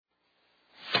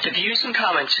The views and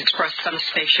comments expressed on the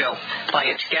Space Show by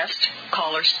its guests,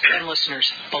 callers, and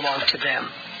listeners belong to them.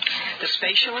 The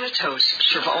Space Show and its hosts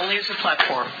serve only as a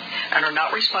platform and are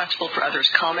not responsible for others'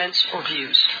 comments or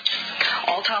views.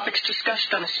 All topics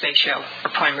discussed on the Space Show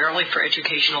are primarily for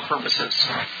educational purposes.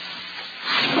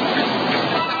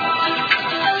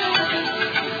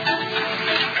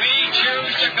 We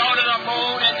choose to go to the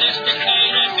moon in this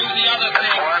decade and do the other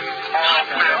thing. Not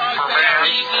because they are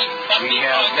easy, but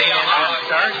because they are hard.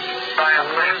 Start. 3,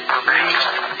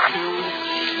 2,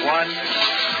 1.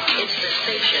 It's the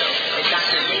Space Show with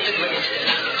Dr. David Livingston.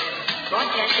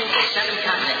 Broadcasting to 7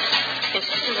 continents,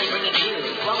 consistently bringing you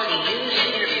quality news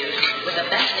and interviews with the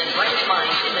best and brightest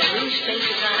minds in the new space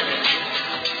economy.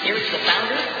 Here is the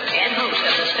founder and host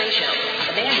of the Space Show,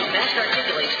 the man who best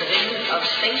articulates the vision of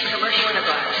space commercial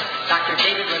enterprise, Dr.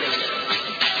 David Livingston.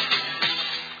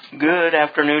 Good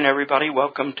afternoon, everybody.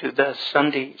 Welcome to the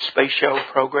Sunday Space Show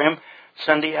program,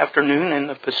 Sunday afternoon in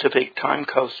the Pacific time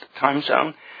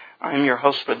zone. I'm your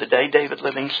host for the day, David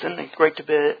Livingston. It's great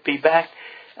to be back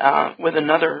with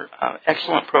another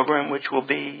excellent program, which will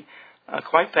be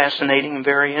quite fascinating and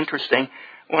very interesting.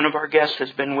 One of our guests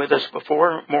has been with us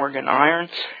before, Morgan Irons,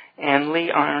 and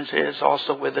Lee Irons is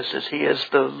also with us as he is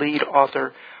the lead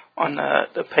author on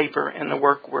the paper and the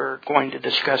work we're going to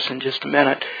discuss in just a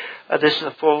minute. This is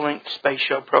a full-length Space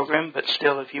Show program, but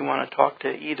still, if you want to talk to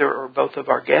either or both of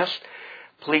our guests,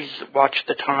 please watch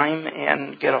the time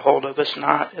and get a hold of us,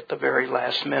 not at the very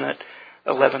last minute,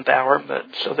 11th hour, but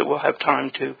so that we'll have time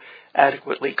to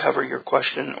adequately cover your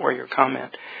question or your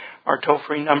comment. Our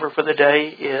toll-free number for the day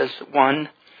is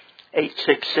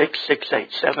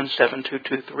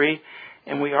 1-866-687-7223,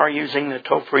 and we are using the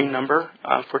toll-free number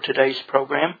for today's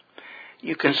program.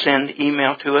 You can send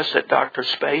email to us at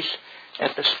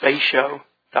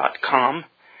drspace@thespaceshow.com.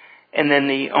 And then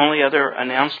the only other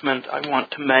announcement I want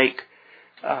to make,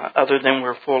 other than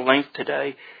we're full length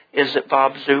today, is that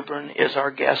Bob Zubrin is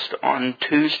our guest on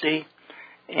Tuesday,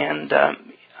 and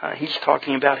he's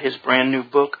talking about his brand new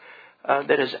book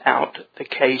that is out, The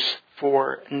Case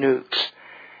for Nukes.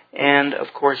 And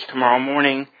of course, tomorrow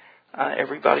morning,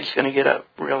 everybody's going to get up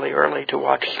really early to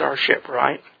watch Starship,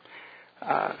 right?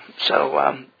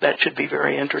 So that should be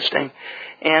very interesting.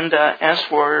 And as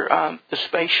for the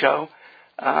Space Show,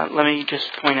 let me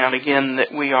just point out again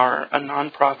that we are a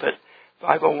nonprofit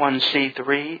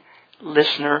 501c3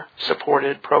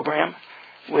 listener-supported program,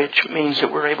 which means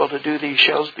that we're able to do these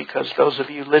shows because those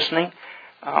of you listening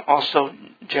also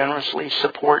generously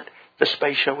support the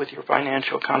Space Show with your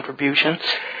financial contributions.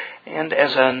 And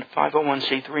as a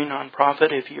 501c3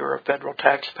 nonprofit, if you're a federal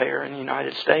taxpayer in the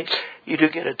United States, you do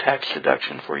get a tax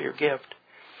deduction for your gift.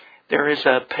 There is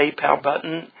a PayPal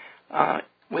button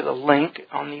with a link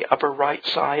on the upper right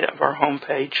side of our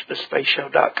homepage,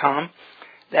 thespaceshow.com.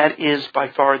 That is by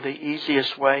far the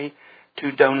easiest way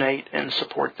to donate and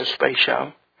support the Space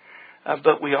Show.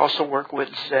 But we also work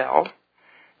with Zelle.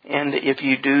 And if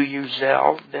you do use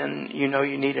Zelle, then you know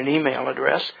you need an email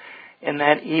address. And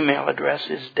that email address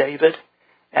is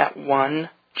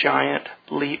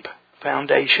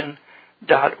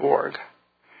david@onegiantleapfoundation.org.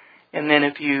 And then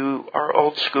if you are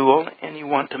old school and you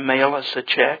want to mail us a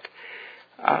check,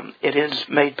 it is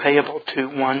made payable to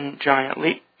One Giant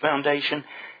Leap Foundation,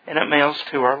 and it mails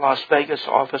to our Las Vegas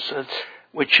offices,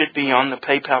 which should be on the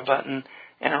PayPal button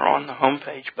and are on the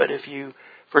homepage. But if you,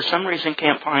 for some reason,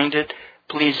 can't find it,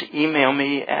 please email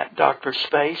me at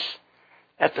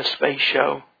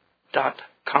drSpace@thespaceshow.com.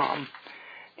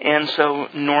 And so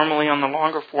normally on the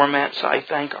longer formats, I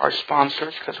thank our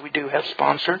sponsors, because we do have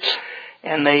sponsors,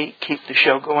 and they keep the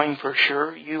show going for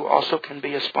sure. You also can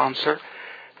be a sponsor.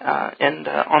 And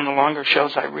on the longer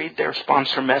shows, I read their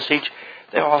sponsor message.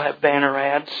 They all have banner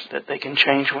ads that they can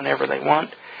change whenever they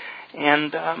want.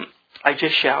 And I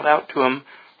just shout out to them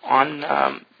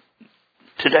on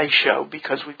today's show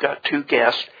because we've got 2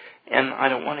 guests, and I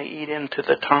don't want to eat into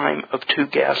the time of 2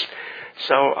 guests.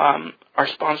 So our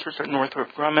sponsors are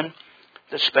Northrop Grumman,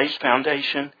 the Space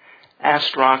Foundation,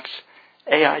 Astrox,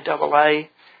 AIAA,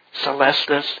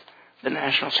 Celestis, the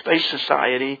National Space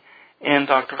Society, and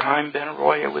Dr. Chaim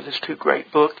Ben-Arroyo with his 2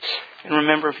 great books. And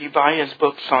remember, if you buy his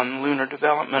books on lunar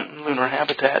development and lunar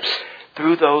habitats,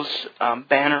 through those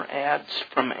banner ads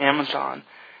from Amazon,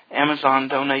 Amazon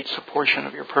donates a portion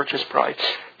of your purchase price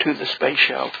to the Space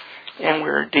Show, and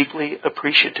we're deeply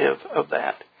appreciative of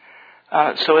that.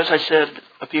 So as I said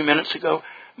a few minutes ago,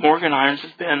 Morgan Irons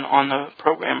has been on the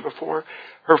program before.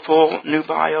 Her full new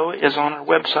bio is on our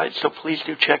website, so please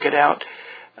do check it out.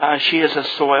 She is a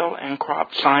soil and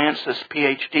crop sciences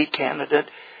PhD candidate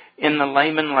in the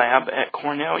Lehman Lab at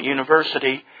Cornell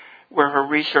University, where her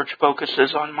research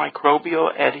focuses on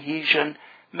microbial adhesion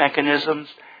mechanisms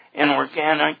and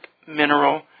organic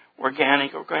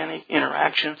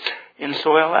interactions in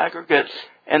soil aggregates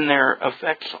and their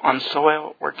effects on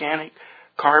soil organic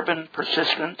carbon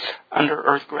persistence under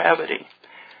Earth gravity.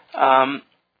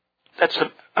 That's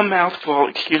a mouthful,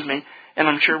 excuse me, and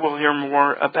I'm sure we'll hear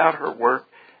more about her work,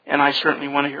 and I certainly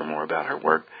want to hear more about her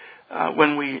work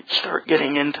when we start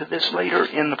getting into this later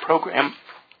in the program.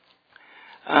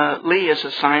 Lee is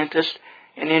a scientist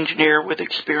and engineer with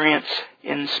experience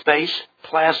in space,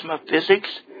 plasma physics,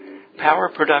 power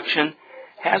production,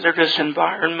 hazardous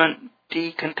environment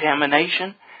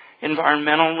decontamination,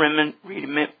 environmental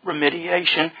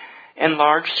remediation, and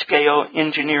large-scale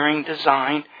engineering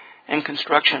design and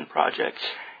construction projects.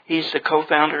 He's the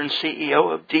co-founder and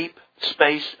CEO of Deep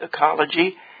Space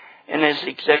Ecology and is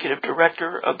executive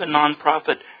director of the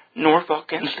nonprofit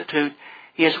Norfolk Institute.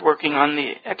 He is working on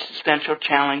the existential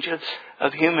challenges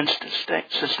of human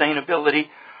sustainability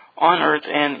on Earth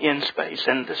and in space.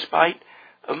 And despite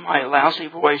of my lousy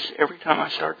voice every time I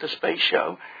start the space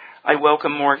show, I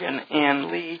welcome Morgan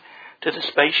and Lee to the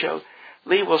space show.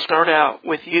 Lee, we'll start out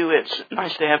with you. It's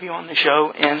nice to have you on the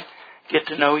show and get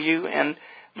to know you. And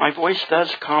my voice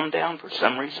does calm down for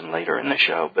some reason later in the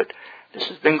show, but this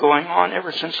has been going on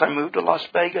ever since I moved to Las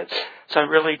Vegas, so I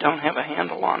really don't have a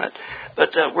handle on it.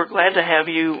 But we're glad to have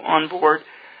you on board.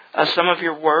 Some of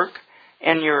your work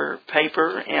and your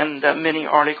paper and many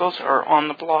articles are on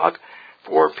the blog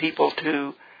for people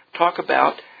to talk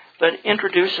about. But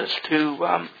introduce us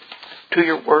to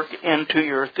your work and to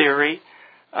your theory.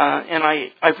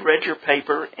 And I've read your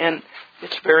paper, and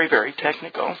it's very, very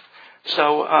technical.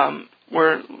 So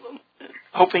we're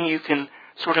hoping you can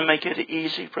sort of make it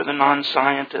easy for the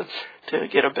non-scientists to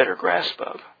get a better grasp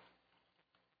of.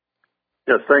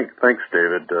 Yes, thanks,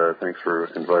 David. Thanks for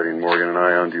inviting Morgan and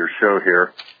I onto your show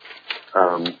here.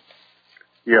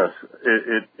 Yes,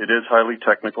 it is highly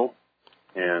technical,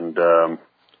 and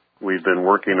we've been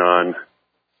working on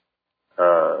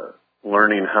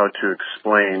learning how to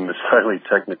explain this highly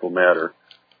technical matter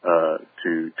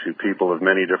to people of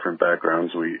many different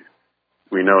backgrounds.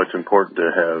 We know it's important to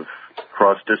have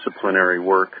cross-disciplinary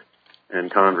work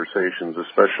and conversations,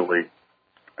 especially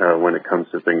when it comes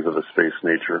to things of a space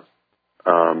nature.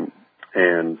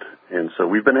 And so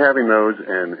we've been having those,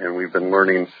 and we've been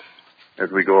learning as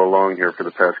we go along here for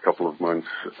the past couple of months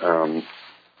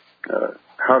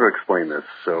how to explain this.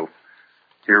 So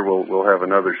here we'll have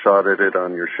another shot at it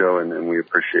on your show, and we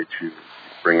appreciate you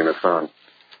bringing us on.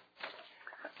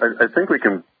 I think we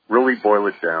can really boil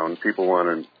it down. People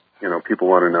want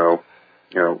to know,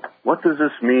 what does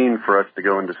this mean for us to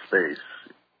go into space?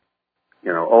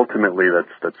 Ultimately,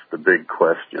 that's the big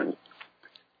question.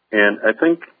 And I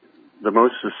think the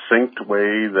most succinct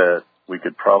way that we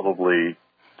could probably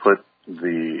put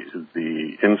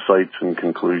the insights and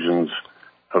conclusions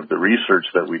of the research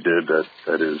that we did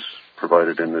that is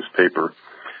provided in this paper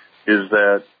is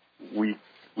that we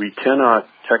cannot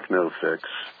techno-fix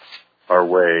our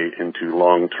way into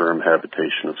long-term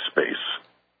habitation of space.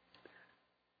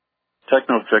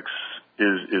 Techno-fix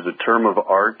is a term of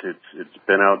art. It's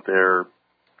been out there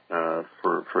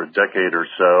for a decade or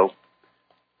so.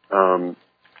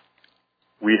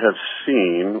 We have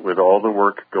seen, with all the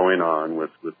work going on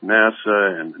with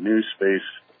NASA and the new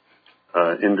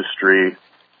space industry,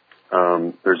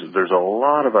 there's a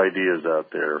lot of ideas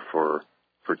out there for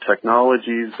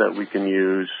technologies that we can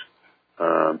use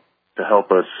to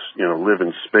help us, live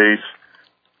in space.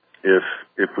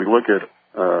 If we look at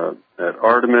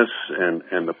Artemis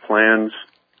and the plans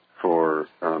for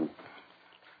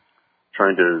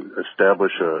trying to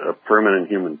establish a permanent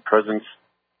human presence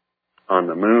on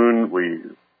the moon,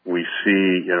 we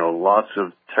see lots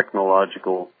of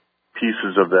technological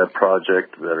pieces of that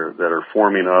project that are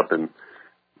forming up, and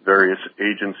various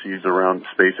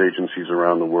space agencies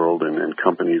around the world and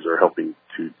companies are helping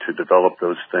to develop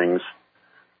those things.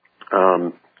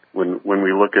 When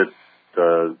we look at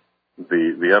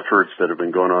the efforts that have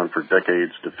been going on for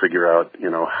decades to figure out,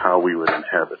 how we would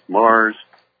inhabit Mars,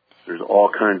 there's all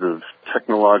kinds of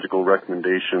technological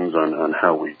recommendations on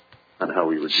how we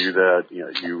would do that.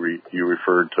 You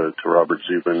referred to Robert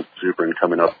Zubrin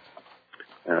coming up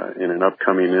in an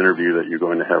upcoming interview that you're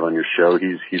going to have on your show.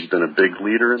 He's been a big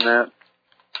leader in that,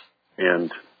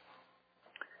 and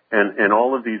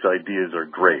all of these ideas are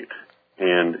great,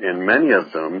 and many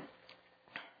of them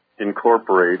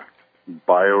incorporate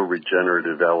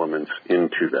bioregenerative elements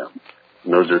into them.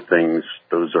 And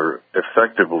those are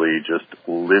effectively just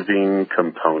living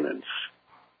components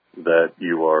that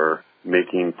you are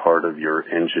making part of your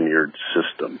engineered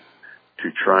system to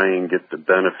try and get the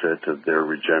benefit of their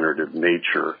regenerative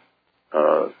nature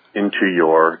into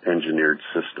your engineered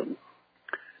system.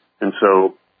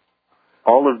 so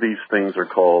all of these things are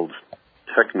called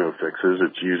techno-fixes.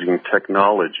 It's using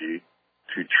technology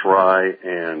to try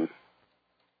and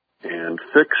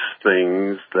fix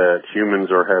things that humans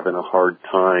are having a hard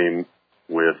time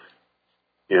with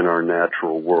in our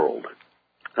natural world.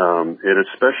 It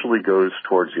especially goes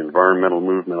towards the environmental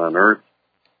movement on Earth,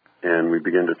 and we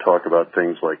begin to talk about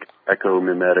things like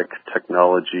ecomimetic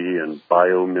technology and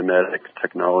biomimetic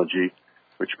technology,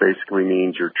 which basically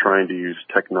means you're trying to use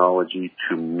technology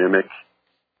to mimic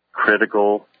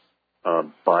critical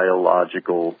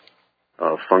biological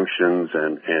functions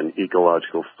and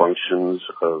ecological functions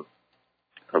of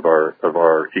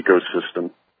our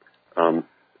ecosystem.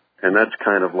 And that's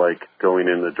kind of like going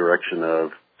in the direction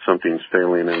of something's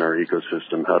failing in our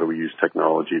ecosystem. How do we use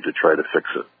technology to try to fix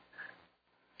it?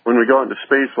 When we go out into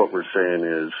space, what we're saying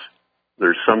is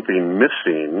there's something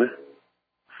missing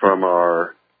from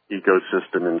our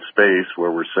ecosystem in space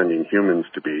where we're sending humans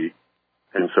to be.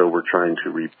 And so we're trying to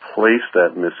replace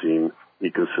that missing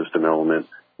ecosystem element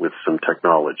with some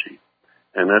technology.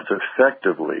 And that's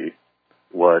effectively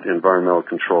what environmental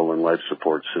control and life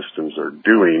support systems are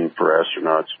doing for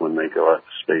astronauts when they go out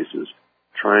to space, is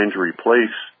trying to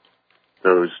replace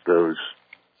those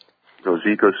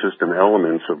ecosystem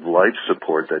elements of life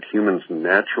support that humans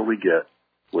naturally get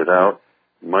without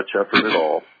much effort at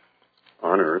all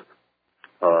on Earth,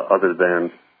 other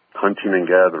than hunting and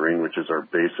gathering, which is our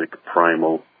basic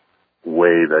primal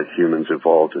way that humans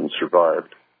evolved and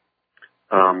survived.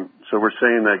 So we're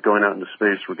saying that going out into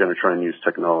space, we're going to try and use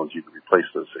technology to replace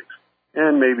those things.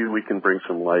 And maybe we can bring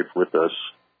some life with us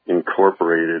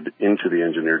incorporated into the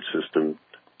engineered system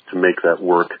to make that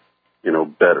work,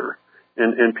 better.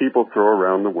 And people throw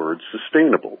around the word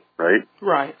sustainable, right?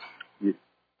 Right.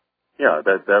 Yeah,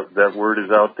 that word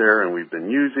is out there, and we've been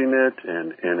using it,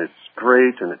 and it's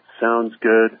great, and it sounds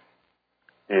good.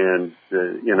 And,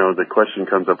 the question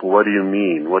comes up, what do you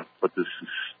mean? What does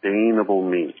sustainable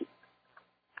mean?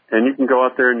 And you can go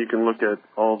out there and you can look at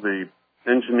all the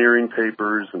engineering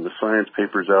papers and the science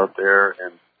papers out there,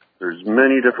 and there's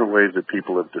many different ways that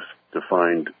people have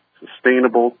defined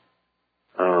sustainable.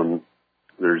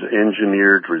 There's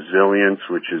engineered resilience,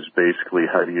 which is basically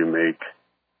how do you make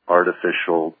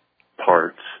artificial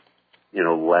parts,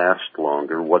 last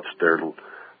longer? What's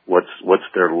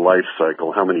their life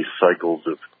cycle? How many cycles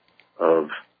of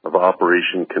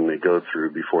operation can they go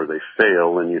through before they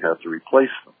fail and you have to replace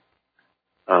them?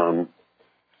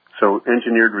 So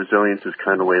engineered resilience is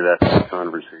kind of the way that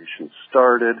conversation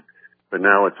started, but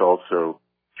now it's also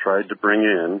tried to bring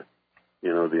in,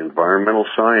 the environmental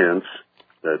science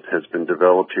that has been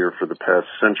developed here for the past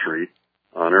century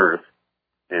on Earth,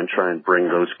 and try and bring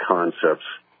those concepts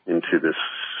into this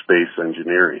space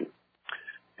engineering.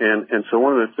 And so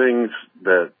one of the things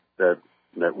that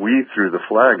we threw the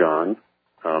flag on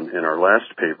in our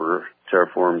last paper,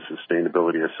 Terraform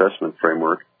Sustainability Assessment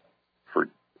Framework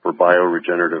for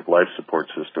bioregenerative life support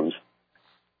systems,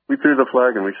 we threw the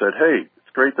flag and we said, hey,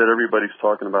 it's great that everybody's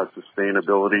talking about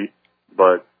sustainability,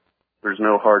 but there's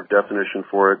no hard definition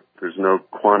for it. There's no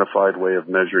quantified way of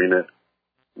measuring it.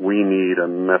 We need a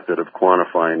method of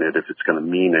quantifying it if it's going to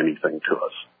mean anything to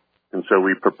us. And so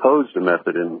we proposed a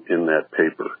method in that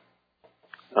paper.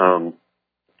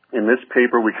 In this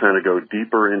paper, we kind of go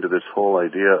deeper into this whole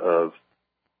idea of,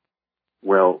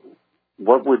 well,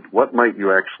 what might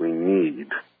you actually need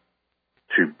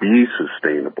to be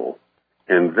sustainable?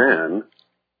 And then,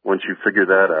 once you figure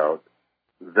that out,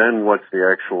 then what's the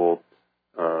actual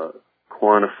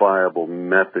quantifiable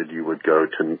method you would go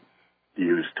to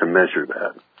use to measure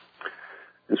that?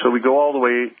 And so we go all the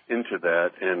way into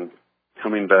that, and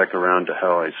coming back around to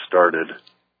how I started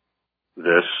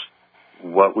this,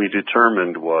 what we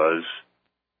determined was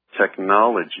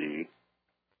technology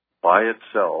by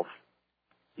itself,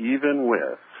 even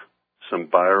with some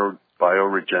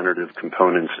bioregenerative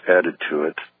components added to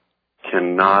it,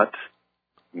 cannot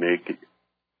make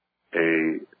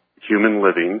a human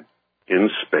living in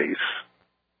space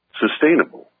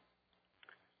sustainable.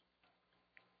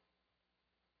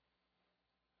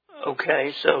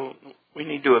 Okay, so we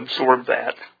need to absorb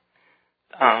that.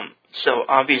 So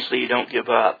obviously you don't give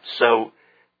up. So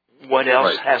what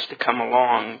else has to come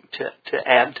along to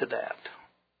add to that?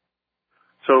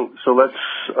 So let's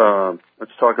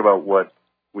talk about what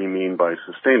we mean by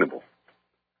sustainable.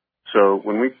 So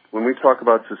when we talk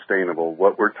about sustainable,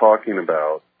 what we're talking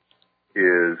about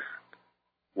is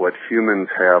what humans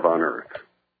have on Earth.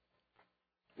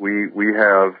 We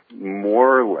have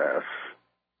more or less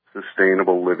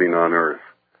sustainable living on Earth.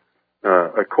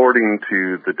 According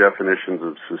to the definitions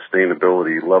of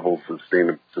sustainability, levels of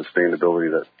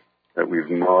sustainability that we've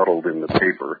modeled in the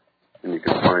paper, and you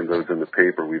can find those in the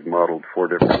paper. We've modeled 4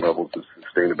 different levels of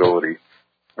sustainability.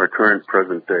 Our current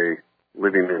present day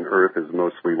living in Earth is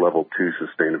mostly level 2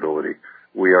 sustainability.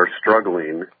 We are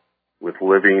struggling with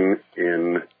living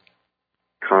in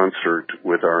concert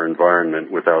with our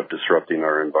environment without disrupting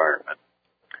our environment.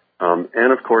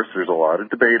 And of course, there's a lot of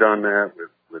debate on that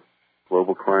with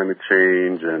global climate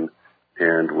change and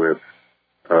with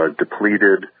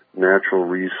depleted natural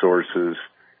resources.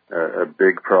 A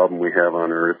big problem we have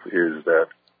on Earth is that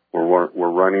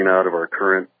we're running out of our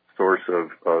current source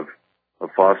of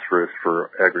phosphorus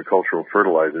for agricultural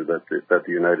fertilizer that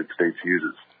the United States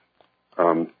uses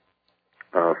from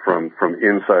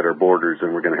inside our borders,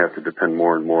 and we're going to have to depend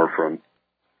more and more from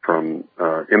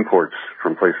imports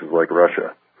from places like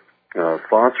Russia.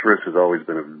 Phosphorus has always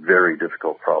been a very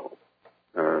difficult problem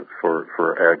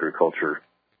for agriculture,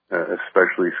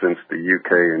 especially since the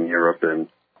UK and Europe and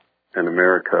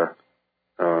America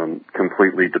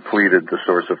completely depleted the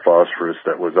source of phosphorus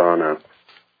that was on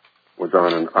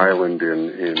an island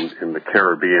in the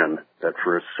Caribbean that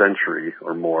for a century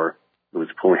or more it was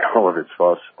pulling all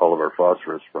of our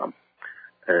phosphorus from.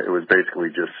 It was basically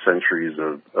just centuries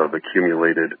of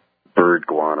accumulated bird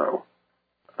guano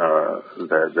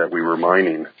that we were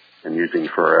mining and using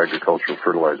for our agricultural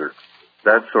fertilizer.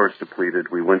 That source depleted.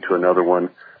 We went to another one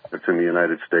that's in the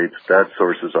United States. That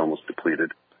source is almost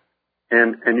depleted.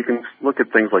 And you can look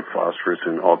at things like phosphorus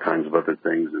and all kinds of other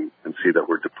things and see that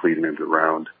we're depleting it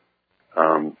around,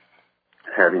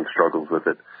 having struggles with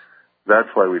it. That's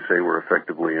why we say we're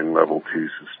effectively in level 2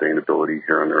 sustainability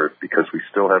here on Earth, because we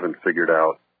still haven't figured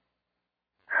out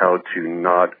how to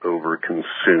not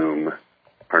overconsume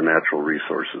our natural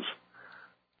resources.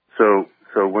 So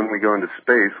when we go into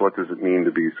space, what does it mean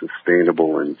to be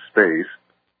sustainable in space?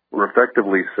 We're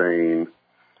effectively saying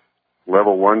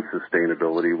level 1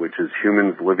 sustainability, which is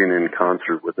humans living in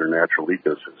concert with their natural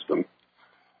ecosystem.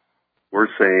 We're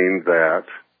saying that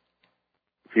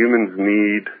humans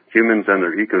and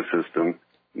their ecosystem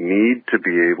need to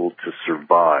be able to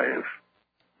survive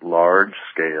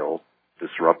large-scale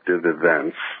disruptive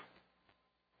events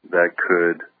that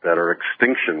are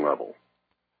extinction level.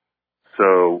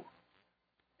 So,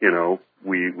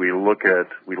 we look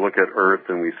at Earth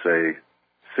and we say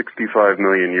 65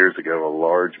 million years ago, a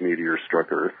large meteor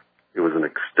struck Earth. It was an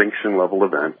extinction level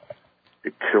event.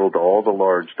 It killed all the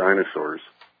large dinosaurs,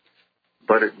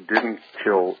 but it didn't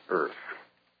kill Earth.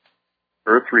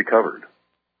 Earth recovered.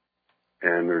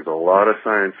 And there's a lot of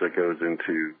science that goes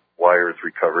into why Earth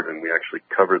recovered, and we actually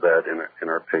cover that in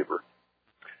our paper.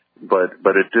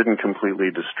 But it didn't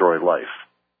completely destroy life.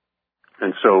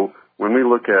 And so when we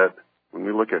look at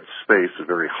space, a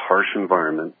very harsh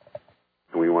environment,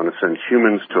 and we want to send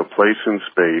humans to a place in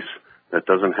space that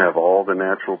doesn't have all the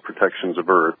natural protections of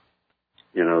Earth,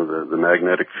 the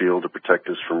magnetic field to protect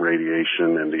us from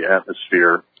radiation and the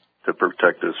atmosphere to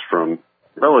protect us from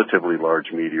relatively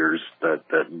large meteors that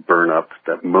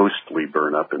mostly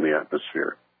burn up in the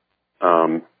atmosphere,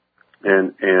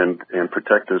 and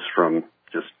protect us from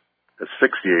just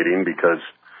asphyxiating, because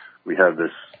we have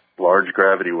this large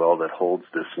gravity well that holds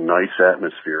this nice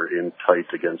atmosphere in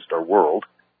tight against our world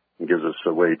and gives us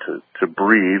a way to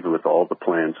breathe with all the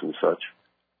plants and such.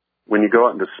 When you go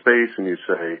out into space and you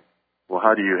say, well,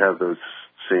 how do you have those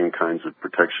same kinds of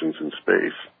protections in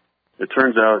space? It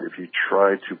turns out if you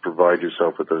try to provide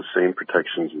yourself with those same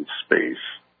protections in space,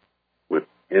 with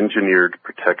engineered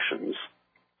protections,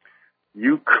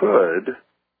 you could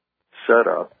set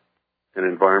up an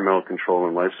environmental control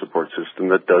and life support system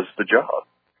that does the job.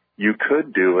 You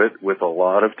could do it with a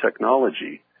lot of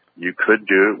technology. You could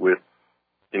do it with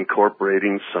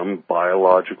incorporating some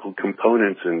biological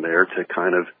components in there to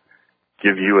kind of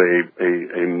give you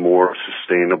a more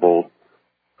sustainable,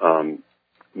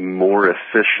 more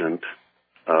efficient,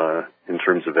 in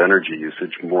terms of energy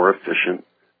usage, more efficient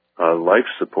life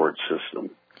support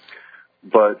system.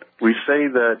 But we say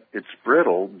that it's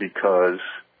brittle because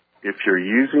if you're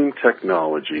using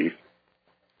technology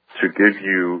to give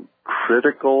you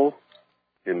critical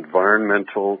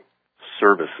environmental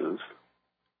services,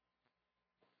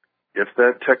 if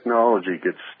that technology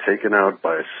gets taken out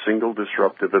by a single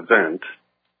disruptive event,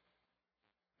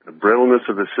 the brittleness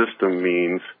of the system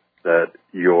means that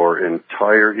your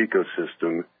entire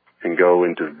ecosystem can go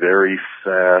into very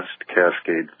fast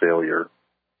cascade failure,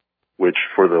 which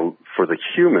for the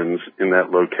humans in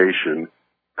that location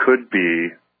could be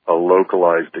a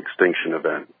localized extinction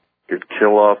event. It could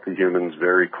kill off the humans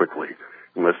very quickly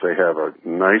unless they have a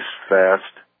nice, fast,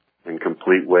 and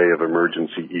complete way of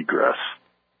emergency egress,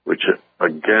 which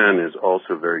again is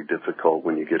also very difficult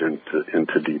when you get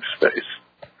into deep space.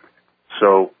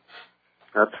 So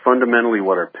That's fundamentally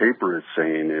what our paper is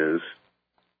saying is,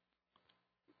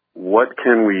 what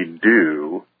can we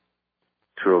do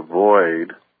to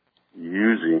avoid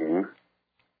using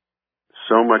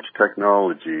so much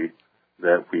technology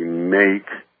that we make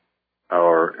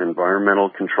our environmental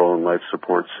control and life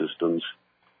support systems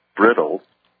brittle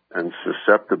and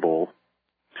susceptible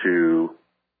to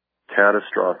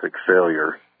catastrophic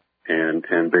failure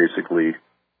and basically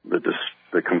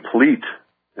the complete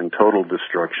and total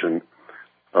destruction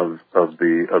of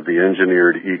the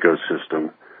engineered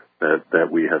ecosystem that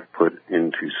we have put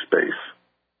into space.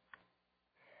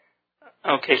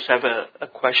 Okay, so I have a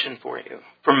question for you,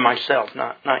 from myself,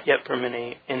 not yet from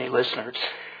any listeners.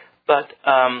 But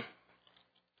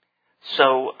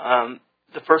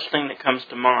the first thing that comes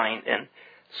to mind, and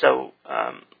so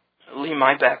Lee,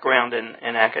 my background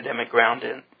and academic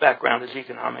background is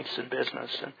economics and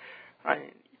business, and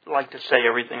I like to say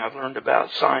everything I've learned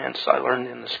about science I learned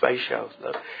in the space show,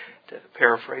 to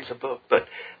paraphrase a book. But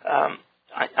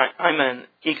I'm an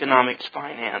economics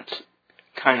finance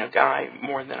kind of guy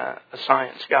more than a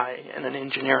science guy and an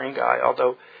engineering guy,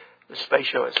 although the space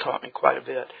show has taught me quite a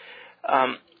bit.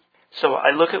 So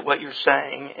I look at what you're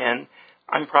saying, and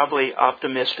I'm probably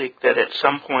optimistic that at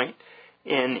some point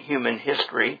in human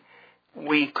history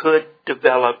we could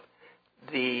develop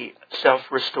the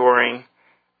self-restoring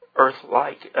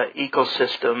Earth-like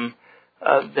ecosystem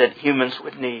that humans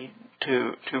would need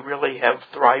to really have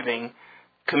thriving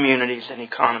communities and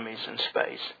economies in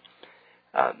space.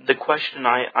 The question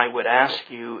I would ask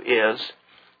you is,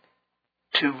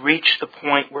 to reach the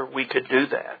point where we could do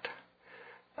that,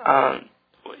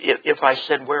 if I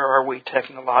said, where are we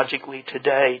technologically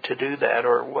today to do that,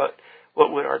 or what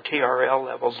would our TRL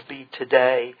levels be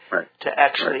today to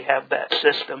actually have that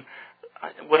system?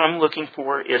 What I'm looking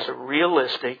for is a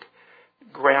realistic,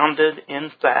 grounded in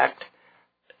fact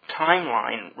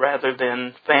timeline rather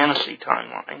than fantasy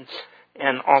timelines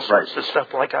and all sorts of stuff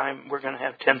like we're going to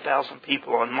have 10,000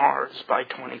 people on Mars by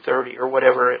 2030 or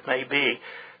whatever it may be,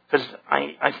 because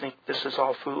I think this is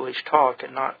all foolish talk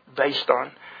and not based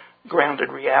on grounded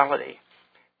reality.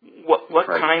 What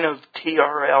kind of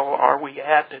TRL are we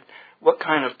at? What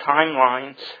kind of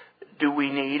timelines do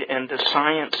we need, and does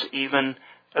science even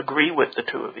agree with the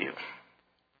two of you?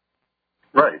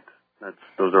 Right.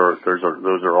 Those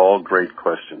are all great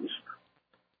questions.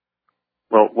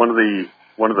 Well, one of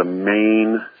the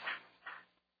main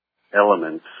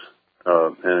elements,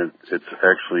 and it's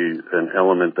actually an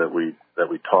element that we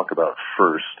talk about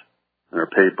first in our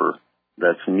paper,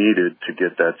 that's needed to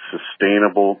get that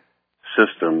sustainable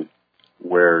system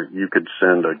where you could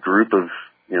send a group of,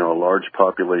 a large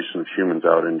population of humans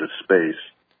out into space,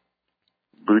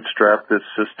 bootstrap this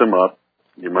system up.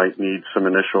 You might need some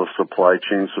initial supply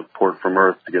chain support from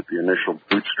Earth to get the initial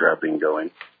bootstrapping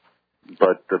going.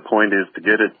 But the point is to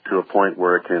get it to a point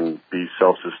where it can be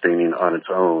self-sustaining on its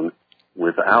own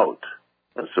without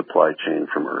a supply chain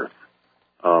from Earth,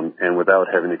 and without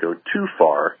having to go too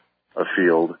far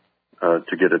afield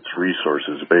to get its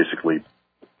resources, basically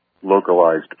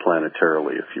localized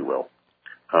planetarily, if you will.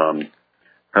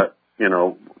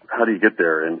 How do you get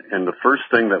there? And the first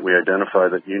thing that we identify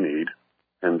that you need,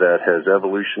 and that has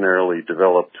evolutionarily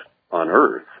developed on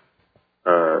Earth,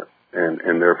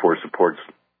 and therefore supports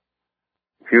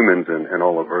humans and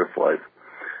all of Earth life,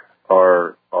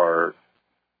 are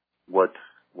what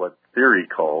theory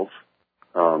calls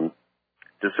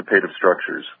dissipative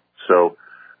structures. So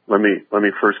let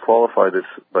me first qualify this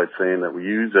by saying that we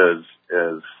use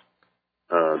as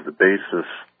the basis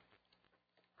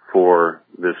for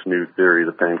this new theory,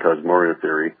 the Pancosmoria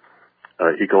theory,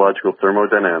 ecological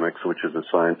thermodynamics, which is a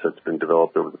science that's been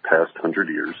developed over the past 100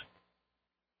 years.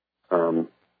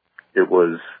 It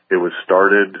was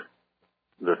started.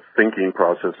 The thinking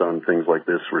process on things like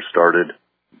this were started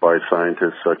by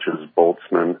scientists such as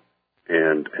Boltzmann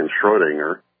and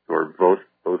Schrödinger, who are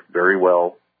both very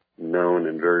well known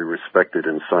and very respected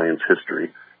in science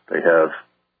history. They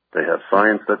have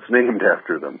science that's named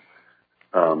after them.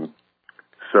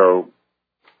 So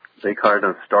they kind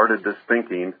of started this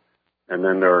thinking, and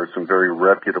then there are some very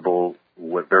reputable,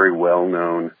 very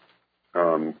well-known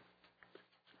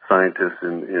scientists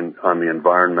on the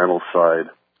environmental side,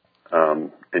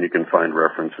 and you can find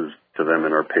references to them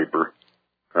in our paper,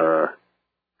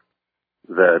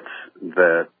 that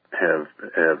have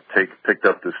picked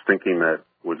up this thinking that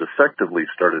was effectively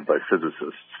started by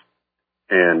physicists,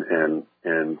 and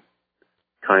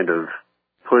kind of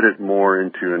put it more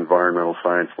into environmental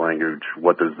science language.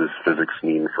 What does this physics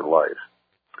mean for life?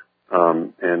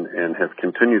 And have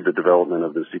continued the development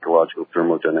of this ecological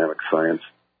thermodynamic science.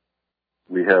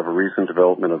 We have a recent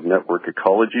development of network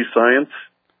ecology science,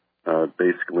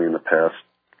 basically in the past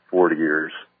 40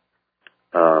 years,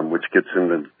 which gets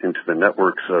into the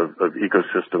networks of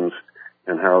ecosystems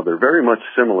and how they're very much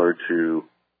similar to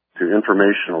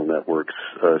informational networks.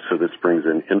 So this brings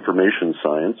in information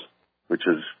science, which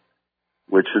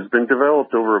has been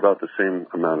developed over about the same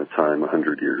amount of time,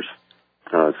 100 years.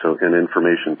 And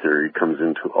information theory comes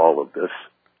into all of this.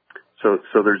 So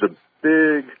there's a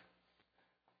big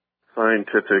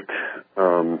scientific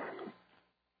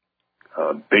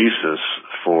basis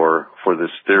for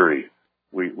this theory.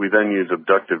 We then use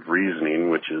abductive reasoning,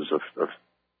 which is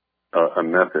a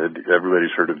method.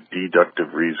 Everybody's heard of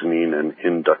deductive reasoning and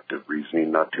inductive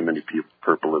reasoning. Not too many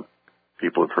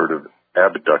people have heard of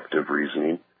abductive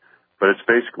reasoning. But it's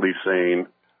basically saying,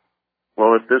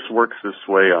 well, if this works this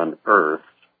way on Earth,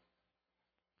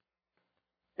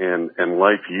 and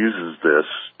life uses this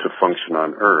to function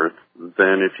on Earth,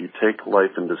 then if you take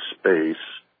life into space,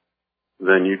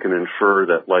 then you can infer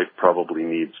that life probably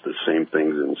needs the same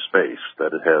things in space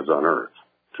that it has on Earth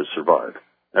to survive.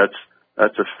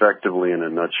 That's effectively, in a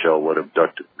nutshell, what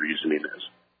abductive reasoning is.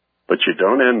 But you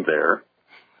don't end there.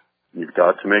 You've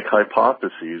got to make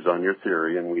hypotheses on your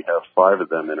theory, and we have 5 of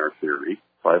them in our theory,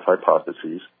 5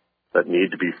 hypotheses that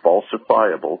need to be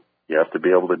falsifiable. You have to be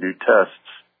able to do tests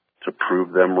to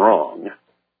prove them wrong,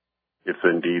 if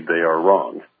indeed they are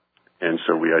wrong. And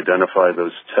so we identify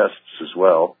those tests as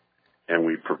well, and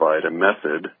we provide a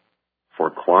method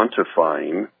for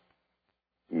quantifying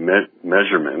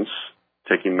measurements,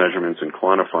 taking measurements and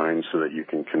quantifying so that you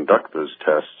can conduct those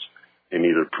tests and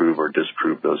either prove or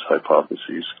disprove those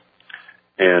hypotheses.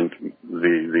 And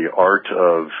the art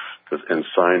of and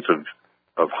science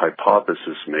of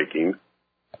hypothesis making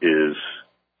is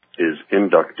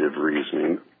inductive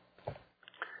reasoning.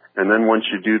 And then once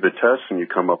you do the tests and you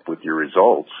come up with your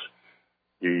results,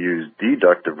 you use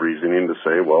deductive reasoning to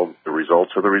say, well, the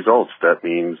results are the results. That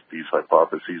means these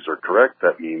hypotheses are correct.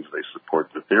 That means they support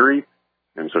the theory.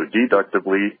 And so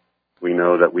deductively, we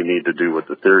know that we need to do what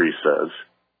the theory says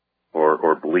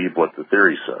or believe what the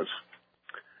theory says.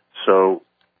 So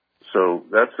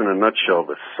that's in a nutshell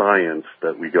the science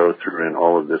that we go through in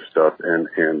all of this stuff and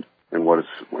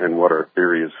what our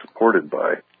theory is supported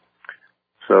by.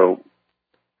 So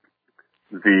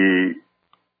the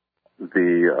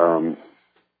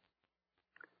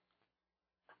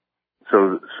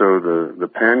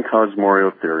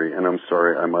pan-cosmorial theory, and I'm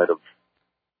sorry, I might have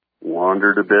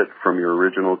wandered a bit from your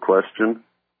original question.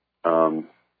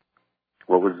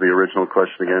 What was the original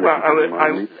question again?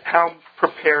 Well, how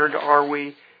prepared are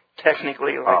we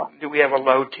technically? Do we have a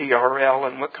low TRL,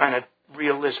 and what kind of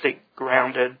realistic,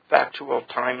 grounded, factual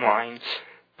timelines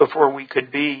before we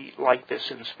could be like this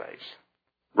in space?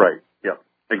 Right, yeah,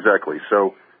 exactly.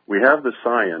 So we have the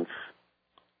science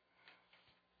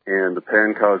and the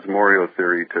pan-cosmorial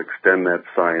theory to extend that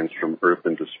science from Earth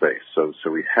into space. So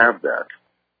we have that,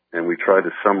 and we try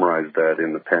to summarize that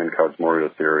in the pan-cosmorial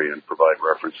theory and provide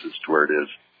references to where it is,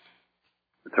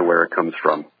 to where it comes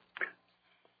from.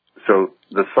 So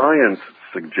the science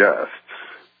suggests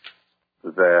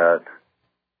that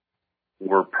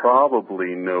we're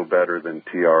probably no better than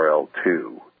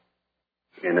TRL2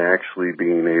 in actually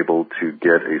being able to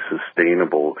get a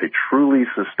truly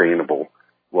sustainable,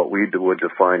 what we would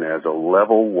define as a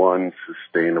level 1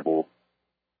 sustainable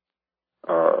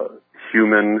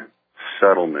human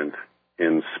settlement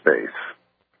in space.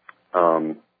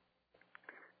 And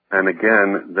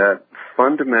again, that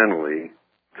fundamentally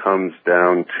comes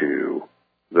down to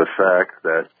the fact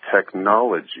that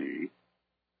technology,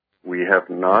 we have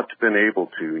not been able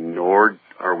to, nor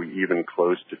are we even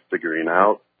close to figuring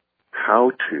out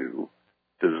how to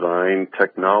design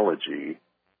technology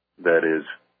that is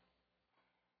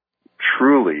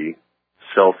truly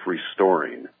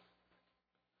self-restoring.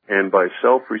 And by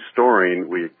self-restoring,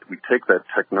 we take that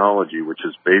technology, which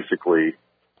is basically,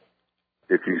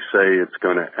 if you say it's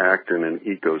going to act in an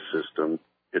ecosystem,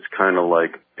 it's kind of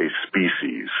like a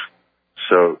species.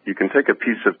 So you can take a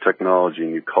piece of technology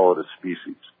and you call it a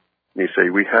species. And you say,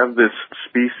 we have this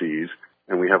species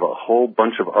and we have a whole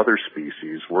bunch of other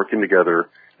species working together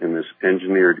in this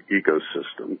engineered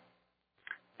ecosystem.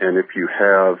 And if you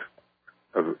have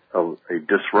a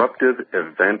disruptive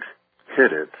event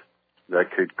hit it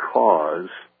that could cause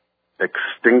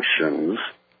extinctions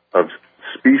of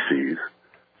species,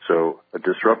 so a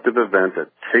disruptive event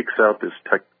that takes out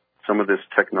some of this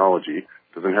technology,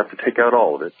 doesn't have to take out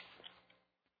all of it,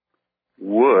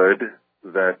 would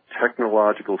that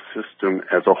technological system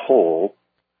as a whole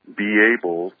be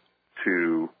able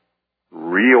to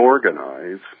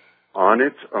reorganize on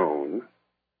its own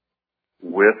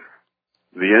with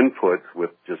the inputs,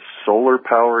 with just solar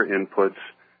power inputs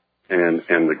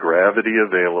and the gravity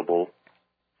available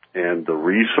and the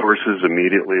resources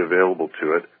immediately available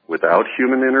to it without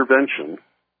human intervention,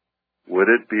 would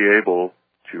it be able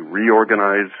to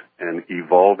reorganize and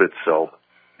evolve itself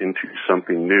into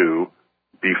something new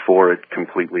before it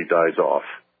completely dies off?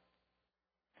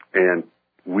 And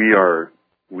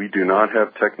we do not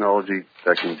have technology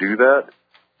that can do that,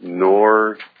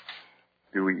 nor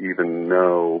do we even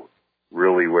know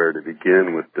really where to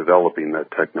begin with developing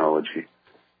that technology.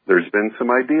 There's been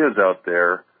some ideas out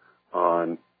there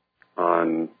on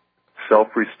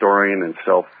self-restoring and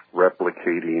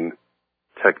self-replicating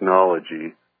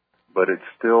technology, but it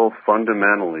still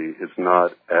fundamentally is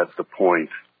not at the point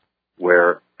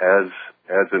where as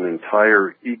an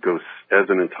entire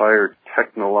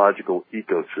technological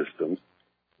ecosystem,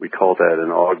 we call that an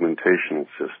augmentational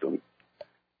system,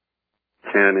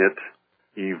 can it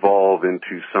evolve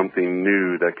into something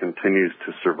new that continues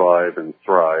to survive and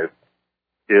thrive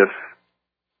if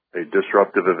a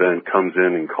disruptive event comes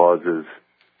in and causes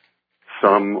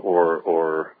some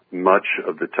or much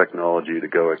of the technology to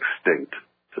go extinct,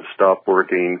 to stop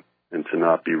working and to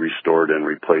not be restored and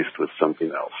replaced with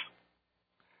something else.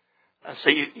 So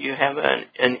you have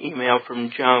an email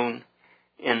from Joan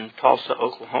in Tulsa,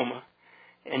 Oklahoma.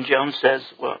 And Joan says,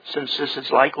 well, since this is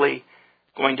likely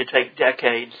going to take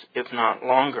decades, if not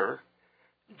longer,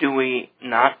 do we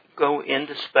not go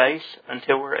into space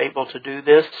until we're able to do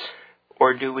this?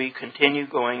 Or do we continue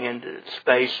going into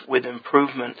space with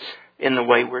improvements in the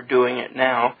way we're doing it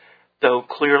now, though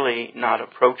clearly not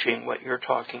approaching what you're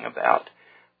talking about?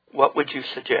 What would you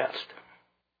suggest?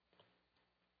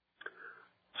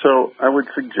 So I would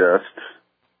suggest,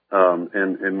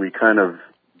 and we kind of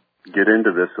get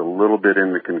into this a little bit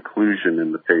in the conclusion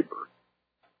in the paper,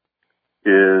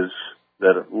 is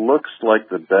that it looks like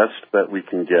the best that we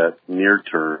can get near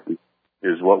term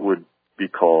is what would be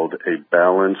called a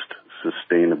balanced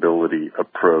sustainability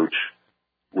approach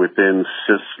within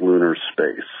cislunar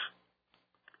space.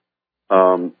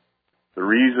 The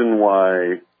reason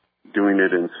why doing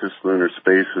it in cislunar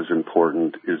space is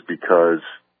important is because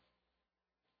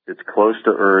it's close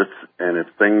to Earth, and if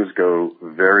things go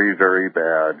very, very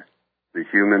bad, the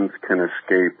humans can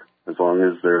escape as long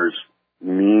as there's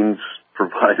means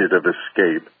provided of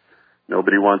escape.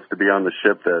 Nobody wants to be on the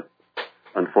ship that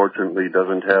unfortunately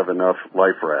doesn't have enough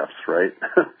life rafts, right?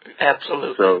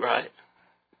 Absolutely right.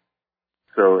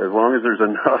 So as long as there's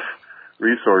enough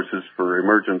resources for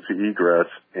emergency egress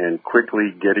and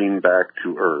quickly getting back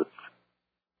to Earth,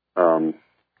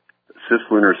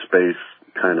 cislunar space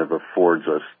kind of affords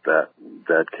us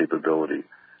that capability.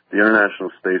 The International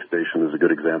Space Station is a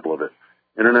good example of it.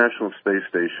 International Space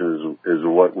Station is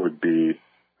what would be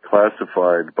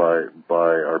classified by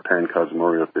our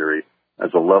pan-cosmoreal theory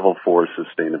as a level 4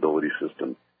 sustainability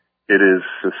system. It is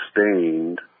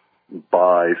sustained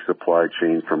by supply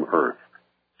chain from Earth.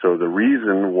 So the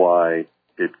reason why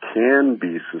it can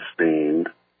be sustained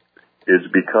is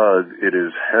because it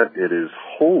is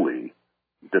wholly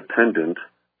dependent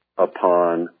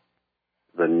upon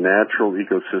the natural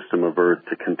ecosystem of Earth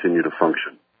to continue to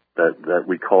function. That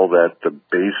we call that the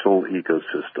basal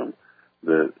ecosystem,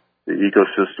 the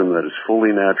ecosystem that is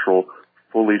fully natural,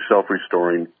 fully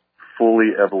self-restoring,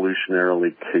 fully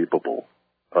evolutionarily capable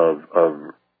of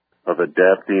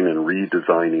adapting and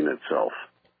redesigning itself.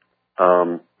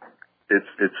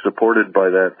 It's supported by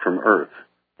that from Earth.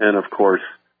 And of course,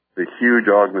 the huge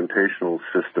augmentational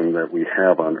system that we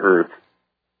have on Earth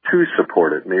to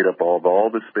support it, made up of all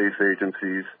the space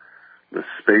agencies, the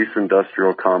space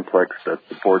industrial complex that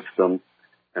supports them,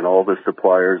 and all the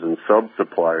suppliers and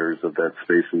sub-suppliers of that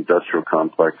space industrial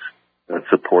complex that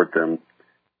support them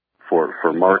for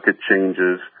market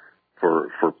changes, for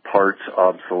parts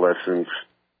obsolescence,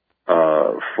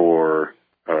 for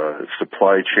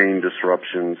supply chain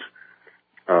disruptions,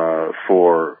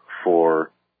 for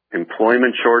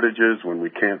employment shortages when we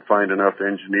can't find enough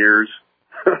engineers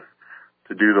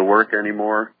to do the work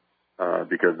anymore,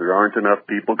 because there aren't enough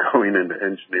people going into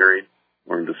engineering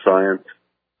or into science.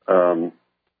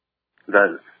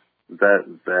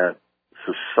 That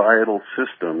societal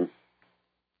system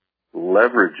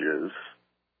leverages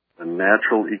the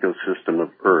natural ecosystem of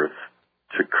Earth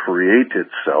to create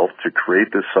itself, to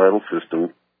create this societal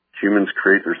system. Humans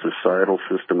create their societal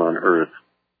system on Earth,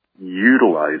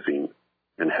 utilizing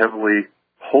and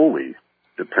wholly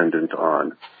dependent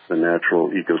on the natural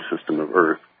ecosystem of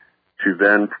Earth, to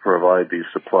then provide these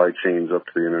supply chains up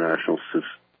to the International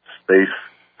Space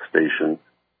Station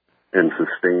and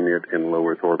sustain it in low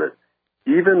Earth orbit.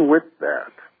 Even with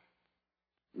that,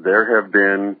 there have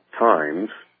been times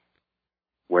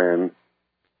when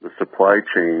the supply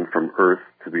chain from Earth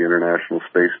to the International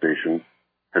Space Station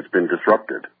has been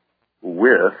disrupted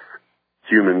with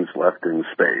humans left in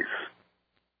space,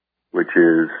 which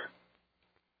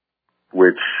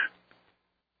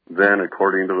then,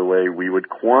 according to the way we would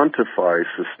quantify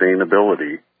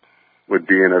sustainability, would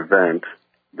be an event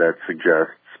that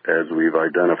suggests, as we've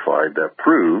identified, that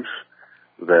proves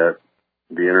that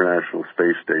the International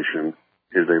Space Station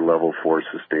is a level 4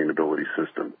 sustainability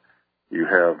system. You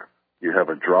have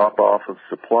a drop off of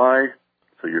supply,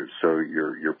 so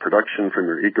your production from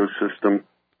your ecosystem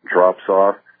drops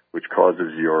off, which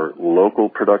causes your local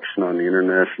production on the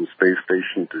International Space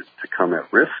Station to come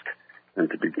at risk and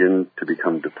to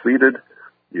become depleted.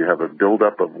 You have a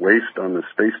buildup of waste on the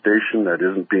space station that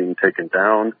isn't being taken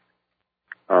down.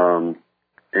 And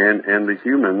the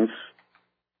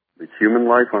human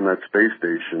life on that space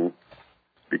station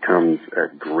becomes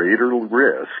at greater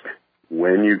risk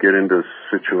when you get into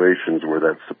situations where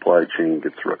that supply chain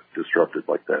gets disrupted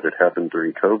like that. It happened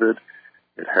during COVID.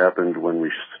 It happened when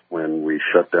we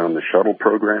shut down the shuttle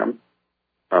program.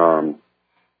 And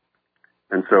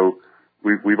so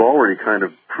we've already kind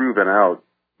of proven out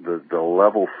the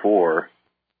level 4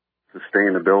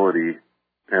 sustainability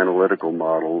analytical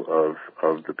model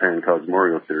of the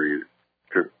Pancosmorial theory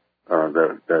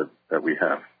that we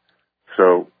have.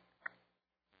 So,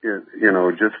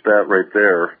 just that right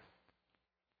there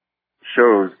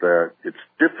shows that it's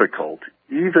difficult,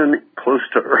 even close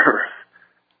to Earth,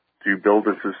 to build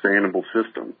a sustainable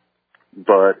system.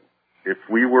 But if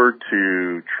we were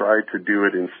to try to do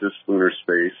it in cislunar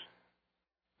space,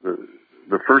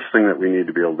 the first thing that we need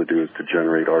to be able to do is to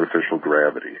generate artificial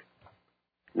gravity.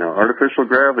 Now, artificial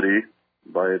gravity,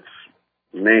 by its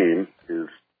name, is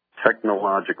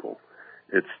technological.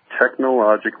 It's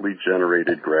technologically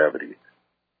generated gravity.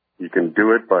 You can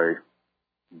do it by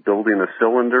building a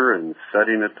cylinder and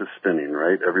setting it to spinning,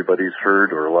 right? Everybody's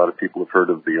heard, or a lot of people have heard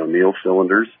of the O'Neill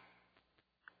cylinders.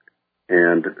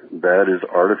 And that is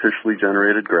artificially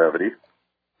generated gravity.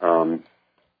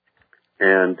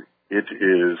 And it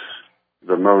is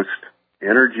the most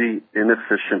energy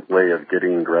inefficient way of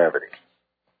getting gravity.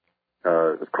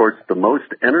 Of course, the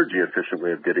most energy efficient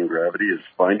way of getting gravity is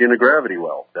finding a gravity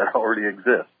well. That already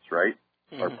exists, right?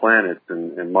 Mm-hmm. Our planet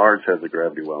and Mars has a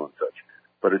gravity well and such.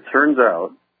 But it turns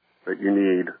out that you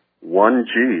need 1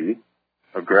 G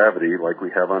of gravity, like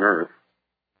we have on Earth,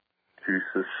 to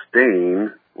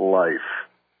sustain life,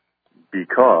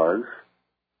 because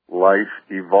life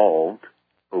evolved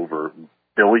over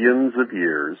billions of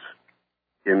years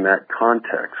in that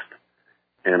context,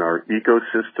 and our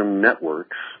ecosystem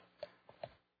networks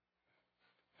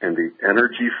and the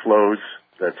energy flows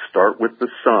that start with the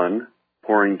sun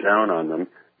pouring down on them,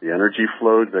 the energy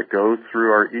flows that go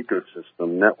through our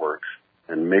ecosystem networks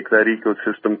and make that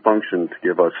ecosystem function to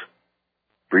give us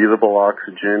breathable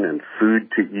oxygen and food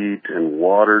to eat and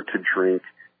water to drink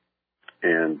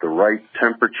and the right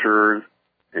temperature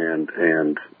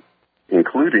and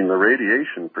including the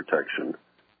radiation protection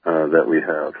that we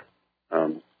have.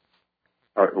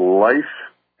 Life,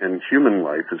 and human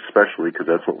life especially, because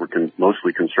that's what we're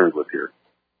mostly concerned with here,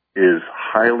 is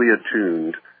highly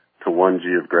attuned to 1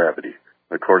 G of gravity,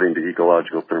 according to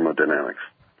ecological thermodynamics.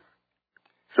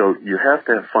 So you have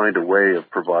to find a way of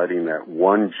providing that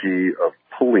 1 G of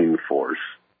pulling force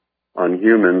on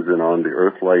humans and on the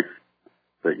Earth life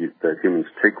that humans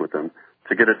take with them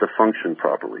to get it to function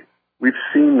properly. We've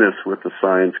seen this with the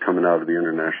science coming out of the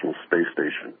International Space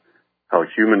Station, how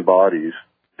human bodies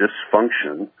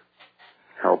dysfunction,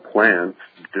 how plants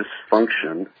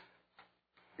dysfunction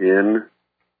in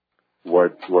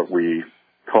what we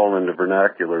call in the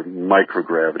vernacular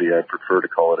microgravity. I prefer to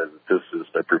call it, as a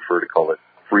physicist, I prefer to call it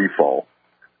free fall,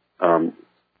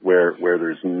 where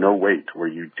there's no weight, where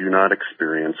you do not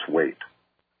experience weight.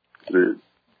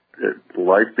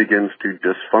 Life begins to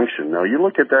dysfunction. Now, you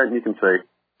look at that and you can say,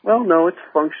 well, no, it's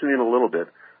functioning a little bit.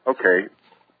 Okay,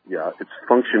 yeah, it's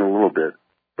functioning a little bit.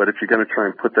 But if you're going to try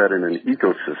and put that in an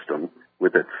ecosystem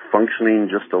with it functioning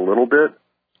just a little bit,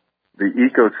 the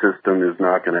ecosystem is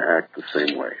not going to act the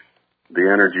same way. The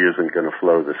energy isn't going to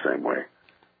flow the same way.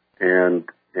 And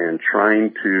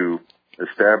trying to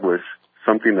establish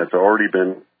something that's already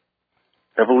been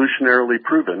evolutionarily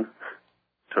proven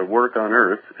to work on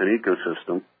Earth, an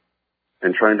ecosystem,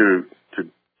 and trying to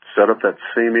set up that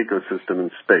same ecosystem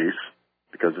in space,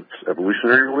 because it's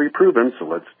evolutionarily proven, so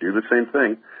let's do the same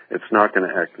thing, it's not going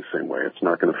to act the same way. It's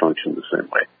not going to function the same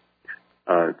way.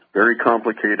 It's a very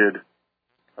complicated,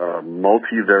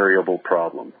 multivariable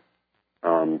problem.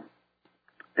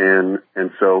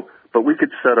 But we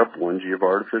could set up 1 G of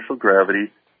artificial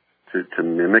gravity to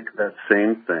mimic that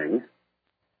same thing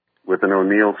with an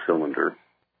O'Neill cylinder.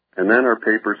 And then our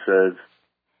paper says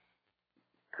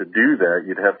to do that,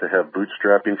 you'd have to have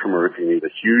bootstrapping from Earth. You need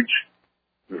a huge,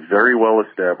 very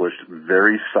well-established,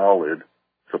 very solid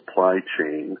supply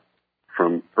chain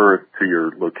from Earth to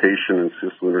your location in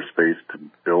cislunar space to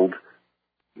build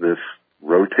this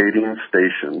rotating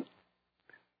station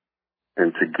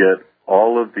and to get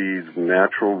all of these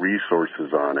natural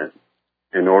resources on it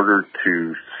in order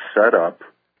to set up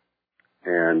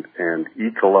and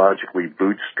ecologically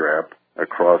bootstrap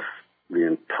across the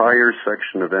entire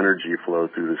section of energy flow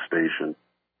through the station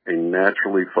a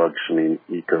naturally functioning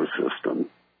ecosystem.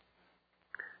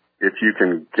 If you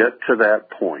can get to that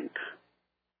point,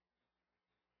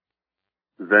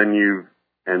 then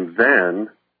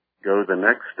go the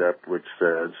next step, which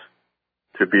says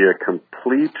to be a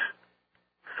complete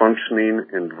functioning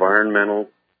environmental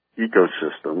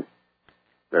ecosystem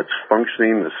that's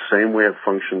functioning the same way it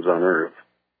functions on Earth,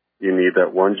 you need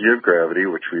that 1G of gravity,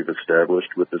 which we've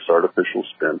established with this artificial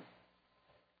spin.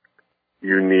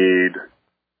 You need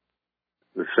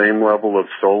the same level of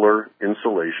solar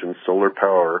insolation, solar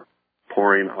power,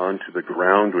 pouring onto the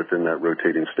ground within that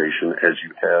rotating station as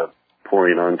you have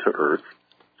pouring onto Earth.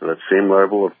 So that same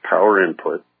level of power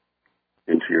input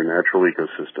into your natural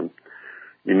ecosystem.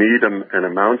 You need an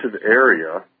amount of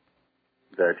area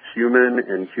that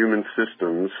human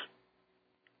systems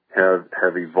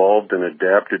have evolved and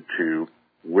adapted to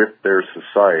with their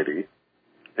society,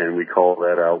 and we call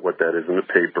that out what that is in the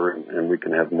paper, and we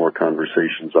can have more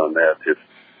conversations on that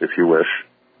if you wish.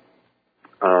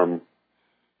 And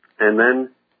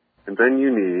then you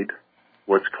need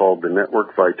what's called the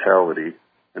network vitality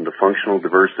and the functional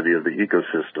diversity of the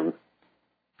ecosystem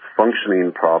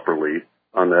functioning properly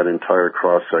on that entire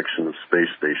cross-section of space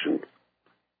station.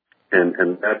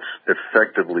 And that's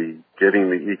effectively getting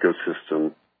the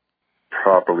ecosystem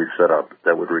properly set up.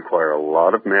 That would require a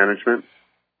lot of management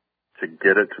to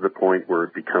get it to the point where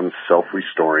it becomes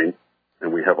self-restoring.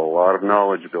 And we have a lot of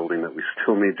knowledge building that we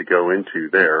still need to go into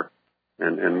there.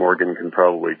 And Morgan can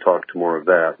probably talk to more of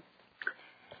that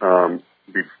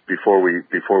before we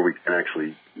can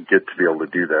actually get to be able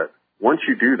to do that. Once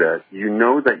you do that, you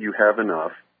know that you have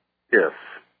enough if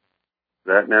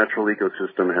that natural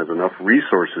ecosystem has enough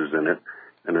resources in it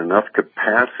and enough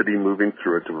capacity moving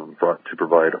through it to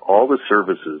provide all the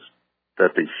services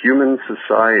that the human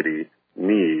society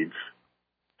needs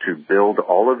to build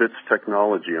all of its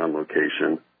technology on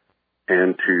location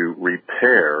and to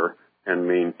repair and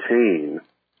maintain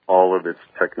all of its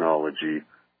technology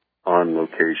on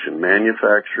location,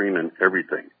 manufacturing and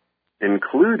everything,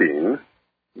 including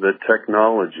the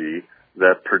technology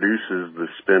that produces the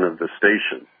spin of the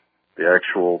station, the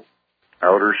actual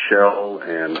outer shell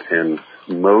and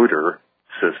motor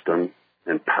system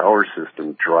and power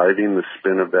system driving the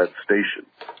spin of that station.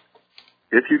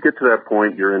 If you get to that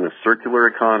point, you're in a circular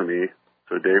economy.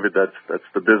 So, David, that's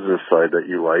the business side that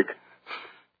you like.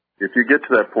 If you get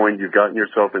to that point, you've gotten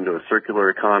yourself into a circular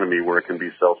economy where it can be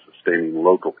self-sustaining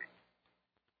locally.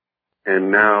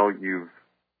 And now you've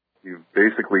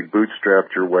basically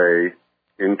bootstrapped your way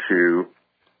into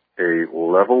a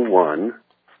level 1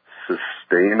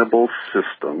 sustainable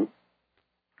system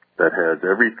that has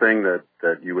everything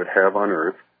that you would have on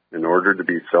Earth in order to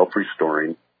be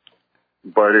self-restoring,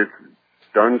 but it's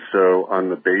done so on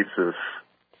the basis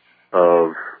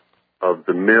of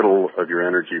the middle of your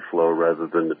energy flow rather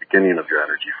than the beginning of your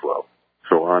energy flow.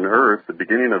 So on Earth, the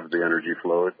beginning of the energy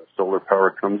flow, the solar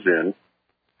power comes in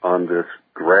on this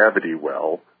gravity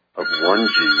well of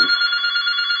 1G,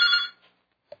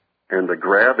 and the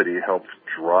gravity helps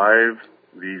drive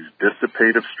these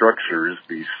dissipative structures,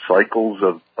 these cycles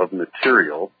of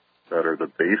material that are the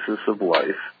basis of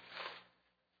life,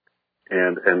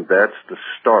 and that's the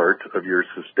start of your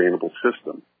sustainable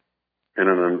system. In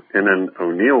an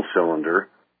O'Neill cylinder,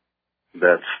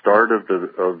 that start of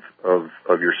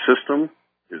your system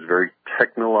is very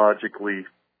technologically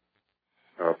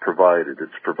provided.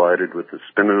 It's provided with the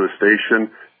spin of the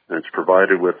station, and it's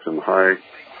provided with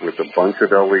a bunch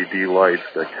of LED lights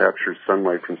that capture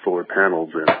sunlight from solar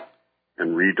panels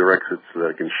and redirects it so that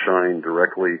it can shine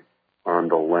directly on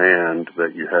the land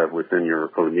that you have within your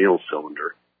O'Neill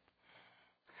cylinder.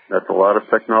 That's a lot of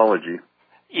technology.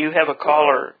 You have a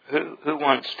caller who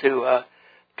wants to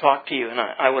talk to you, and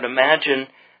I would imagine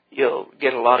you'll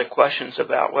get a lot of questions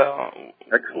about,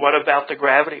 Excellent. What about the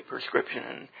gravity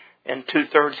prescription and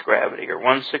 2/3 gravity or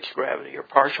 1/6 gravity or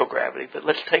partial gravity? But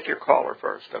let's take your caller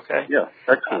first, okay? Yeah,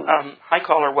 excellent. Hi,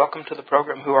 caller. Welcome to the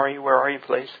program. Who are you? Where are you,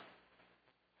 please?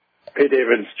 Hey,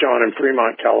 David. It's John in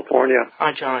Fremont, California.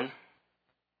 Hi, John.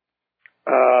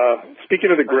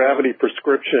 Speaking of the gravity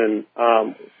prescription,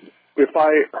 if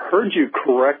I heard you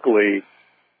correctly,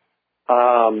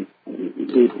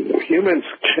 humans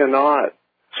cannot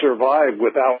survive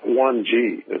without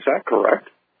 1G. Is that correct?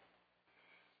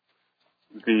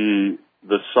 The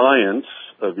science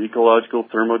of ecological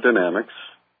thermodynamics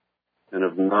and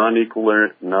of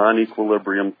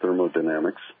non-equilibrium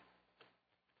thermodynamics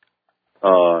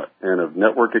and of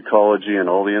network ecology and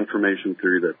all the information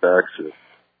theory that backs it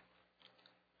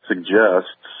suggests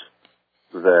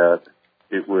that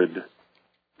it would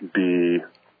be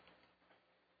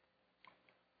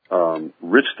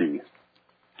risky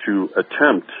to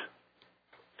attempt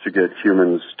to get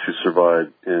humans to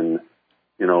survive in,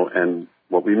 and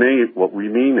what we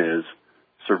mean is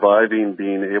surviving,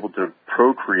 being able to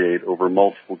procreate over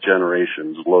multiple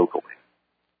generations locally,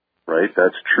 right?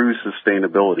 That's true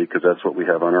sustainability because that's what we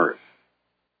have on Earth.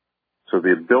 So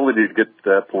the ability to get to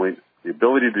that point, the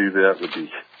ability to do that would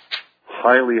be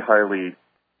highly, highly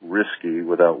risky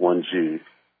without 1G,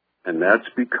 and that's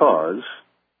because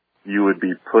you would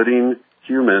be putting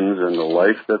humans and the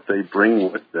life that they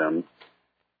bring with them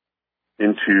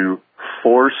into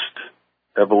forced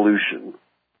evolution.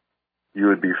 You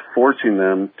would be forcing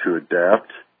them to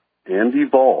adapt and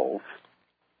evolve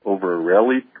over a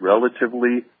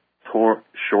relatively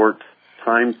short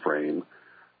time frame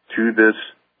to this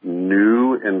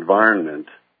new environment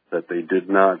that they did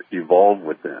not evolve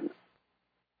within.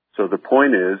 So the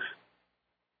point is,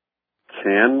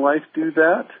 can life do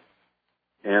that?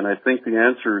 And I think the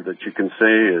answer that you can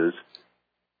say is,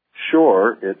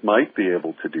 sure, it might be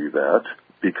able to do that,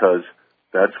 because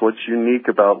that's what's unique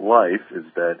about life, is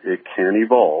that it can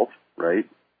evolve, right?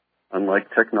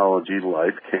 Unlike technology,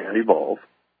 life can evolve.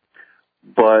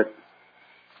 But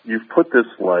you've put this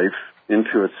life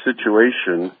into a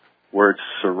situation where it's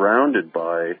surrounded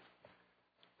by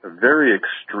a very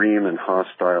extreme and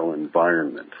hostile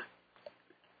environment.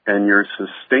 And you're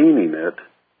sustaining it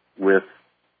with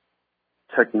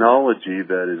technology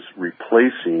that is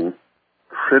replacing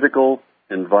critical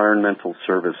environmental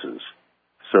services.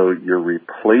 So you're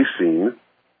replacing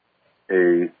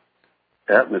a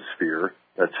atmosphere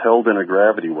that's held in a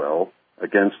gravity well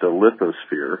against a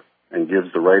lithosphere and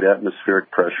gives the right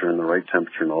atmospheric pressure and the right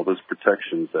temperature and all those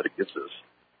protections that it gives us.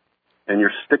 And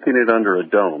you're sticking it under a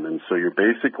dome. And so you're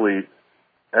basically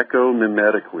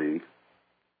echomimetically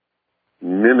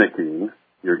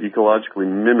you're ecologically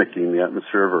mimicking the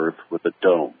atmosphere of Earth with a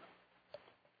dome.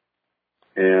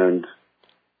 And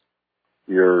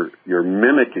you're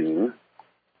mimicking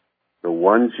the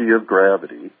 1G of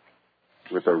gravity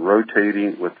with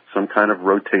some kind of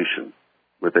rotation,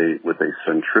 with a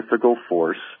centrifugal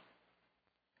force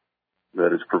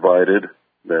that is provided,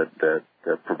 that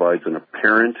provides an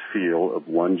apparent feel of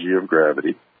 1G of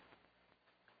gravity.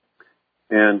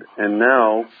 And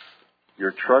now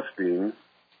you're trusting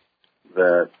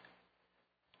that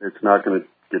it's not going to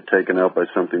get taken out by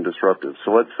something disruptive.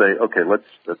 So let's say, okay, let's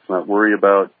not worry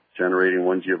about generating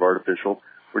 1G of artificial.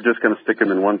 We're just going to stick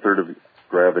them in 1/3 of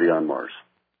gravity on Mars.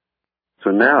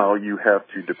 So now you have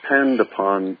to depend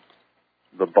upon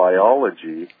the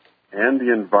biology and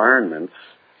the environments,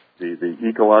 the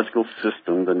ecological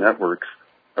system, the network's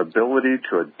ability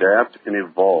to adapt and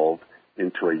evolve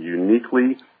into a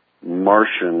uniquely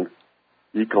Martian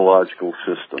ecological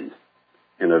system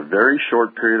in a very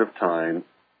short period of time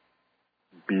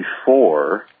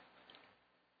before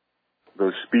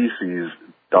those species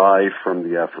die from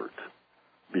the effort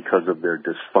because of their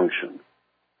dysfunction.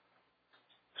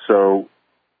 So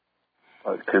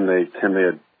can they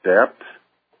adapt?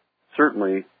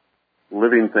 Certainly,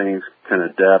 living things can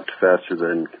adapt faster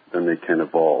than they can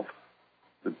evolve.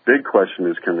 The big question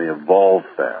is, can they evolve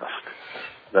fast?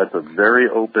 That's a very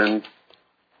open,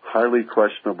 highly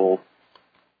questionable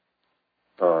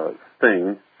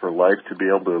thing for life to be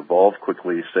able to evolve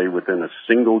quickly, say within a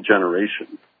single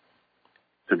generation,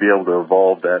 to be able to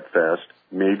evolve that fast,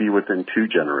 maybe within 2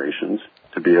 generations,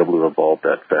 to be able to evolve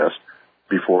that fast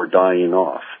before dying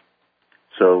off.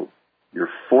 So you're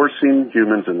forcing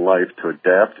humans in life to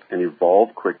adapt and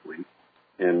evolve quickly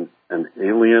in an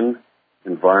alien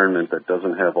environment that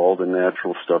doesn't have all the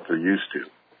natural stuff they're used to.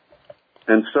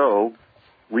 And so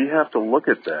we have to look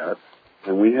at that,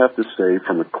 and we have to say,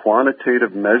 from a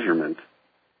quantitative measurement,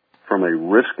 from a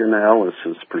risk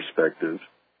analysis perspective,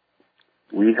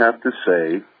 we have to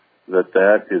say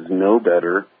that is no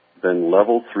better than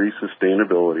level 3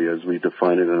 sustainability as we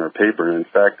define it in our paper. And in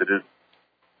fact, it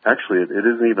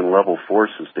isn't even level 4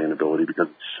 sustainability because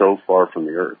it's so far from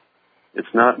the Earth.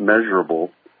 It's not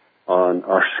measurable on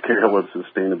our scale of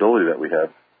sustainability that we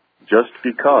have, just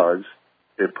because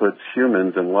it puts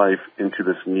humans and life into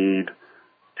this need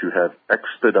to have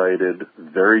expedited,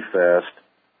 very fast,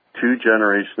 2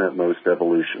 generation at most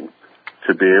evolution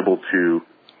to be able to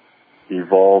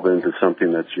evolve into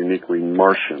something that's uniquely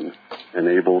Martian and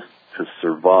able to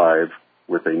survive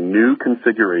with a new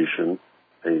configuration,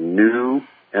 a new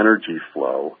energy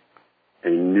flow, a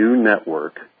new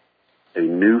network, a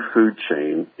new food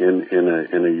chain in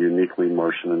a uniquely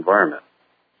Martian environment.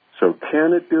 So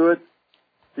can it do it?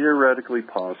 Theoretically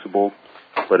possible,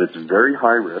 but it's very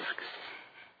high risk.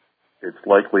 It's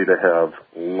likely to have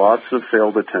lots of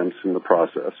failed attempts in the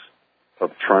process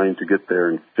of trying to get there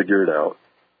and figure it out.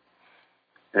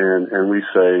 And we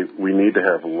say we need to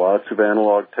have lots of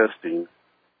analog testing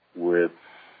with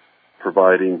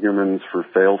providing humans for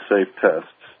fail-safe tests,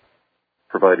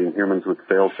 providing humans with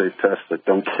fail-safe tests that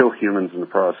don't kill humans in the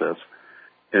process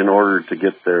in order to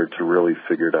get there to really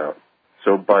figure it out.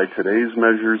 So by today's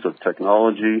measures of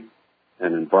technology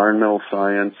and environmental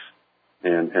science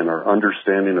and our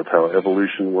understanding of how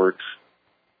evolution works,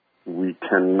 we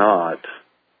cannot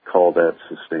call that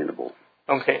sustainable.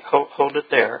 Okay, hold it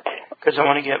there, because I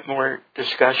want to get more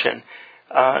discussion.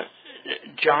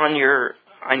 John,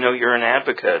 I know you're an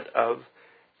advocate of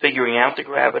figuring out the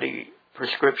gravity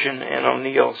prescription and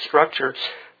O'Neill structure,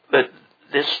 but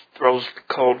this throws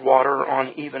cold water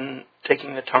on even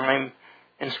taking the time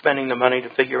and spending the money to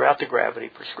figure out the gravity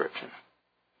prescription.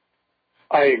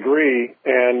 I agree,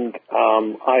 and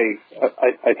I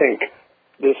think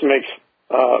this makes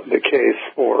the case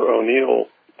for O'Neill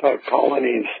type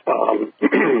colonies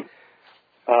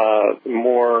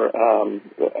more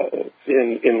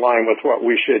in line with what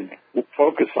we should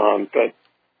focus on. But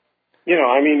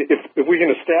if we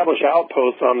can establish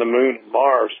outposts on the Moon and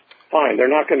Mars, fine. They're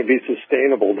not going to be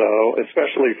sustainable, though,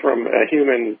 especially from a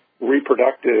human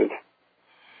reproductive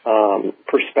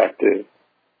perspective.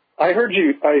 I heard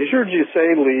you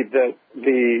say, Lee, that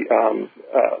the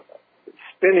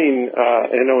spinning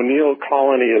an O'Neill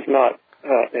colony is not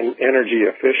an energy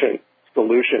efficient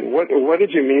solution. What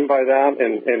did you mean by that?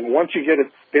 And once you get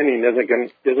it spinning, isn't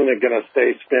it going to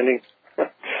stay spinning?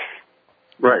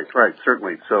 Right,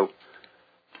 certainly. So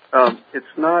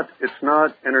it's not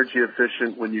energy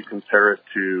efficient when you compare it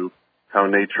to how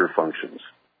nature functions.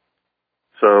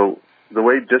 So the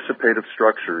way dissipative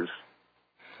structures,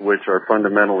 which are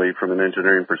fundamentally, from an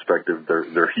engineering perspective,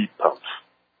 they're heat pumps.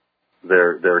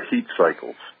 They're heat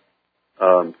cycles.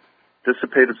 The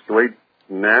way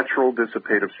natural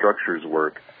dissipative structures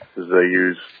work is they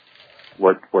use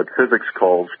what physics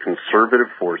calls conservative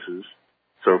forces.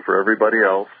 So for everybody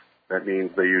else, that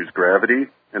means they use gravity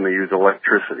and they use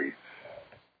electricity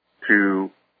to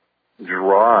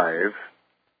drive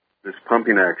this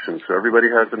pumping action. So everybody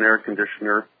has an air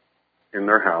conditioner in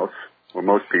their house, or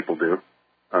most people do.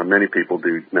 Many people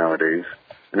do nowadays.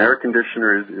 An air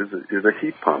conditioner is a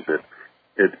heat pump.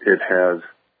 It has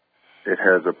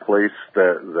a place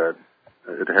that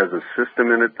it has a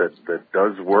system in it that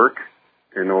does work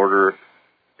in order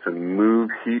to move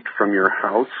heat from your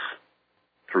house,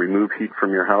 to remove heat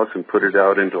from your house and put it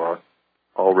out into a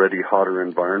already hotter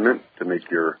environment to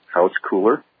make your house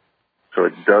cooler. So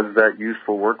it does that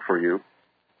useful work for you,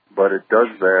 but it does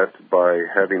that by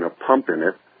having a pump in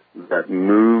it that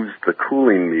moves the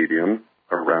cooling medium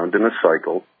around in a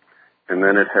cycle, and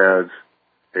then it has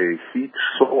a heat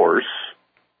source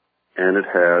and it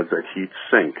has a heat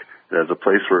sink. It has a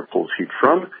place where it pulls heat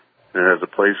from, and it has a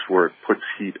place where it puts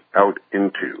heat out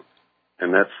into.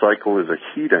 And that cycle is a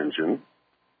heat engine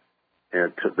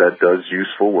and that does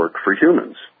useful work for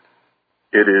humans.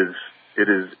 It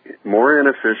is more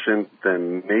inefficient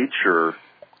than nature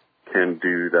can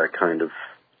do that kind of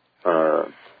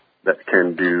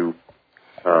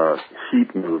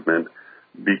heat movement,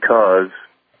 because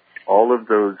all of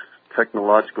those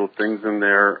technological things in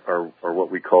there are what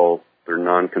we call, they're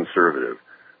non-conservative.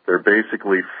 They're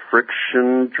basically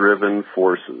friction-driven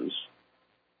forces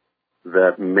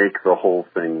that make the whole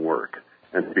thing work.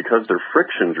 And because they're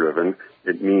friction-driven,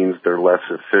 it means they're less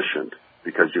efficient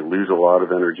because you lose a lot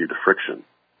of energy to friction.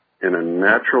 In a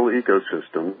natural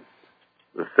ecosystem,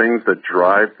 the things that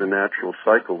drive the natural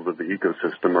cycles of the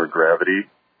ecosystem are gravity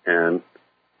and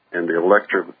the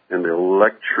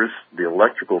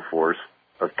electrical force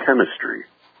of chemistry.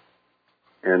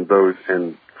 And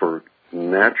for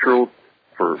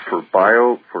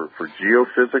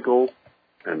geophysical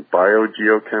and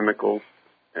biogeochemical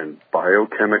and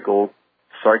biochemical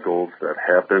cycles that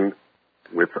happen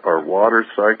with our water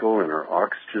cycle and our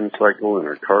oxygen cycle and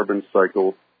our carbon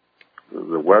cycle,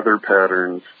 the weather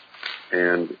patterns,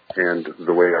 and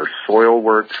the way our soil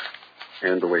works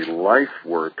and the way life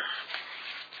works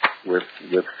with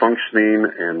functioning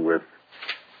and with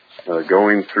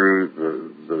going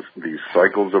through these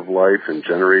cycles of life and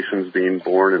generations being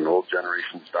born and old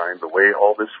generations dying, the way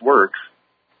all this works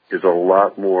is a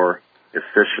lot more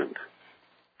efficient.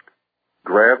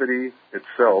 gravity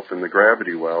itself and the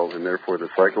gravity well, and therefore the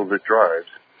cycles it drives,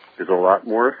 is a lot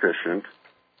more efficient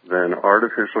than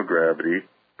artificial gravity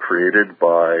created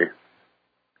by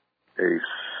a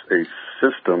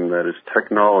system that is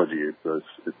technology.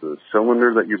 It's a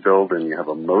cylinder that you build and you have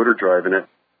a motor driving it.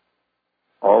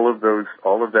 All of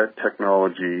that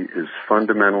technology is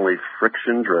fundamentally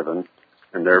friction driven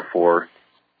and therefore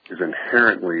is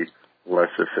inherently less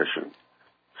efficient.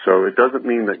 So it doesn't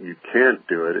mean that you can't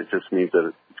do it. It just means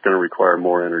that it's going to require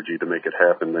more energy to make it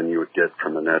happen than you would get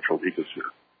from a natural ecosphere.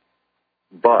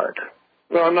 But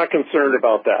well, I'm not concerned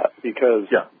about that because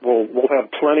we'll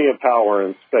have plenty of power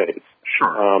in space.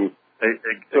 Sure.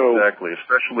 Exactly.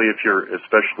 Especially if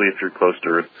you're close to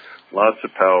Earth, lots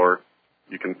of power.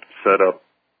 You can set up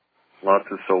lots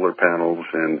of solar panels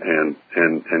and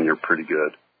you're pretty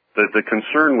good. The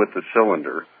concern with the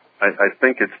cylinder, I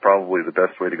think it's probably the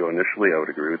best way to go initially. I would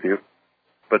agree with you.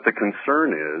 But the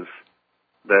concern is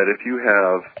that if you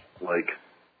have like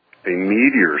a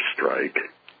meteor strike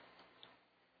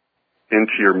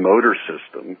into your motor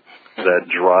system that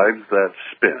drives that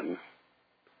spin,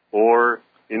 or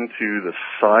into the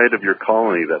side of your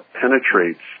colony that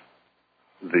penetrates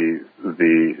the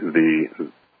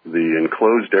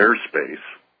enclosed airspace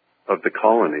of the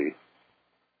colony,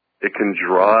 it can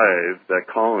drive that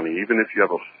colony, even if you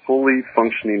have a fully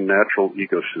functioning natural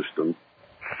ecosystem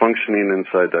functioning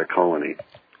inside that colony,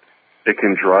 it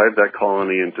can drive that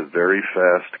colony into very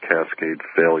fast cascade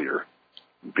failure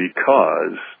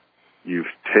because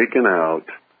you've taken out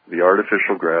the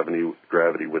artificial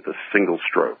gravity with a single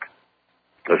stroke,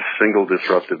 a single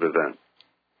disruptive event.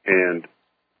 And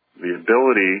the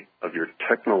ability of your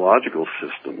technological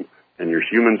system and your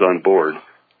humans on board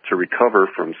to recover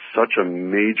from such a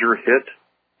major hit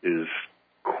is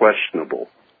questionable.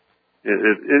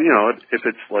 If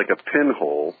it's like a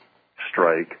pinhole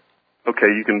strike, okay,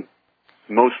 you can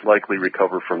most likely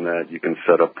recover from that. You can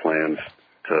set up plans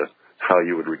to how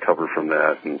you would recover from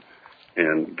that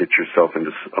and get yourself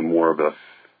into a more of a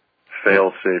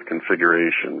fail-safe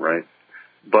configuration, right?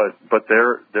 But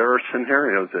there are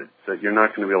scenarios that you're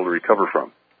not going to be able to recover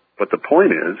from. But the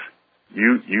point is,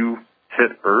 you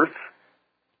hit Earth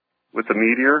with a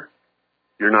meteor,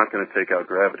 you're not going to take out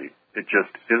gravity. It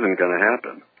just isn't going to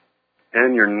happen.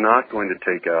 And you're not going to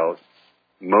take out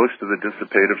most of the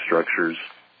dissipative structures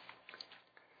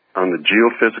on the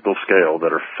geophysical scale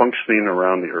that are functioning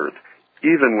around the Earth,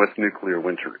 even with nuclear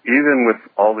winter, even with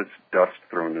all this dust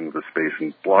thrown into the space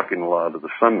and blocking a lot of the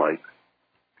sunlight.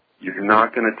 You're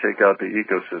not going to take out the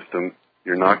ecosystem.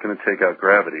 You're not going to take out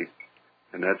gravity.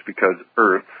 And that's because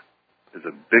Earth is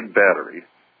a big battery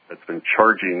that's been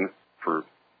charging for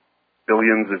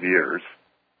billions of years.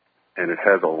 And it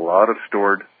has a lot of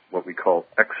stored, what we call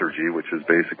exergy, which is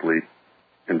basically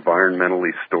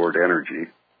environmentally stored energy.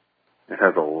 It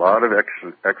has a lot of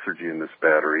exergy in this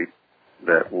battery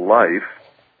that life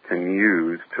can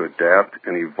use to adapt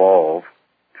and evolve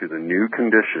to the new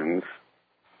conditions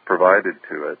provided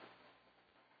to it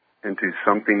into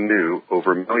something new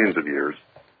over millions of years,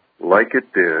 like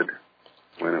it did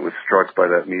when it was struck by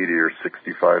that meteor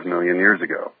 65 million years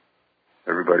ago.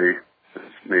 Everybody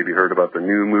has maybe heard about the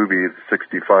new movie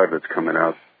 65 that's coming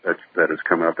out, that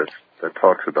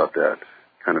talks about that,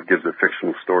 kind of gives a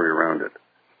fictional story around it.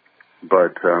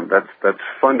 But that's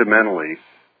fundamentally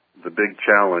the big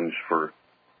challenge for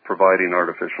providing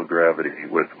artificial gravity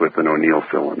with an O'Neill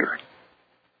cylinder.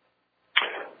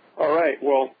 All right,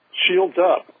 well, shields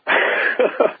up.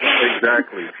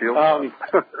 Exactly, shields up.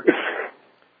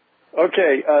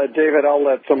 Okay, David, I'll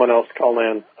let someone else call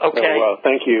in. Okay. So,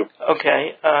 thank you.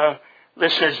 Okay.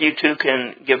 Listeners, you too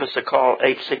can give us a call,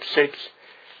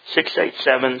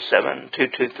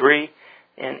 866-687-7223.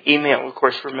 And email, of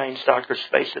course, remains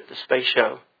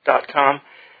drspace@thespaceshow.com.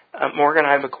 Morgan,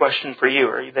 I have a question for you.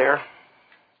 Are you there?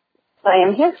 I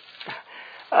am here.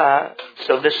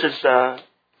 So this is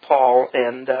Paul,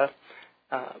 and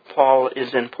Paul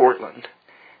is in Portland.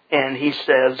 And he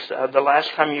says, the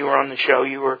last time you were on the show,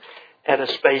 you were at a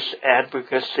space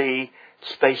advocacy,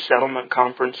 space settlement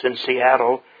conference in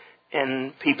Seattle,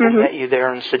 and people met you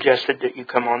there and suggested that you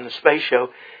come on the space show,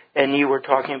 and you were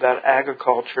talking about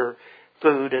agriculture,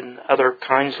 food, and other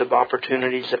kinds of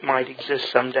opportunities that might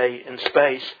exist someday in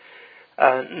space.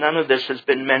 None of this has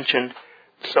been mentioned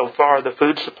so far. The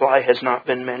food supply has not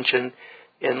been mentioned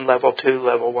in level 2,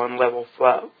 level 1, level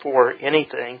 4,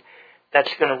 anything.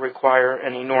 That's going to require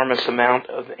an enormous amount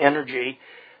of energy.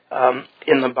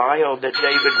 In the bio that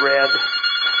David read,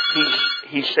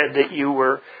 he said that you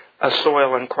were a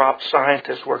soil and crop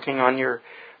scientist working on your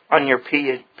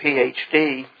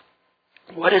PhD.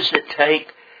 What does it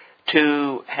take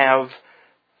to have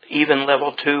even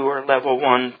level 2 or level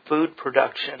 1 food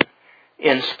production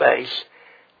in space.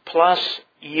 Plus,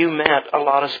 you met a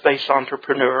lot of space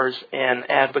entrepreneurs and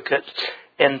advocates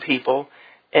and people,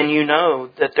 and you know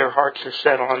that their hearts are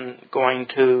set on going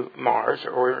to Mars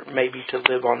or maybe to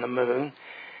live on the moon.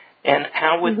 And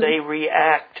how would they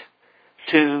react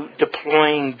to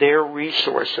deploying their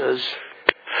resources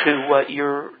to what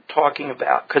you're talking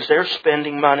about? Because they're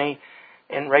spending money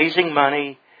and raising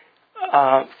money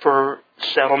for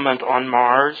settlement on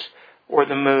Mars or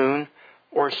the moon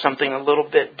or something a little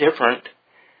bit different.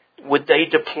 Would they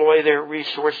deploy their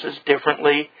resources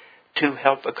differently to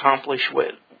help accomplish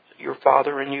what your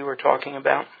father and you are talking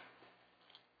about?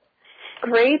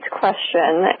 Great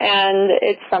question, and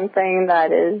it's something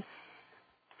that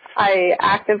I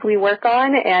actively work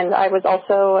on, and I was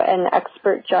also an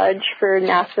expert judge for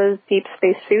NASA's Deep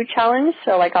Space Food Challenge,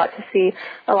 so I got to see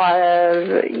a lot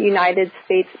of United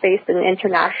States-based and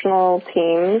international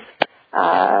teams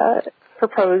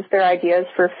propose their ideas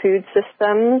for food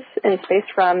systems in space,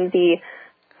 from the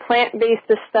plant-based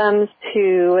systems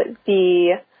to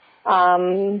the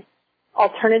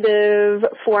alternative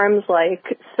forms like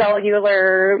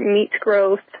cellular meat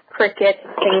growth, cricket,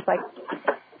 things like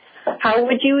that. How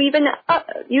would you even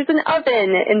use an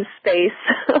oven in space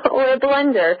or a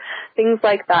blender, things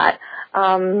like that.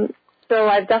 So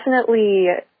I've definitely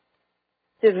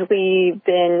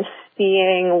been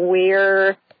seeing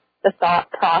where the thought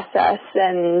process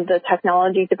and the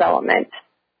technology development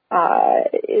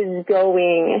is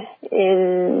going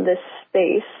in this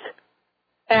space.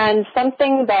 And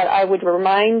something that I would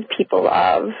remind people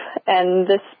of, and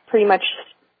this pretty much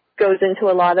goes into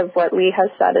a lot of what Lee has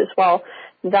said as well,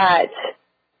 that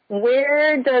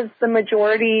where does the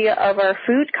majority of our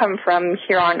food come from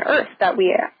here on Earth that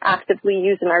we actively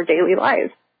use in our daily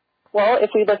lives? Well, if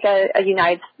we look at a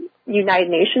United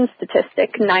Nations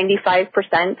statistic,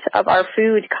 95% of our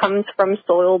food comes from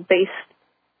soil-based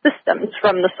systems,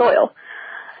 from the soil,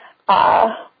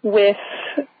 with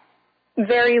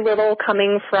very little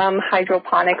coming from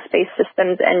hydroponics-based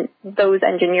systems and those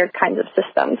engineered kinds of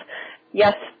systems.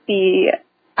 Yes, the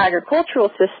agricultural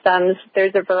systems,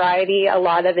 there's a variety, a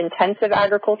lot of intensive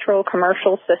agricultural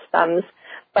commercial systems,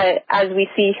 but as we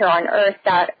see here on Earth,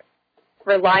 that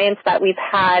reliance that we've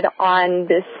had on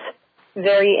this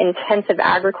very intensive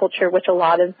agriculture, which a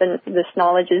lot of this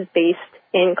knowledge is based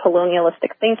in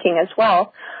colonialistic thinking as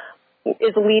well,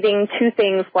 is leading to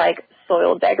things like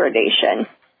soil degradation,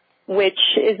 which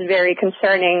is very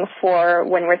concerning for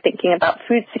when we're thinking about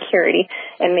food security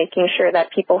and making sure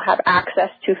that people have access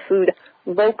to food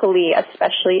locally,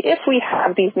 especially if we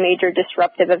have these major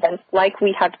disruptive events like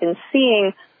we have been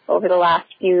seeing over the last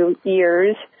few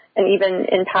years and even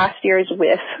in past years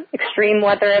with extreme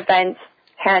weather events,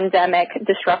 pandemic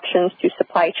disruptions to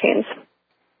supply chains.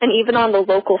 And even on the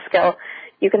local scale,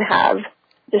 you can have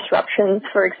disruptions.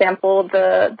 For example,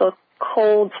 the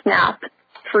cold snap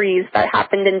freeze that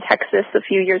happened in Texas a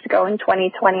few years ago in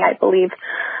 2020, I believe.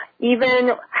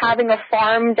 Even having a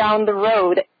farm down the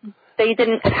road, they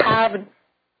didn't have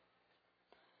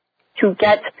to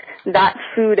get that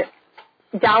food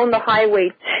down the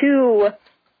highway to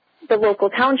the local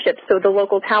townships. So the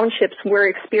local townships were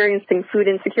experiencing food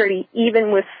insecurity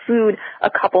even with food a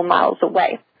couple miles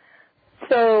away.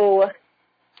 So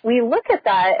we look at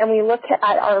that and we look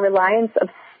at our reliance of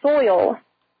soil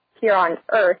here on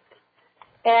Earth,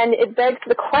 and it begs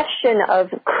the question of,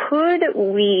 could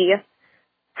we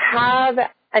have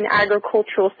an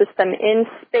agricultural system in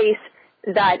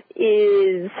space that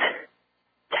is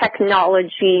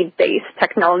technology-based,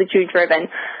 technology-driven,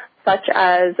 such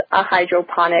as a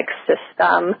hydroponics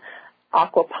system,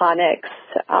 aquaponics,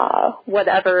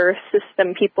 whatever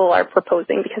system people are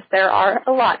proposing, because there are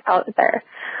a lot out there.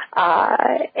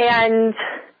 And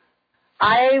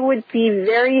I would be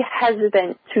very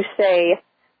hesitant to say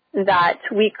that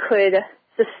we could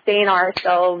sustain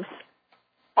ourselves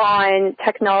on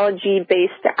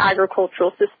technology-based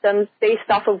agricultural systems based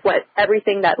off of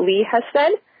everything that Lee has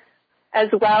said, as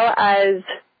well as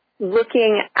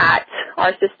looking at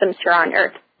our systems here on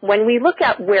Earth. When we look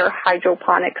at where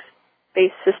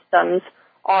hydroponics-based systems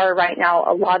are right now,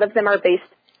 a lot of them are based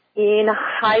in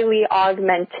highly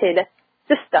augmented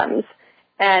systems.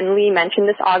 And Lee mentioned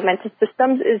this augmented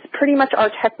systems is pretty much our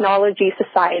technology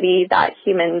society that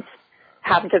humans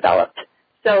have developed.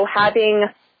 So having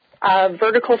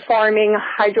vertical farming,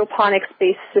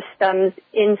 hydroponics-based systems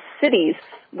in cities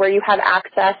where you have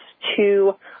access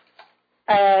to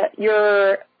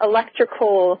your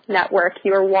electrical network,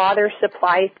 your water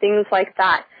supply, things like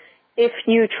that. If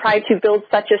you try to build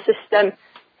such a system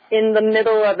in the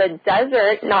middle of a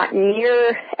desert, not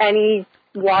near any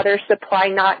water supply,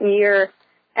 not near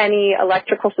any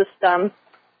electrical system,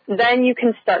 then you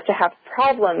can start to have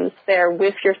problems there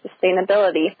with your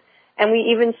sustainability. And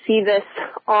we even see this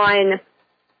on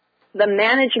the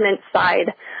management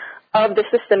side of the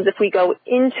systems if we go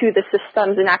into the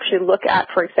systems and actually look at,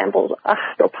 for example,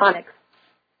 hydroponics.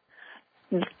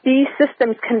 These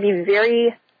systems can be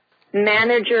very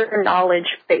manager knowledge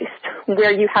based,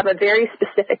 where you have a very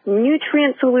specific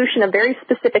nutrient solution, a very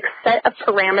specific set of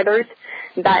parameters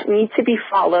that need to be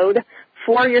followed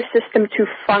for your system to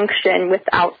function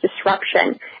without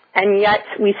disruption. And yet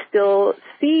we still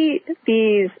see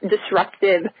these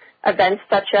disruptive events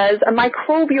such as a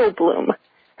microbial bloom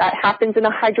that happens in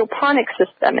a hydroponic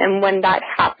system. And when that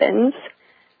happens,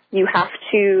 you have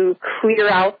to clear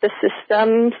out the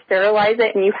system, sterilize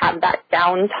it, and you have that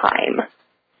downtime.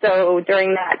 So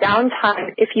during that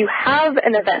downtime, if you have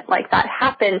an event like that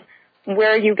happen,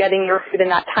 where are you getting your food in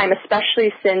that time,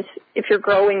 especially since if you're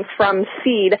growing from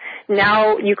seed,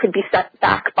 now you could be set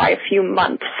back by a few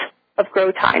months of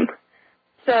grow time.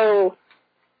 So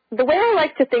the way I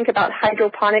like to think about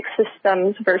hydroponic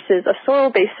systems versus a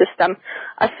soil-based system,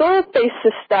 a soil-based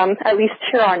system, at least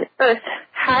here on Earth,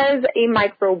 has a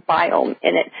microbiome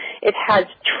in it. It has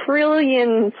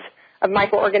trillions of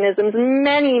microorganisms,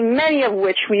 many of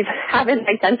which we haven't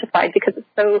identified because it's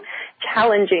so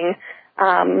challenging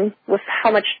with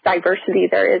how much diversity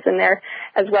there is in there,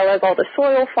 as well as all the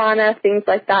soil fauna, things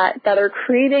like that, that are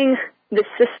creating this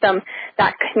system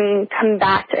that can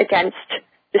combat against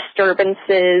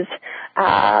disturbances,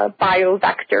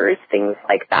 biovectors, things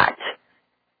like that.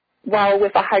 While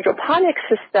with a hydroponic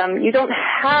system, you don't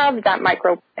have that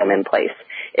microbiome in place.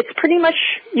 It's pretty much,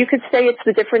 you could say it's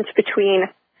the difference between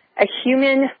a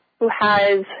human who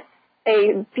has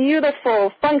a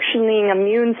beautiful, functioning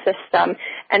immune system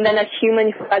and then a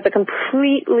human who has a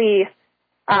completely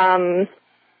a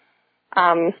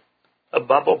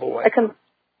bubble boy.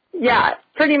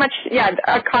 Pretty much,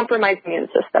 a compromised immune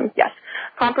system, yes.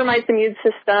 Compromised immune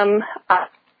system,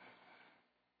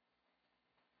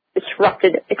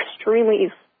 disrupted extremely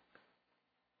easily.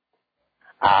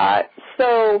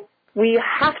 So we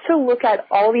have to look at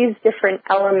all these different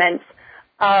elements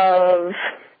of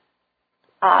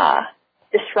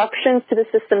disruptions to the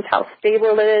systems, how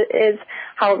stable it is,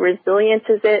 how resilient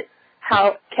is it,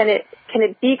 how can it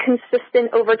be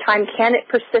consistent over time, can it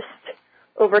persist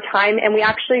over time, and we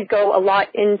actually go a lot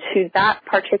into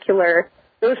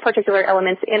those particular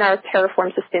elements in our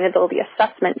Terraform Sustainability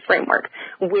Assessment Framework,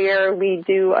 where we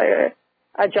do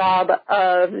a job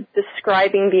of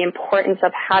describing the importance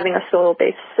of having a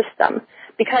soil-based system.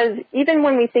 Because even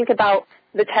when we think about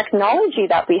the technology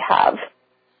that we have,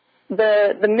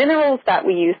 the minerals that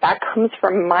we use, that comes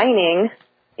from mining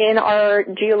in our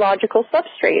geological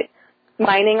substrate,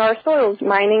 mining our soils,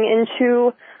 mining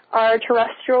into our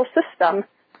terrestrial system.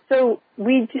 So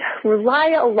we rely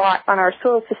a lot on our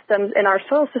soil systems, and our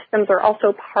soil systems are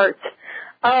also part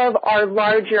of our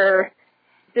larger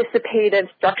dissipative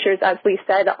structures, as we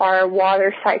said, our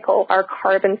water cycle, our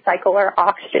carbon cycle, our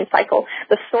oxygen cycle.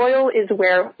 The soil is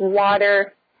where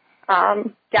water,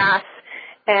 gas,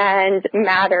 and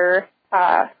matter,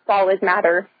 solid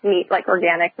matter meet, like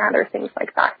organic matter, things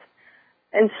like that.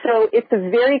 And so it's a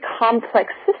very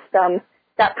complex system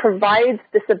that provides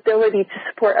this ability to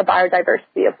support a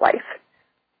biodiversity of life.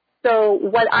 So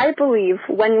what I believe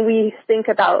when we think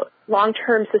about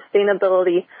long-term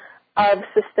sustainability of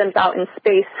systems out in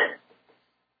space,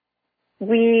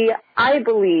 I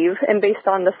believe, and based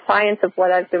on the science of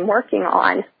what I've been working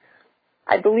on,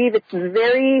 I believe it's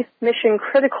very mission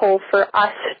critical for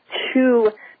us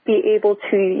to be able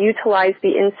to utilize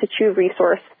the in situ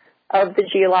resource of the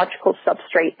geological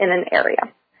substrate in an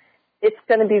area. It's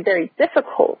going to be very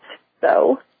difficult,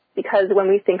 though, because when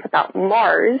we think about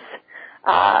Mars,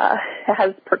 it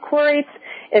has perchlorates,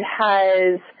 it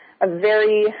has a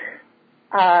very,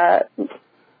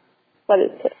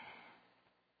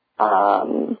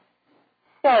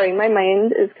 sorry, my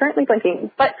mind is currently blanking,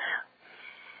 but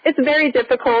it's very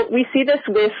difficult. We see this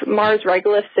with Mars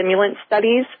regolith simulant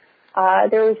studies.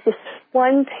 There was this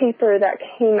one paper that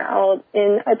came out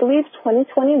in, I believe,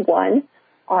 2021.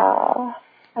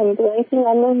 I'm blanking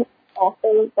on the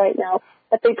author right now,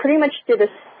 but they pretty much did a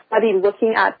study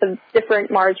looking at the different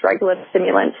Mars regolith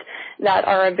simulants that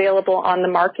are available on the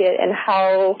market and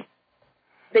how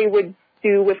they would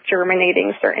do with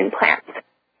germinating certain plants.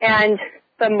 And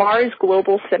the Mars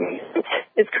Global Simulant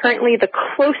is currently the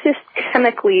closest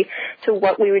chemically to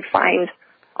what we would find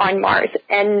on Mars,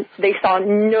 and they saw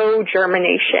no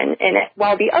germination in it,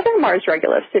 while the other Mars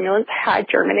regolith simulants had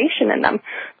germination in them.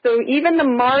 So even the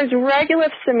Mars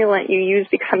regolith simulant you use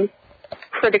becomes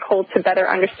critical to better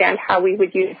understand how we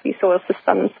would use these soil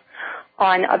systems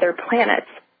on other planets.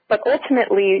 But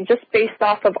ultimately, just based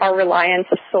off of our reliance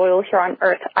of soil here on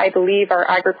Earth, I believe our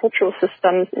agricultural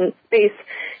systems in space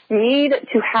need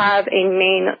to have a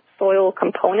main soil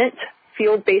component.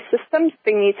 Field-based systems,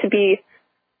 they need to be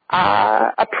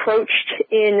approached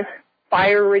in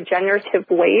bioregenerative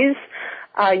ways,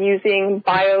 using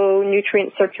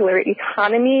bionutrient circular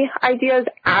economy ideas,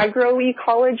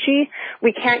 agroecology.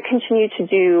 We can't continue to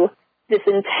do this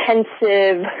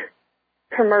intensive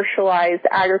commercialized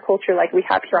agriculture like we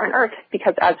have here on Earth,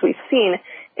 because as we've seen,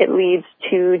 it leads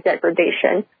to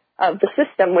degradation of the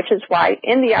system, which is why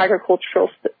in the agricultural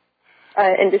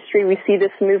industry we see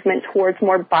this movement towards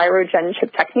more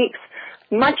bioregenerative techniques,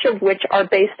 much of which are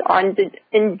based on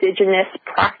indigenous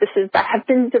practices that have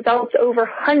been developed over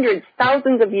hundreds,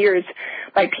 thousands of years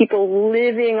by people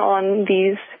living on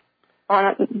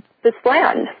this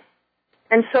land.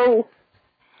 And so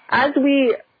as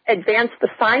we advance the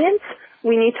science,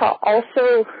 we need to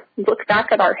also look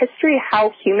back at our history,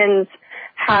 how humans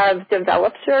have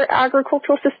developed their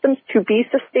agricultural systems to be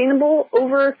sustainable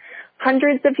over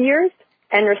hundreds of years,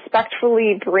 and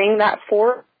respectfully bring that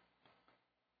forward.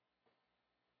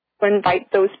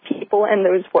 Invite those people and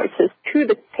those voices to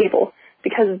the table,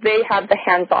 because they have the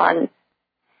hands-on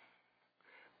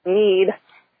need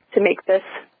to make this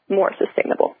more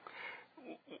sustainable.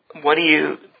 What do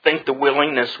you think the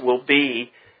willingness will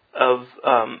be of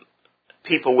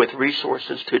people with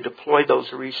resources to deploy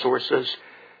those resources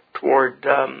toward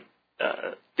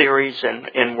theories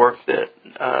and work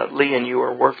that Lee and you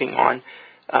are working on,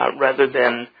 rather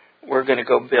than we're going to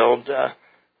go build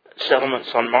settlements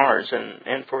on Mars?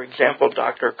 And for example,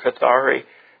 Dr. Kathari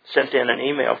sent in an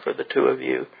email for the two of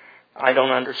you. I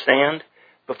don't understand.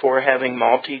 Before having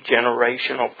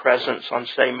multi-generational presence on,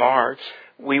 say, Mars,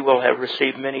 we will have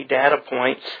received many data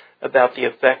points about the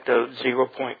effect of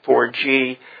 0.4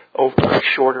 G over a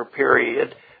shorter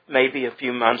period, maybe a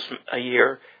few months, a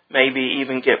year, maybe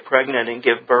even get pregnant and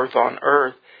give birth on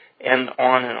Earth, and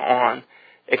on and on.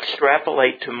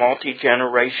 Extrapolate to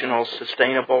multi-generational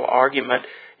sustainable argument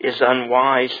is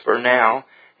unwise for now,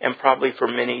 and probably for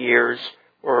many years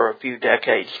or a few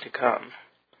decades to come.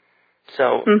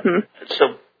 So,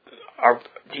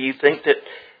 do you think that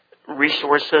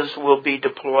resources will be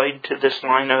deployed to this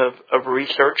line of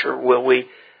research, or will we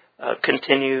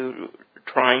continue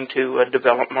trying to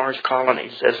develop Mars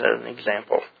colonies, as an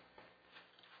example?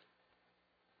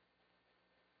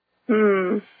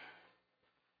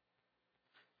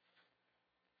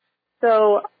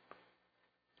 So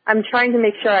I'm trying to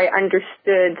make sure I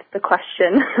understood the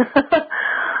question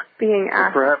being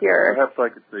asked here. Perhaps I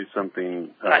could say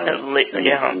something.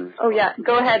 Oh, yeah.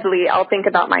 Go ahead, Lee. I'll think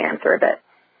about my answer a bit.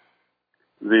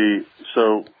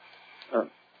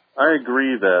 I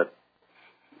agree that,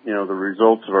 the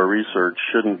results of our research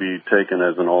shouldn't be taken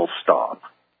as an all stop.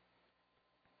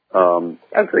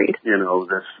 Agreed.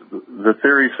 The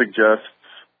theory suggests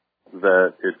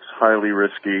that it's highly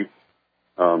risky,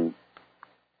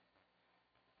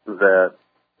 that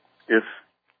if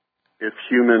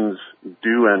humans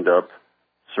do end up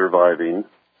surviving,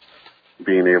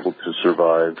 being able to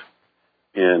survive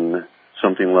in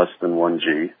something less than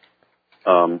 1G,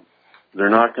 they're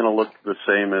not going to look the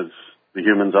same as the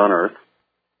humans on Earth.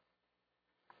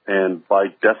 And by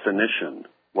definition,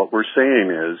 what we're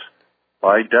saying is,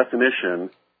 by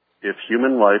definition, if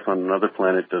human life on another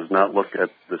planet does not look at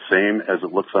the same as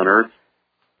it looks on Earth,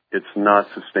 it's not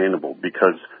sustainable,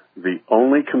 because the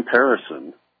only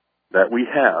comparison that we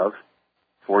have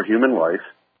for human life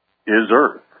is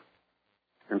Earth.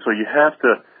 And so you have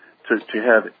to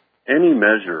have any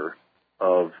measure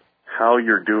of how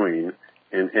you're doing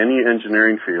in any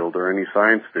engineering field or any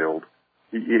science field,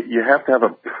 you have to have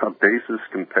a basis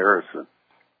comparison.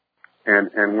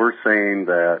 And we're saying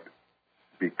that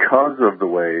because of the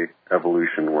way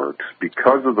evolution works,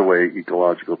 because of the way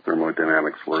ecological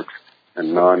thermodynamics works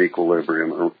and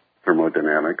non-equilibrium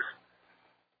thermodynamics,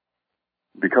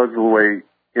 because of the way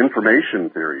information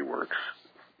theory works,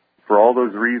 for all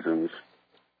those reasons,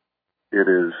 it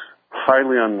is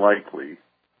highly unlikely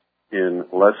in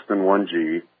less than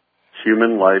 1G,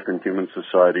 human life and human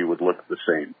society would look the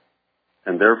same.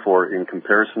 And therefore, in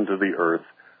comparison to the Earth,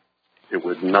 it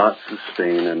would not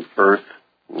sustain an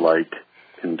Earth-like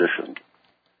condition.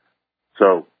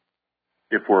 So,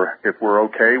 if we're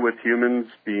okay with humans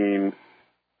being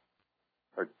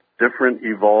a different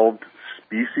evolved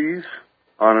species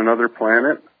on another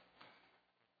planet,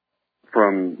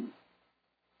 and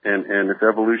if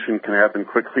evolution can happen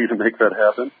quickly to make that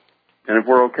happen, and if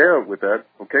we're okay with that,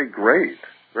 okay, great.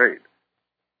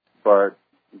 But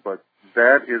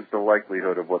that is the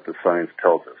likelihood of what the science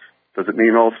tells us. Does it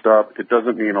mean all stop? It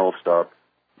doesn't mean all stop.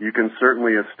 you can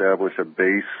certainly establish a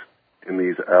base in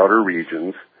these outer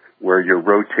regions where you're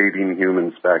rotating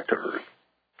humans back to Earth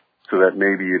so that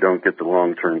maybe you don't get the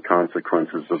long-term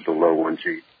consequences of the low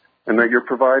 1G, and that you're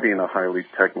providing a highly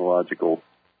technological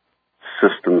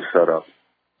system setup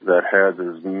that has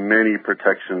as many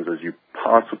protections as you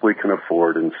possibly can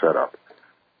afford and set up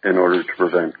in order to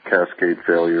prevent cascade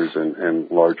failures and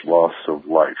large loss of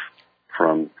life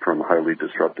from highly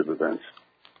disruptive events.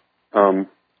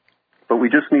 But we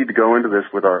just need to go into this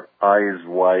with our eyes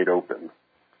wide open.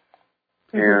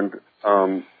 And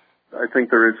I think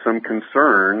there is some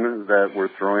concern that we're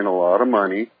throwing a lot of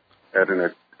money at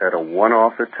a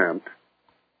one-off attempt,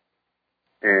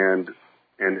 and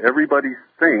everybody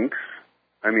thinks.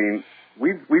 I mean,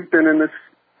 we've been in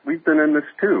this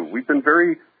too. We've been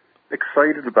very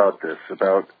excited about this,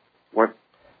 about what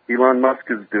Elon Musk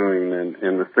is doing,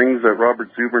 and the things that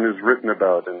Robert Zubrin has written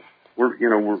about, and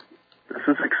this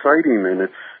is exciting, and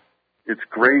it's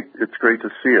great. It's great to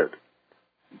see it.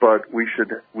 But we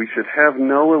should have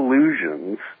no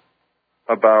illusions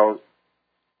about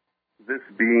this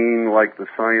being like the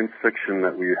science fiction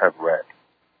that we have read.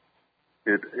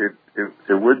 It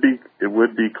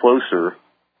would be closer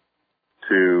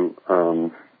to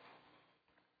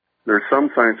there's some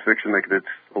science fiction that's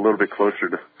a little bit closer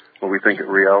to what we think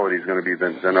reality is going to be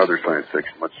than other science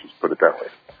fiction. Let's just put it that way.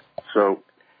 So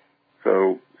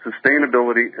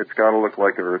sustainability, it's got to look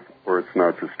like Earth, or it's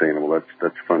not sustainable.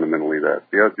 That's fundamentally that.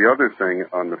 The other thing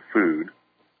on the food,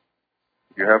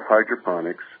 you have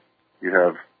hydroponics, you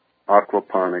have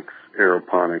aquaponics,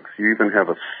 aeroponics, you even have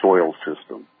a soil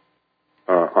system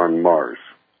on Mars.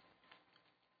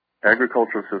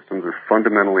 Agricultural systems are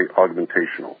fundamentally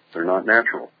augmentational. They're not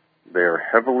natural. They are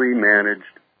heavily managed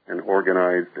and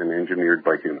organized and engineered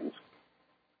by humans.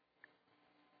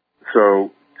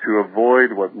 So to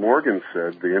avoid what Morgan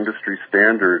said, the industry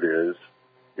standard is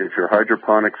if your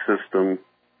hydroponic system,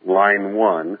 line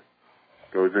 1,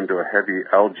 goes into a heavy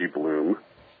algae bloom,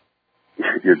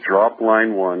 you drop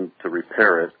line 1 to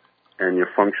repair it, and you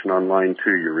function on line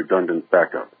 2, your redundant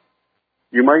backup.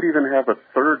 You might even have a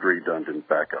third redundant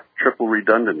backup, triple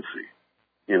redundancy,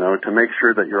 to make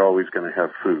sure that you're always going to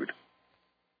have food.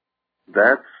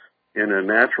 That's, in a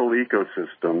natural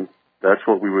ecosystem, that's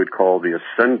what we would call the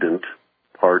ascendant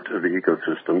part of the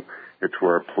ecosystem. It's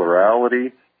where a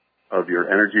plurality of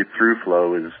your energy through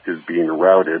flow is being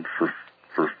routed for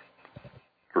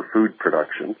food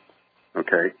production,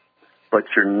 okay? But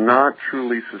you're not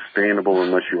truly sustainable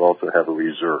unless you also have a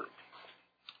reserve.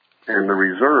 And the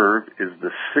reserve is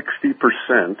the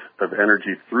 60% of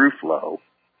energy through flow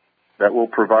that will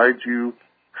provide you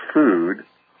food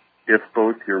if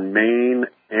both your main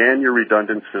and your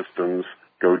redundant systems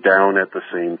go down at the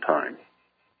same time.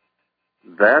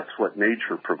 That's what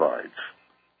nature provides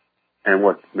and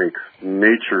what makes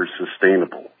nature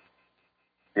sustainable.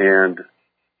 And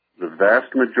the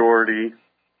vast majority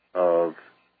of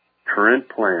current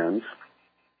plans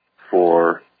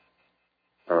for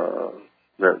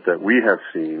that we have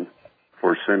seen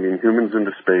for sending humans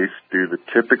into space do the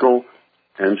typical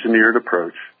engineered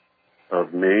approach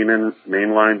of main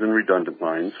lines and redundant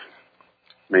lines,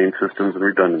 main systems and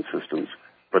redundant systems,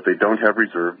 but they don't have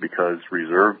reserve because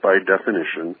reserve by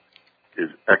definition is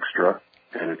extra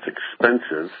and it's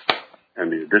expensive,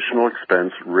 and the additional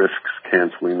expense risks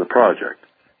canceling the project.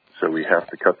 So we have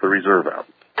to cut the reserve out.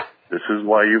 This is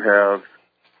why you have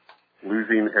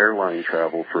losing airline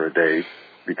travel for a day,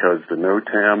 because the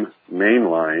NOTAM main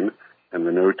line and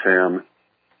the NOTAM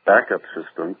backup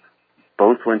system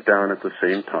both went down at the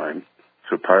same time,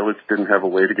 so pilots didn't have a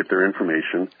way to get their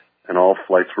information, and all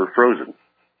flights were frozen.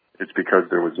 It's because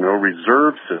there was no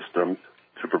reserve system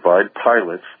to provide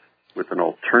pilots with an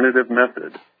alternative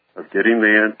method of getting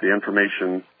the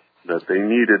information that they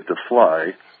needed to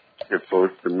fly if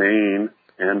both the main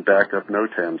and backup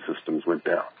NOTAM systems went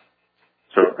down.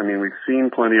 So, we've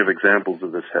seen plenty of examples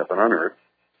of this happen on Earth,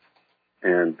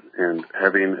 and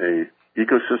having a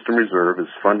ecosystem reserve is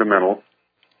fundamental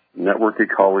network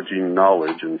ecology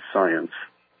knowledge and science,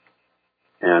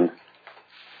 and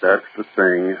that's the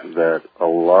thing that a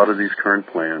lot of these current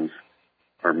plans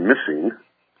are missing.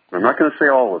 I'm not going to say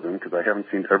all of them because I haven't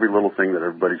seen every little thing that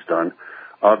everybody's done.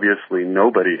 Obviously,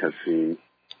 nobody has seen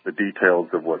the details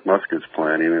of what Musk is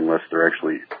planning unless they're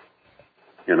actually,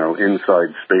 inside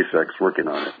SpaceX working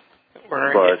on it.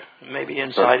 Or maybe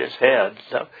inside his head.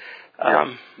 So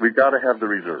we've got to have the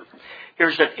reserve.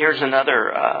 Here's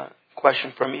another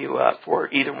question from you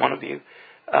for either one of you.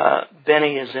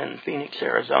 Benny is in Phoenix,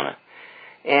 Arizona,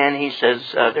 and he says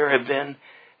there have been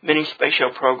many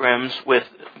spatial programs with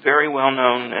very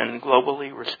well-known and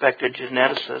globally respected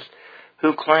geneticists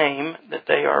who claim that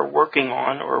they are working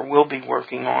on or will be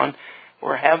working on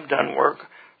or have done work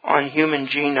on human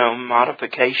genome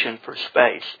modification for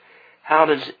space. How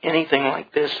does anything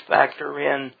like this factor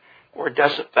in, or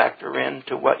does it factor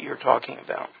into what you're talking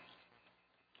about?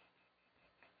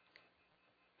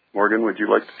 Morgan, would you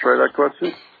like to try that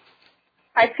question?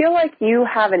 I feel like you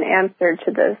have an answer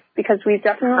to this because we've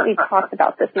definitely talked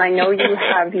about this, and I know you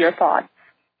have your thoughts.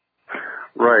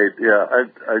 Right, yeah,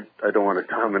 I don't want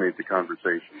to dominate the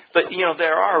conversation. But, you know,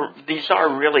 these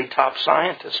are really top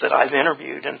scientists that I've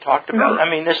interviewed and talked about. I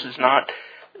mean, this is not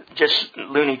just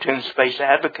Looney Tunes space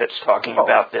advocates talking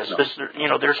about this. No. This, you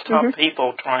know, there's top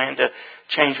people trying to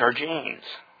change our genes.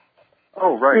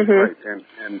 Oh, right, right.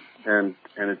 And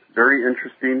it's very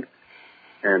interesting,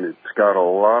 and it's got a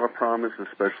lot of promise,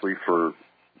 especially for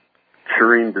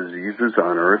curing diseases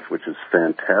on Earth, which is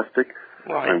fantastic.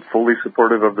 Right. I'm fully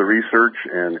supportive of the research,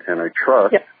 and I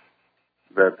trust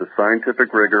that the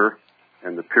scientific rigor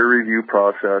and the peer review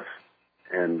process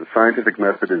and the scientific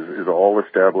method is all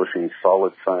establishing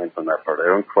solid science on that part. I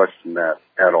don't question that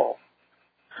at all.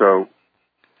 So,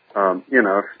 you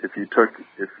know, if you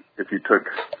took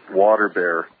water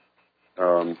bear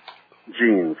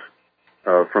genes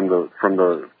from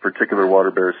the particular water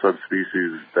bear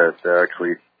subspecies that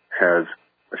actually has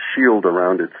a shield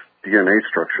around its DNA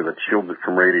structure that shields it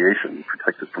from radiation,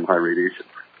 protects it from high radiation,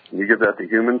 and you give that to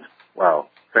humans, wow,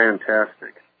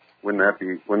 fantastic. Wouldn't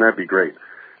that be great?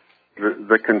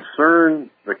 The concern,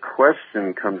 the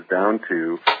question comes down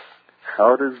to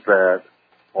how does that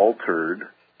altered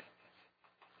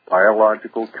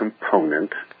biological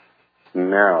component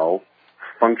now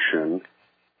function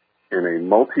in a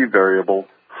multivariable,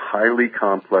 highly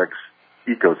complex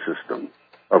ecosystem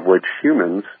of which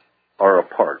humans are a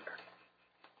part.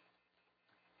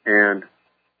 And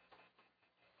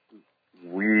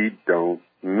we don't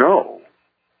know.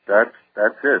 That's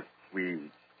it.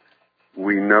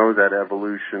 We know that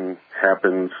evolution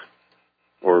happens,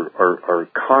 or are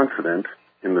confident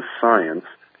in the science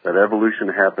that evolution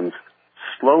happens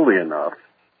slowly enough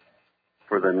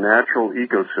for the natural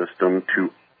ecosystem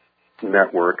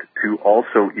network to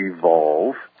also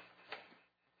evolve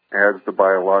as the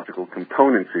biological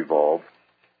components evolve,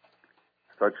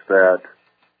 such that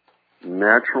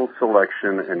natural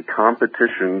selection and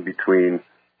competition between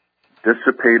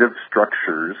dissipative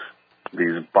structures,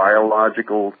 these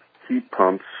biological heat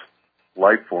pumps,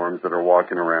 life forms that are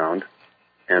walking around,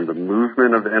 and the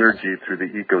movement of energy through the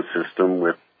ecosystem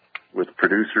with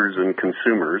producers and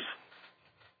consumers,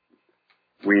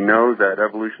 we know that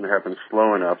evolution happens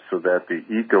slow enough so that the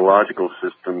ecological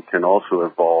system can also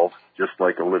evolve just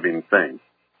like a living thing.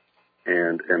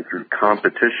 And through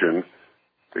competition,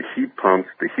 the heat pumps,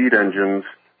 the heat engines,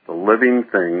 the living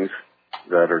things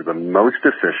that are the most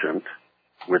efficient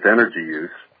with energy use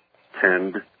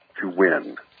tend to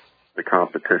win the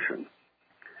competition.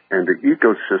 And the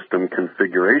ecosystem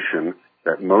configuration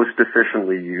that most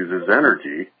efficiently uses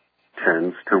energy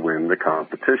tends to win the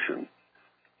competition.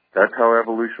 That's how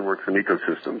evolution works in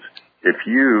ecosystems. If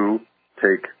you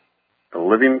take a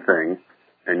living thing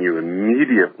and you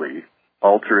immediately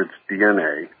alter its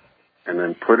DNA and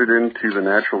then put it into the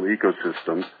natural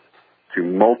ecosystem to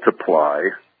multiply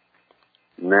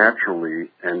naturally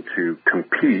and to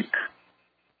compete,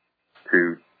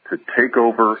 to take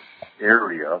over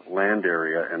land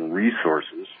area and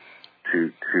resources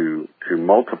to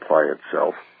multiply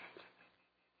itself,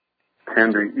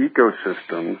 can the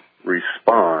ecosystem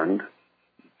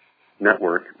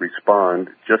network respond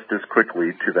just as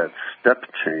quickly to that step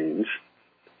change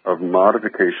of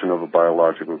modification of a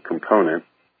biological component?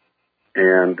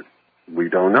 And we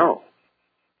don't know.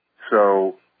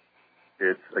 So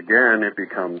it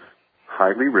becomes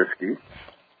highly risky.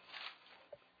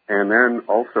 And then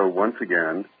also, once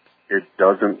again, it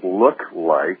doesn't look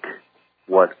like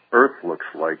what Earth looks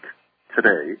like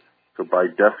today. So by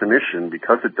definition,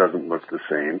 because it doesn't look the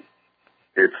same,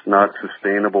 it's not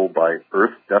sustainable by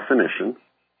Earth definition,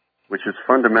 which is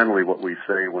fundamentally what we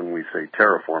say when we say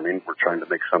terraforming. We're trying to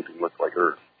make something look like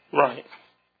Earth. Right.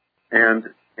 And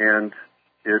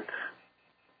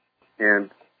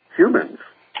humans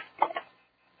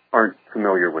aren't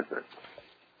familiar with it.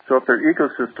 So if their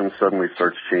ecosystem suddenly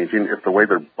starts changing, if the way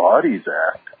their bodies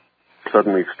act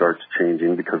suddenly starts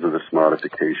changing because of this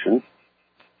modification,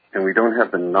 and we don't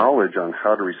have the knowledge on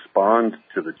how to respond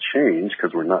to the change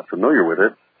because we're not familiar with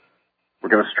it, we're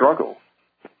going to struggle.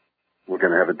 We're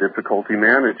going to have a difficulty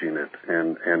managing it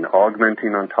and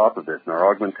augmenting on top of it. And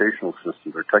our augmentational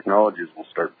systems, our technologies will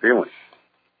start failing.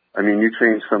 I mean, you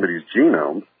change somebody's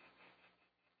genome.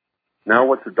 Now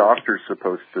what's a doctor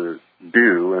supposed to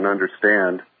do and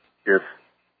understand if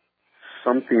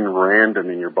something random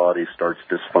in your body starts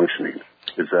dysfunctioning.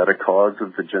 Is that a cause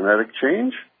of the genetic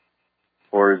change?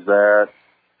 Or is that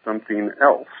something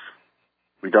else?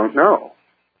 We don't know.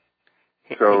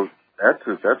 So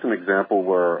that's an example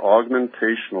where our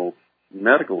augmentational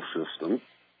medical system,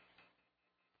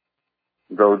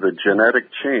 though the genetic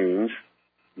change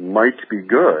might be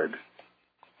good,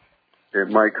 it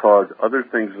might cause other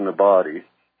things in the body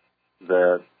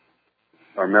that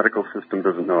our medical system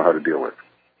doesn't know how to deal with.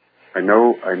 I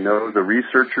know the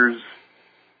researchers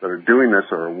that are doing this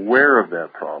are aware of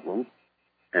that problem,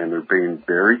 and they're being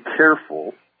very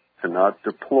careful to not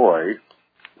deploy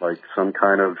like some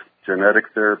kind of genetic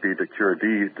therapy to cure a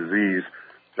disease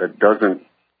that doesn't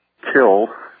kill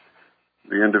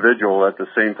the individual at the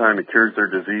same time it cures their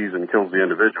disease and kills the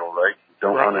individual, right?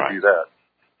 Don't want to do that.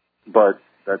 But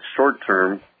that's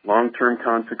short-term. Long-term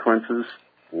consequences,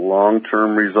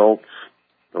 long-term results,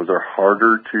 those are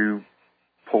harder to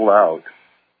pull out.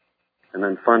 And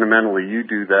then fundamentally, you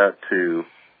do that to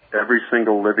every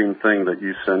single living thing that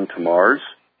you send to Mars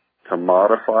to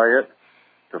modify it,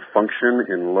 to function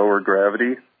in lower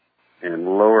gravity and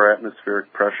lower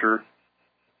atmospheric pressure,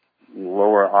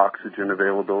 lower oxygen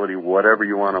availability, whatever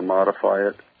you want to modify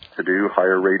it to do,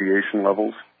 higher radiation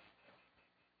levels.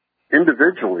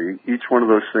 Individually, each one of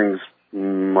those things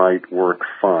might work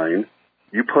fine.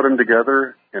 You put them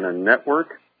together in a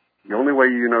network, the only way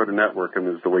you know to network them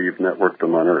is the way you've networked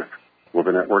them on Earth. Will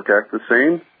the network act the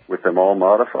same with them all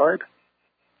modified?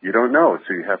 You don't know,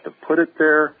 so you have to put it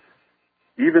there.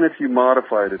 Even if you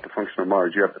modified it to function on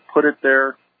Mars, you have to put it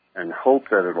there and hope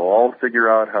that it'll all figure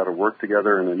out how to work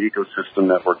together in an ecosystem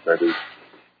network that is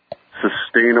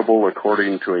sustainable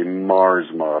according to a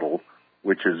Mars model,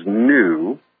 which is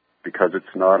new because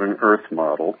it's not an Earth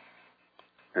model.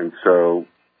 And so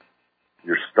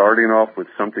you're starting off with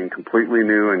something completely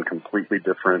new and completely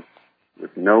different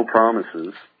with no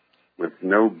promises, with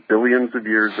no billions of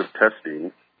years of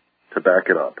testing to back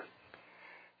it up.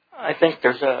 I think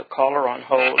there's a caller on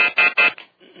hold.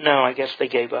 No, I guess they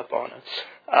gave up on us.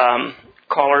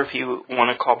 Caller, if you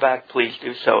want to call back, please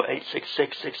do so,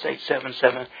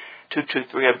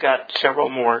 866-687-7223. I've got several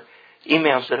more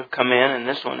emails that have come in, and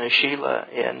this one is Sheila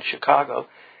in Chicago.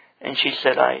 And she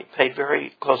said, I paid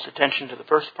very close attention to the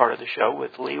first part of the show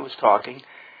with Lee was talking,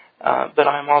 but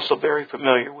I'm also very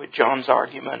familiar with John's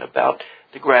argument about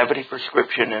the gravity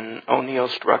prescription and O'Neill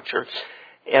structure.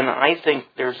 And I think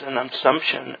there's an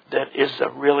assumption that is a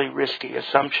really risky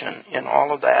assumption in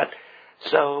all of that.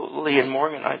 So, Lee and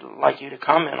Morgan, I'd like you to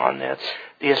comment on this.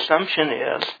 The assumption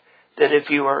is that if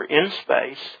you are in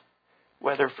space,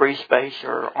 whether free space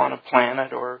or on a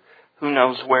planet or who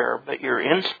knows where, but you're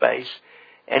in space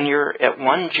and you're at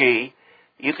 1G,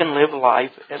 you can live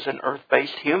life as an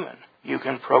Earth-based human. You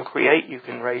can procreate, you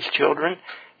can raise children,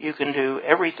 you can do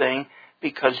everything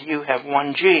because you have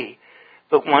 1G.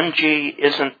 But 1G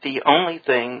isn't the only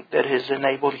thing that has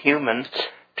enabled humans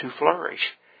to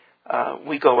flourish.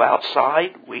 We go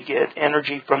outside, we get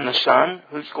energy from the sun.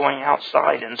 Who's going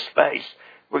outside in space?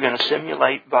 We're going to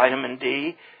simulate vitamin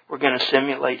D. We're going to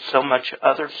simulate so much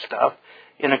other stuff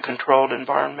in a controlled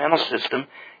environmental system,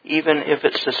 even if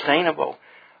it's sustainable.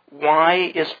 Why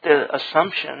is the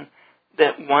assumption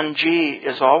that 1G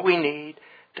is all we need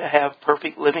to have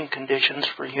perfect living conditions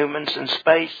for humans in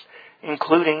space,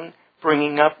 including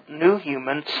bringing up new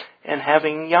humans and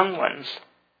having young ones?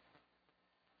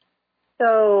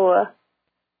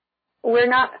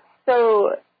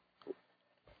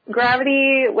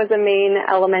 Gravity was a main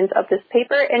element of this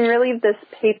paper, and really this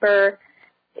paper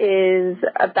is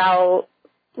about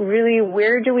really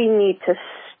where do we need to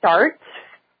start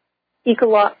the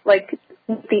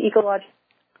ecological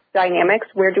dynamics,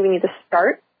 where do we need to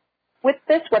start with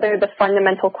this, whether the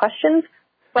fundamental questions,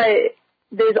 but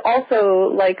there's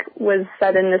also, like was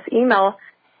said in this email,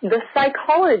 the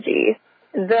psychology,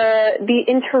 the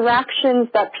interactions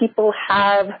that people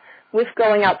have with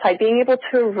going outside, being able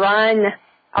to run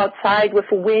outside with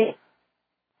wind,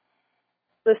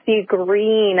 to see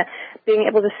green, being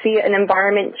able to see an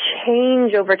environment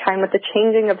change over time with the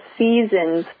changing of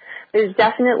seasons. There's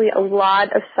definitely a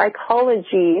lot of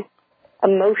psychology,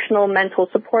 emotional, mental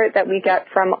support that we get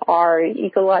from our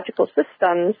ecological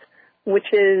systems,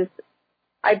 which is,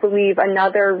 I believe,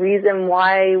 another reason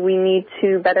why we need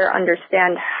to better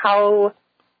understand how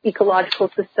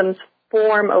ecological systems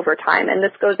form over time. And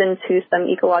this goes into some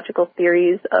ecological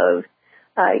theories of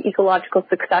ecological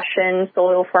succession,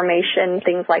 soil formation,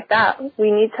 things like that.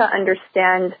 We need to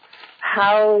understand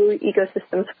how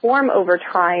ecosystems form over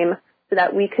time so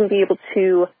that we can be able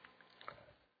to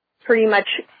pretty much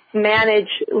manage,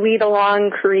 lead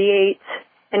along, create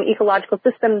an ecological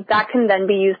system, that can then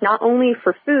be used not only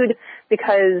for food,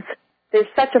 because there's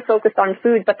such a focus on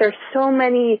food, but there's so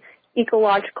many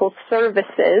ecological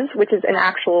services, which is an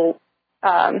actual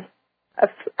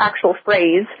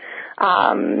phrase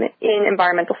in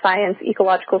environmental science,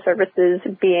 ecological services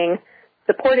being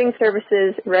supporting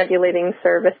services, regulating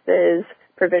services,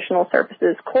 provisional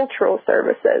services, cultural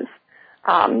services.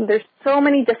 There's so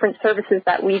many different services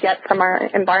that we get from our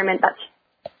environment that's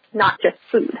not just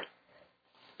food.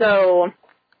 So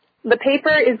the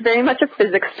paper is very much a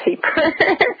physics paper,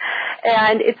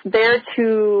 and it's there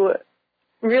to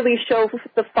really show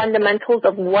the fundamentals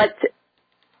of what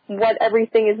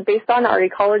everything is based on, our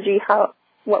ecology,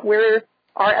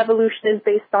 our evolution is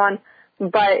based on,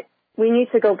 but we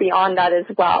need to go beyond that as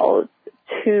well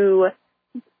to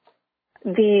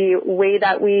the way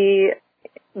that we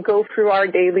go through our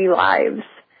daily lives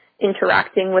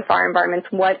interacting with our environments.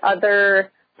 What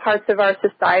other parts of our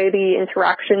society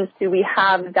interactions do we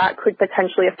have that could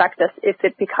potentially affect us if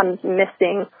it becomes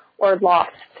missing or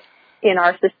lost in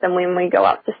our system when we go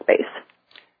out to space?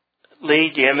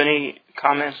 Lee, do you have any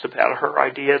comments about her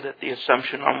idea that the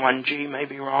assumption on 1G may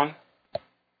be wrong?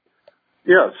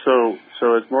 Yeah, so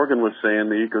as Morgan was saying,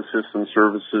 the ecosystem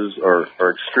services are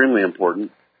extremely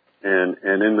important. And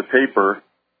in the paper,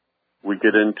 we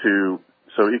get into,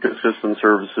 so ecosystem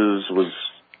services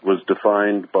was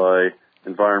defined by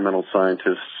environmental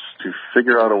scientists to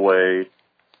figure out a way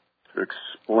to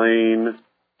explain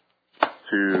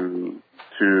to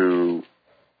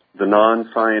the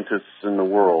non-scientists in the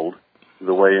world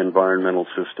the way environmental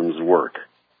systems work.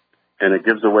 And it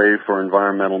gives a way for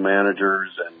environmental managers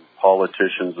and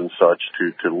politicians and such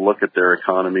to look at their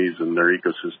economies and their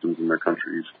ecosystems in their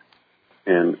countries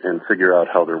and figure out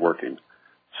how they're working.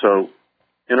 So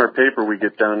in our paper, we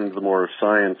get down into the more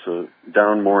science,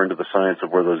 down more into the science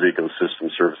of where those ecosystem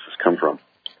services come from.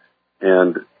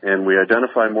 And we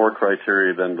identify more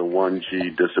criteria than the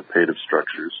 1G dissipative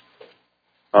structures.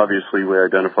 Obviously, we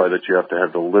identify that you have to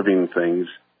have the living things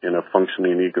in a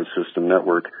functioning ecosystem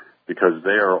network because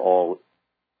they are all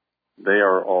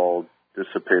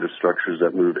dissipative structures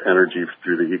that move energy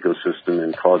through the ecosystem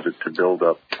and cause it to build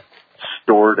up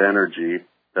stored energy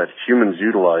that humans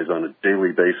utilize on a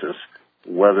daily basis,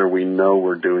 whether we know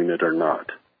we're doing it or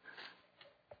not.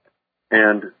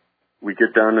 And we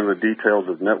get down into the details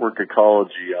of network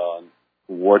ecology on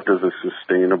what does a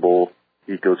sustainable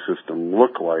ecosystem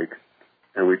look like.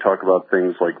 And we talk about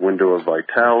things like window of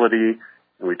vitality,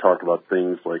 and we talk about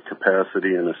things like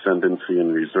capacity and ascendancy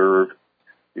and reserve.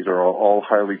 These are all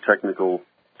highly technical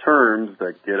terms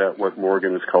that get at what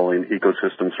Morgan is calling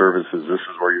ecosystem services. This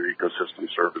is where your ecosystem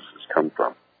services come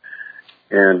from.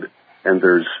 And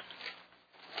there's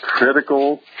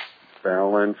critical,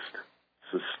 balanced,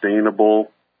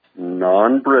 sustainable,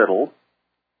 non-brittle,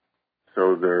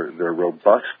 so they're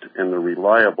robust and they're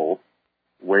reliable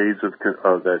ways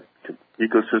that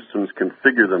ecosystems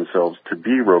configure themselves to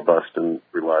be robust and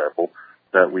reliable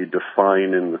that we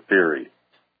define in the theory.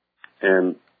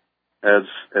 And as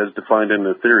defined in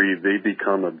the theory, they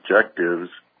become objectives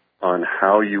on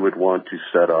how you would want to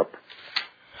set up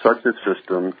such a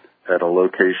system at a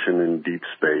location in deep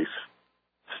space,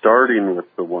 starting with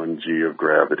the 1G of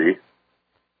gravity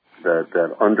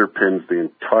that underpins the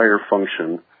entire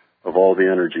function of all the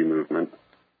energy movement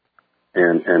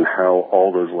and how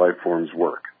all those life forms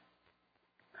work.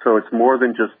 So it's more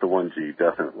than just the 1G,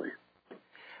 definitely.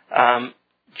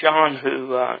 John,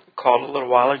 who called a little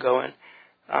while ago and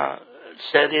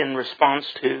said in response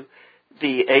to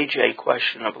the AJ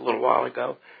question of a little while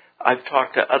ago, I've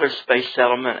talked to other space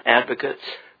settlement advocates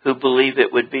who believe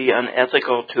it would be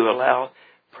unethical to allow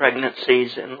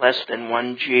pregnancies in less than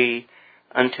 1G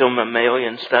until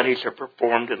mammalian studies are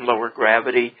performed in lower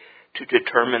gravity to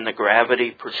determine the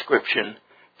gravity prescription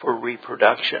for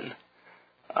reproduction.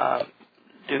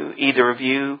 Do either of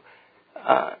you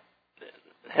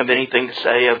have anything to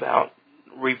say about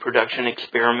reproduction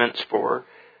experiments for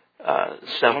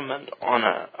settlement on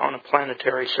a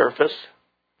planetary surface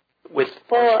with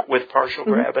partial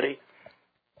gravity?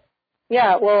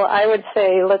 Yeah, well, I would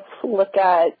say let's look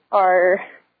at our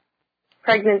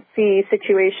pregnancy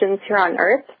situations here on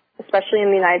Earth, especially in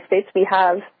the United States. We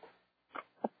have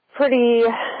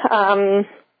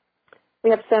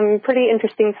some pretty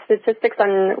interesting statistics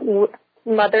on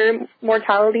mother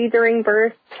mortality during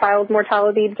birth, child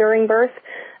mortality during birth,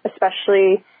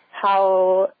 especially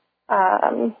how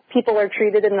people are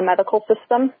treated in the medical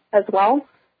system as well,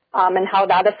 and how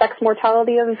that affects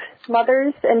mortality of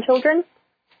mothers and children.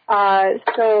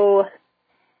 So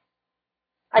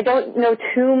I don't know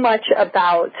too much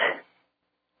about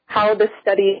how the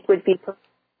study would be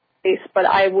placed, but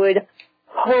I would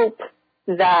hope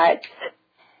that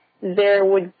there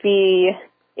would be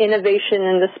innovation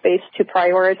in the space to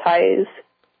prioritize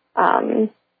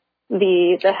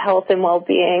the health and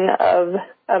well-being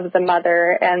of the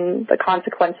mother and the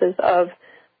consequences of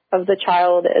the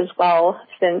child as well,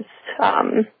 since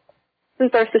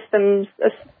our systems,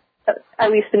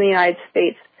 at least in the United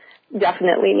States,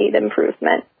 definitely need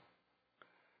improvement.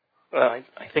 Well,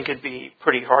 I think it'd be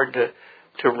pretty hard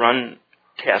to run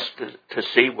tests to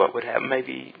see what would happen.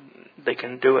 Maybe they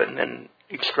can do it and then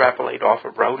extrapolate off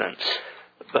of rodents.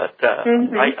 But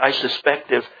I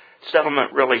suspect if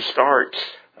settlement really starts,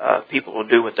 people will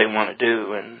do what they want to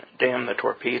do and damn the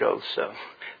torpedoes. So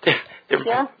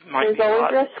there might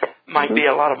be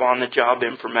a lot of on-the-job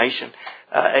information.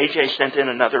 AJ sent in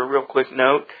another real quick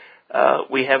note.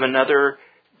 We have another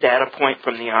data point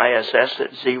from the ISS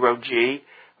at 0G.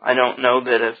 I don't know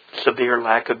that a severe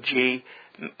lack of G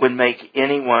would make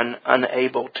anyone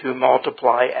unable to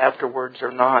multiply afterwards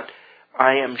or not.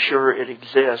 I am sure it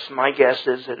exists. My guess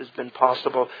is it has been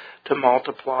possible to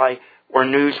multiply, or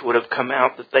news would have come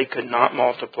out that they could not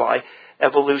multiply.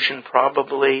 Evolution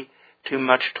probably to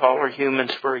much taller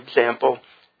humans, for example,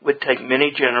 would take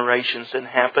many generations and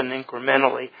happen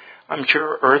incrementally. I'm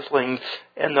sure Earthlings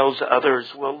and those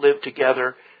others will live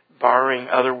together, barring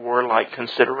other warlike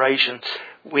considerations.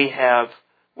 We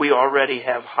already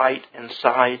have height and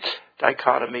size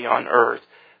dichotomy on Earth,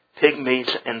 pygmies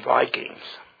and Vikings.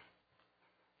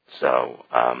 So,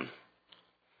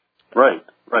 right.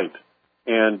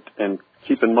 And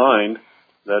keep in mind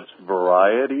that's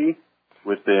variety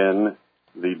within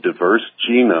the diverse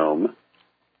genome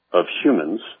of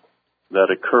humans that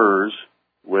occurs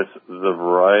with the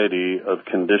variety of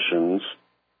conditions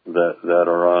that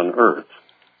are on Earth.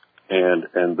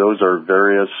 And those are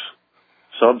various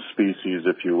subspecies,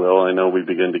 if you will. I know we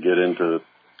begin to get into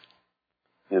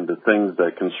things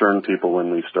that concern people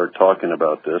when we start talking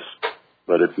about this.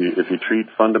 But if you treat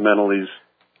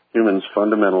humans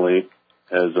fundamentally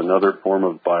as another form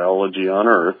of biology on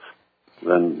Earth,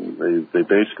 then they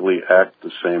basically act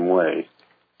the same way.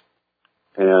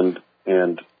 And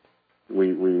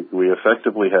we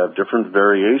effectively have different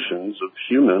variations of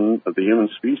the human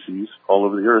species all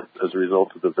over the Earth as a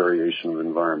result of the variation of the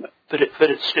environment. But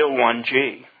it's still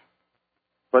 1G.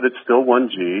 But it's still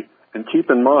 1G. And keep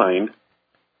in mind,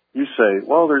 you say,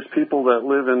 well, there's people that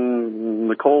live in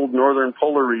the cold northern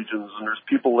polar regions, and there's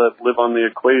people that live on the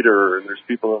equator, and there's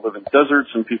people that live in deserts,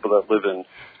 and people that live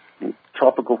in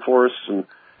tropical forests, and,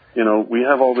 we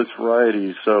have all this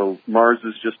variety, so Mars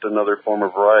is just another form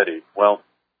of variety. Well,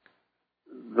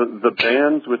 the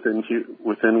bands within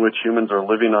which humans are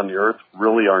living on the Earth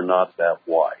really are not that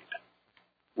wide.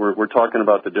 We're talking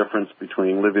about the difference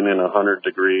between living in 100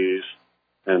 degrees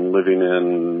and living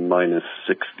in minus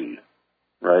 60.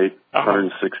 Right?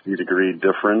 160 degree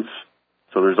difference.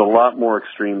 So there's a lot more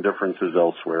extreme differences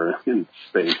elsewhere in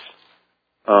space.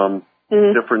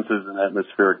 Differences in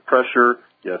atmospheric pressure.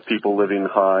 You have people living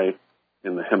high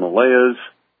in the Himalayas.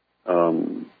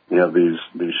 You have these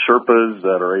Sherpas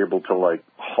that are able to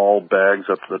haul bags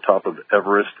up to the top of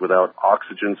Everest without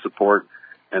oxygen support,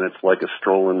 and it's like a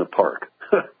stroll in the park.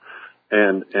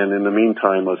 and in the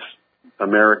meantime, us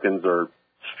Americans are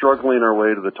struggling our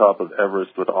way to the top of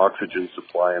Everest with oxygen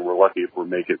supply, and we're lucky if we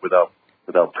make it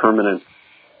without permanent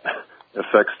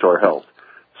effects to our health.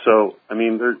 So,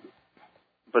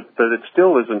 but it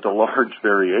still isn't a large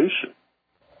variation,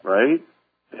 right?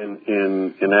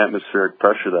 In atmospheric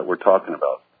pressure that we're talking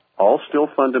about. All still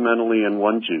fundamentally in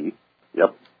 1G.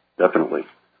 Yep, definitely.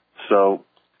 So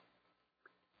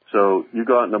you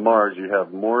go out into Mars, you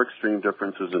have more extreme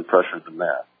differences in pressure than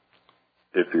that,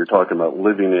 if you're talking about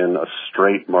living in a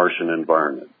straight Martian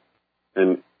environment.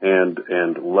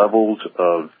 And levels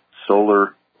of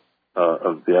solar,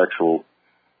 of the actual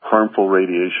harmful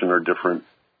radiation are different.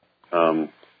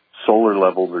 Solar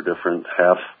levels are different,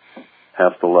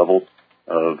 half the level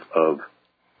of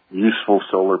useful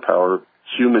solar power,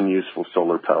 human useful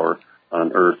solar power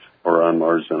on Earth or on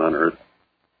Mars than on Earth.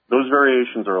 Those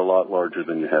variations are a lot larger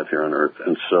than you have here on Earth.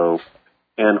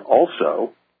 And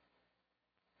also,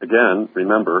 again,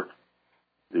 remember,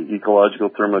 the ecological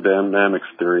thermodynamics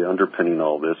theory underpinning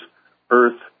all this,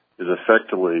 Earth is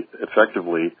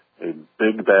effectively a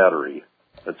big battery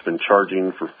that's been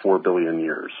charging for 4 billion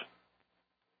years.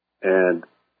 And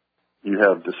you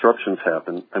have disruptions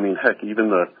happen. Heck, even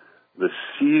the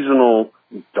seasonal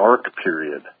dark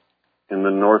period in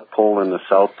the North Pole and the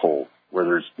South Pole, where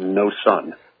there's no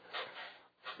sun,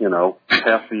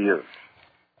 half the year.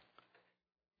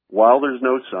 While there's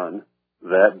no sun,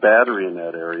 that battery in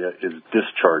that area is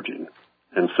discharging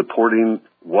and supporting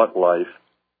what life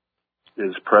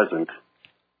is present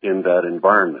in that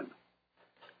environment.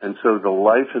 And so the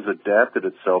life has adapted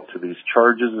itself to these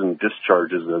charges and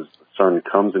discharges as the sun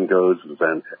comes and goes,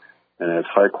 and as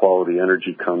high-quality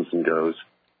energy comes and goes.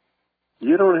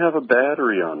 You don't have a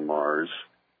battery on Mars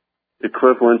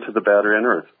equivalent to the battery on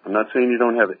Earth. I'm not saying you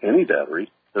don't have any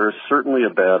battery. There is certainly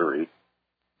a battery.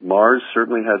 Mars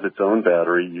certainly has its own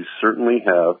battery. You certainly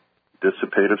have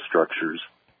dissipative structures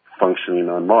functioning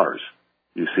on Mars.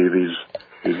 You see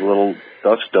these little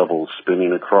dust devils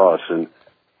spinning across, and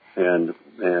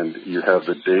you have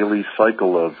the daily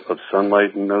cycle of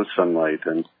sunlight and no sunlight,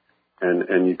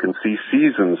 and you can see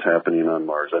seasons happening on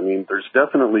Mars. I mean, there's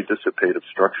definitely dissipative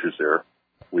structures there.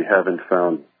 We haven't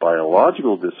found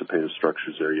biological dissipative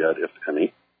structures there yet, if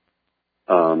any.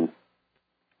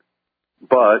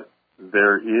 But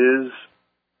there is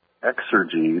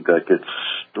exergy that gets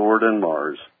stored in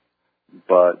Mars,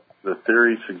 but the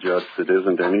theory suggests it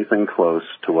isn't anything close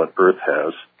to what Earth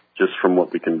has, just from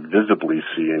what we can visibly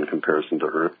see in comparison to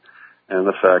Earth, and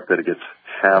the fact that it gets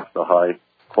half the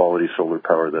high-quality solar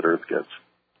power that Earth gets.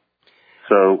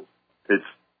 So it's,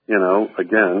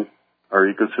 again, our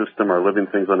ecosystem, our living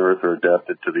things on Earth are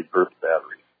adapted to the Earth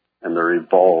battery, and they're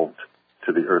evolved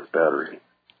to the Earth battery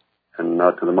and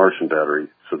not to the Martian battery,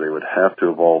 so they would have to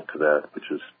evolve to that, which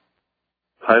is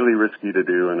highly risky to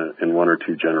do in 1 or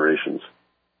 2 generations.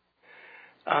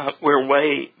 We're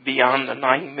way beyond the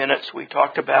 90 minutes we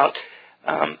talked about.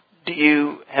 Do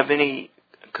you have any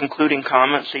concluding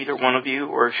comments, either one of you,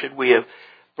 or should we have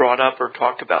brought up or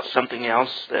talked about something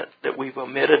else that we've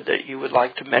omitted that you would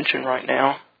like to mention right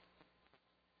now?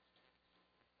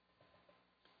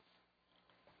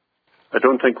 I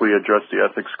don't think we addressed the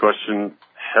ethics question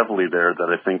heavily there that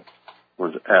I think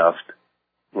was asked.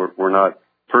 We're not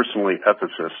personally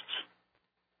ethicists.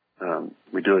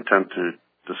 We do attempt to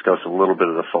discuss a little bit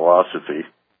of the philosophy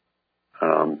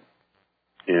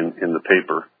in the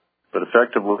paper. But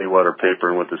effectively what our paper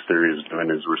and what this theory is doing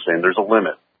is we're saying there's a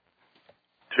limit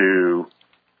to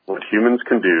what humans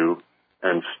can do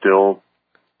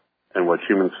and what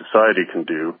human society can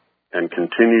do and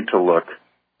continue to look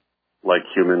like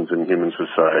humans in human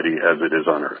society as it is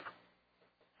on Earth.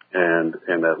 And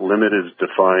that limit is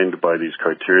defined by these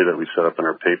criteria that we set up in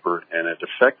our paper, and it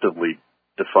effectively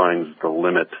defines the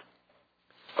limit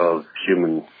of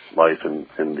human life in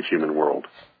the human world.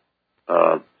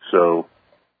 So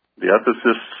the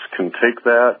ethicists can take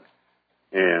that,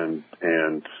 and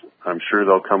I'm sure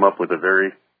they'll come up with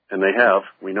and they have,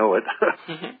 we know it,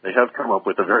 they have come up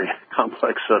with a very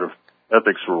complex set of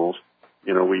ethics rules.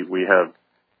 We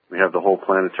have the whole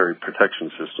planetary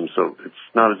protection system, so it's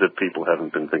not as if people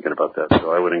haven't been thinking about that.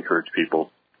 So I would encourage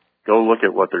people, go look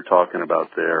at what they're talking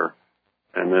about there,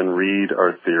 and then read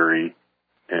our theory.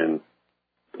 And,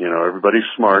 everybody's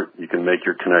smart. You can make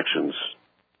your connections.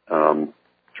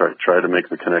 Try to make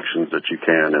the connections that you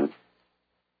can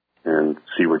and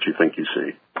see what you think you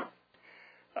see.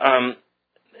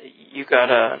 You got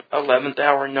a 11th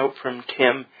hour note from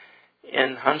Tim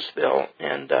in Huntsville,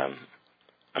 and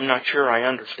I'm not sure I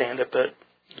understand it, but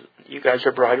you guys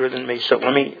are brighter than me, so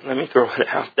let me throw it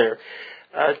out there.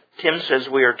 Tim says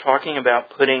we are talking about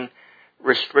putting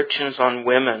restrictions on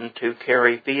women to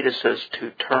carry fetuses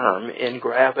to term in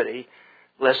gravity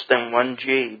less than 1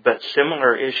 G, but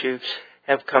similar issues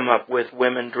have come up with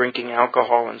women drinking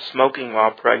alcohol and smoking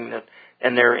while pregnant,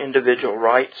 and their individual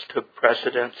rights took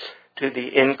precedence to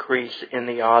the increase in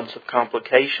the odds of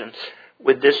complications.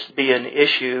 Would this be an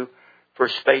issue for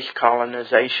space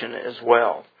colonization as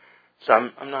well? So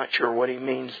I'm not sure what he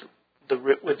means.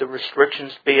 Would the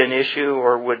restrictions be an issue,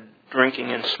 or would drinking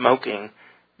and smoking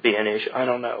be an issue? I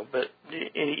don't know, but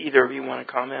either of you want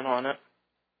to comment on it?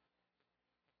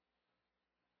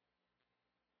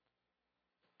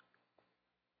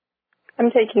 I'm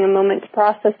taking a moment to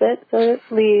process it, so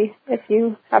Lee, if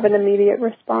you have an immediate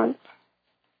response.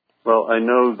 Well, I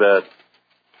know that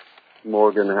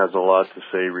Morgan has a lot to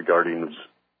say regarding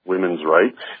women's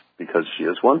rights, because she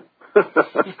is one.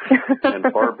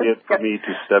 And far be it for me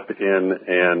to step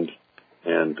in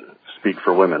and speak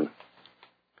for women.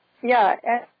 Yeah,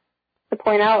 to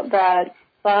point out that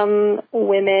some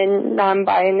women,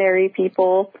 non-binary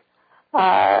people,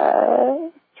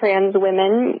 trans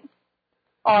women,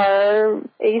 are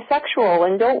asexual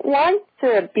and don't want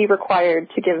to be required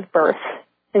to give birth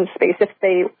in space if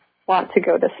they want to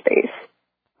go to space.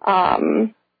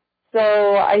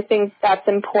 So I think that's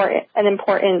an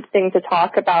important thing to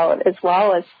talk about, as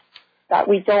well as that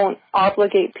we don't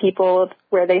obligate people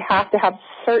where they have to have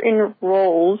certain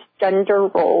roles, gender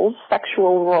roles,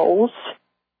 sexual roles,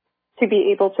 to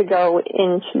be able to go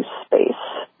into space.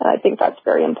 And I think that's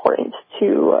very important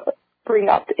to bring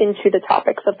up into the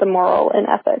topics of the moral and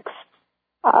ethics.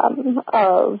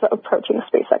 of approaching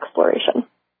space exploration.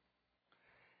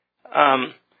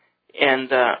 I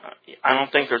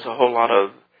don't think there's a whole lot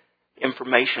of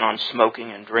information on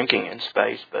smoking and drinking in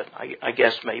space, but I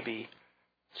guess maybe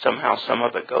somehow some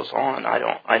of it goes on.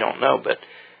 I don't know, but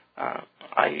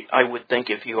I would think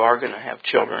if you are going to have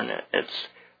children, it's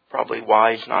probably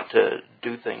wise not to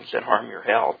do things that harm your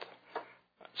health.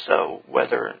 So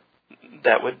whether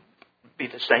that would be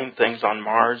the same things on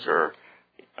Mars or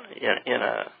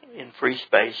in free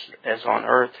space as on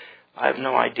Earth, I have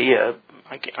no idea.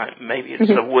 Maybe it's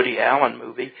a Woody Allen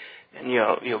movie, and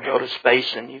you'll go to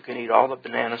space and you can eat all the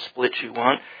banana splits you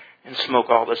want and smoke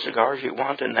all the cigars you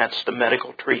want, and that's the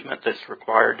medical treatment that's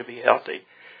required to be healthy.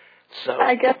 So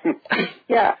I guess,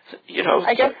 yeah.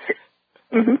 I guess.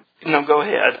 Mm-hmm. No, go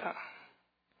ahead.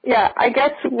 Yeah, I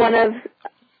guess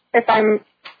if I'm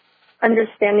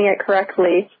understanding it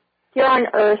correctly, here on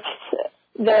Earth,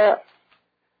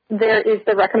 there is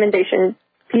the recommendation: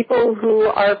 people who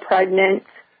are pregnant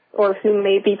or who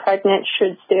may be pregnant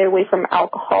should stay away from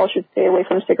alcohol, should stay away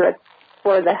from cigarettes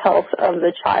for the health of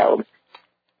the child.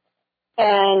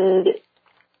 And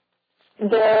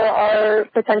there are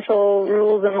potential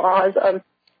rules and laws of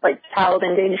like child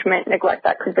endangerment, neglect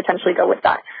that could potentially go with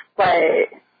that. But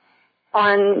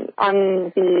on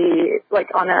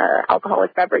a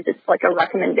alcoholic beverage, it's like a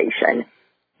recommendation.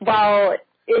 While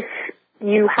if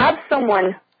you have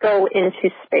someone go into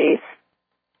space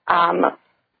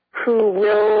who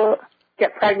will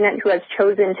get pregnant, who has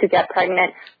chosen to get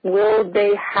pregnant, will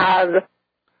they have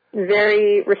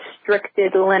very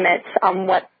restricted limits on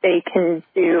what they can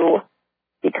do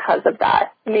because of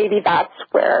that? Maybe that's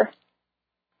where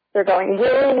they're going.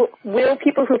 Will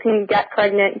people who can get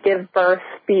pregnant, give birth,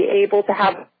 be able to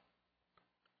have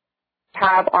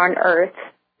on Earth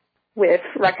with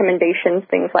recommendations,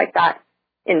 things like that,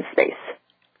 in space?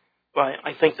 Well,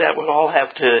 I think that would all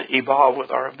have to evolve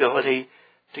with our ability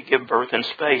to give birth in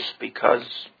space, because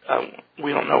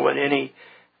we don't know what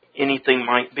anything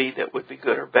might be that would be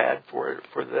good or bad for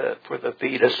the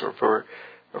fetus or for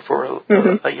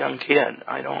a young kid.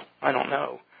 I don't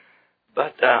know.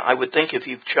 But I would think if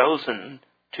you've chosen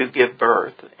to give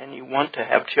birth and you want to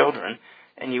have children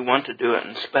and you want to do it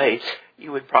in space,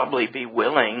 you would probably be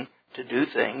willing to do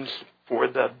things for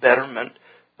the betterment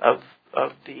of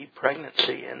the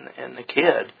pregnancy and the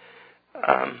kid.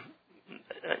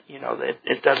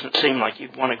 It doesn't seem like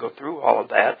you'd want to go through all of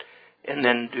that and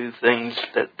then do things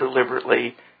that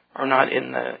deliberately are not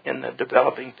in the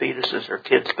developing fetuses or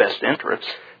kids' best interests.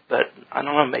 But I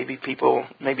don't know,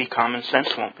 maybe common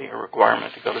sense won't be a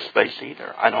requirement to go to space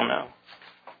either. I don't know.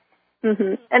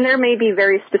 Mm-hmm. And there may be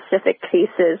very specific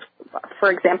cases,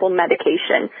 for example,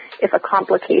 medication. If a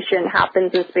complication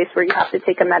happens in space where you have to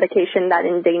take a medication that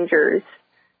endangers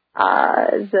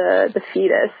the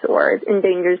fetus or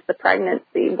endangers the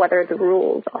pregnancy, what are the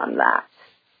rules on that?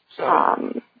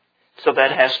 So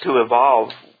that has to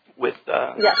evolve with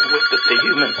the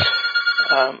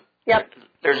humans. Yep.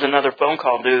 There's another phone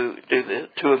call. Do the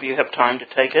two of you have time to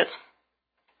take it?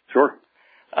 Sure.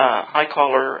 Hi,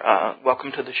 caller.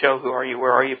 Welcome to the show. Who are you?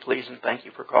 Where are you, please? And thank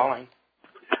you for calling.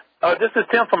 This is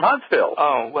Tim from Huntsville.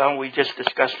 Oh, well, we just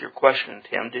discussed your question,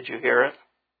 Tim. Did you hear it?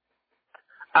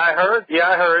 I heard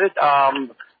it.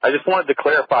 I just wanted to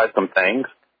clarify some things.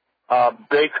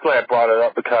 Basically, I brought it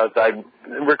up because I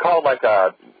recall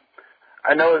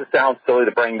I know it sounds silly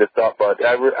to bring this up, but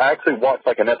I actually watched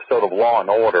an episode of Law and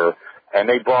Order, and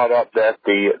they brought up that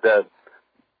the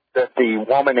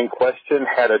woman in question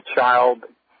had a child.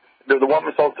 The woman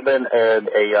was supposed to have been an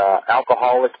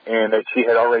alcoholic, and that she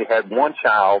had already had one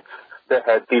child that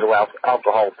had fetal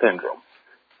alcohol syndrome.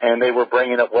 And they were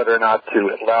bringing up whether or not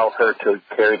to allow her to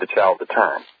carry the child to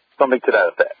term, something to that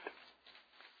effect.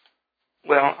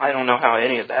 Well, I don't know how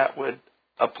any of that would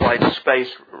apply to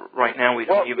space. Right now, we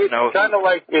don't even know. It's kind of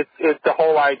like it's the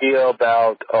whole idea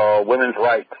about women's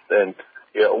rights. And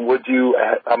would you?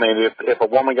 I mean, if a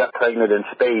woman got pregnant in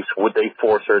space, would they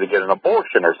force her to get an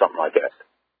abortion or something like that?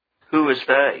 Who is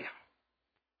they?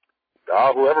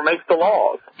 Whoever makes the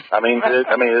laws. I mean,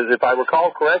 if I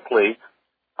recall correctly,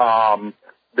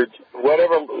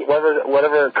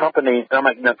 whatever company,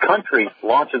 country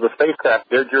launches a spacecraft,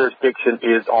 their jurisdiction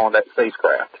is on that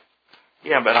spacecraft.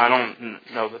 Yeah, but I don't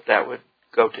know that would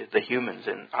go to the humans,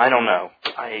 and I don't know.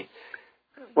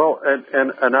 Well,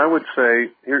 and I would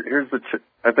say here's the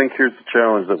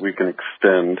challenge that we can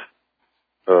extend.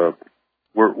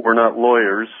 We're not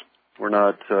lawyers, we're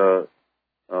not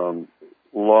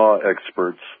law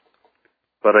experts,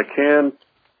 but I can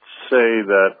say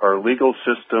that our legal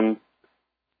system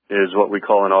is what we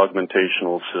call an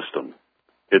augmentational system.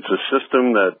 It's a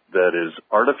system that is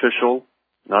artificial,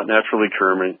 not naturally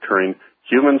occurring.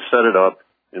 Humans set it up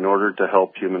in order to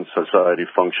help human society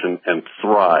function and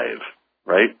thrive,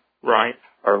 right? Right.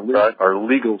 Our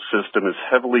legal system is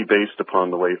heavily based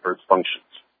upon the way Earth functions.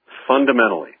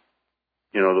 Fundamentally,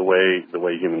 the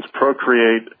way humans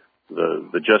procreate,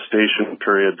 the gestation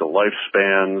period, the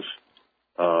lifespans,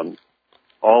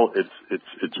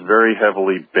 it's very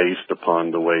heavily based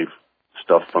upon the way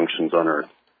stuff functions on Earth.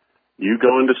 You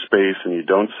go into space and you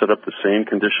don't set up the same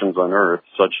conditions on Earth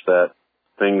such that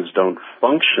things don't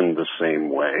function the same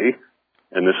way,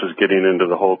 and this is getting into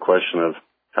the whole question of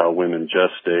how women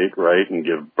gestate, right, and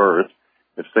give birth.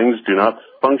 If things do not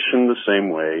function the same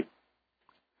way,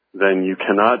 then you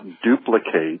cannot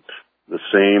duplicate the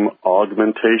same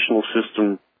augmentational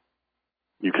system.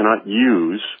 You cannot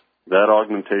use that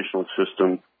augmentational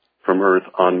system from Earth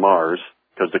on Mars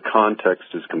because the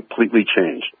context is completely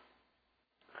changed.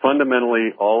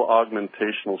 Fundamentally, all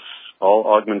augmentational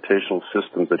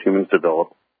systems that humans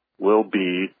develop will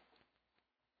be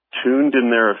tuned in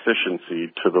their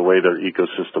efficiency to the way their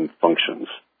ecosystem functions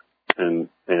and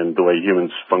the way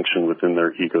humans function within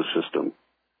their ecosystem.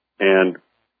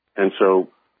 And so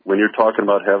when you're talking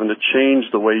about having to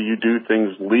change the way you do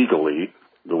things legally,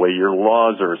 the way your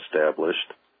laws are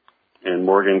established, and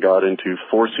Morgan got into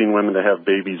forcing women to have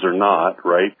babies or not,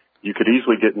 right? You could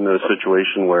easily get into a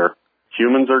situation where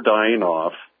humans are dying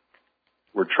off.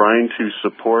 We're trying to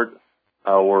support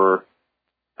our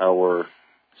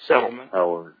settlement,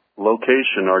 our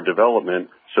location, our development,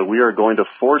 so we are going to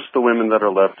force the women that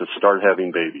are left to start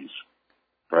having babies,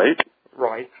 right?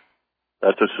 Right.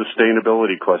 That's a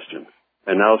sustainability question.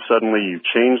 And now suddenly you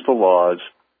change the laws,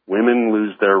 women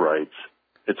lose their rights.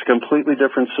 It's a completely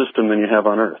different system than you have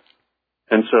on Earth.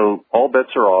 And so all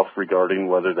bets are off regarding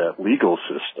whether that legal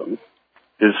system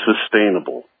is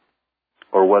sustainable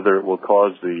or whether it will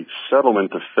cause the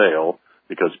settlement to fail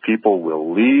because people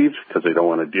will leave because they don't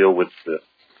want to deal with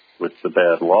the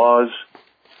bad laws,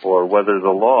 or whether the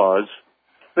laws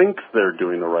think they're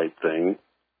doing the right thing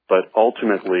but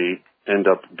ultimately end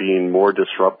up being more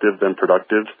disruptive than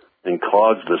productive and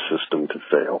cause the system to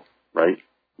fail, right?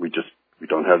 We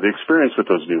don't have the experience with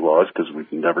those new laws because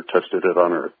we've never tested it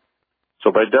on Earth.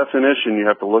 So by definition, you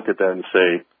have to look at that and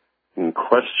say, and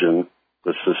question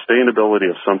the sustainability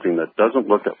of something that doesn't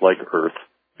look like Earth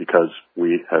because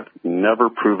we have never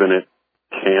proven it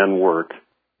can work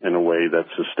in a way that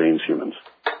sustains humans.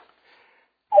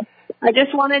 I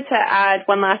just wanted to add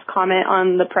one last comment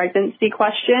on the pregnancy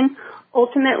question.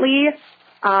 Ultimately,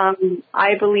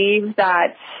 I believe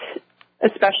that,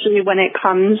 especially when it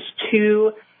comes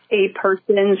to a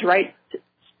person's right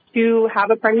to have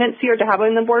a pregnancy or to have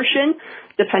an abortion,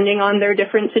 depending on their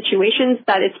different situations,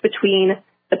 that it's between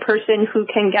the person who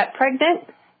can get pregnant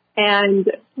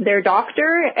and their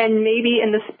doctor, and maybe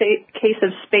in the case of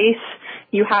space,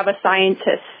 you have a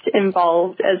scientist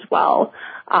involved as well,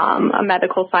 a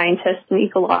medical scientist, an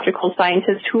ecological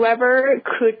scientist, whoever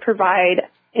could provide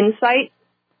insight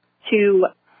to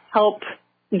help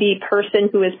the person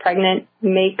who is pregnant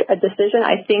make a decision.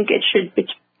 I think it should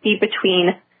be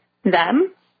between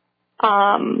them.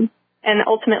 And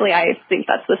ultimately, I think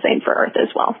that's the same for Earth as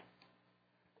well.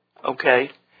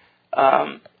 Okay.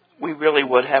 We really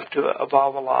would have to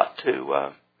evolve a lot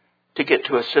to get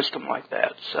to a system like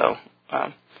that. So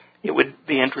it would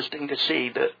be interesting to see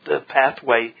the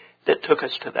pathway that took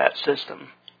us to that system.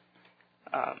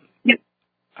 Yep.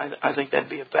 I think that'd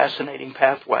be a fascinating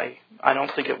pathway. I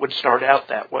don't think it would start out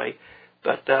that way,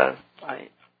 but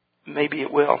maybe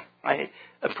it will. I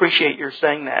appreciate your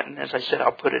saying that, and as I said,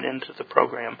 I'll put it into the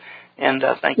program. And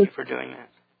thank you for doing that.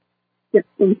 Yes,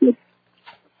 thank you.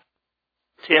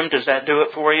 Tim, does that do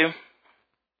it for you?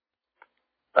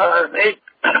 It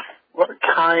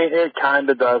kind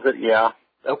of does it, yeah.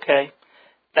 Okay.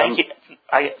 Thank you.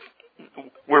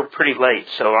 We're pretty late,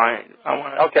 so I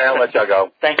want to... Okay, I'll let y'all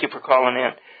go. Thank you for calling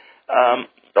in.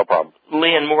 No problem.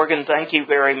 Lee and Morgan, thank you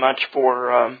very much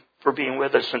for being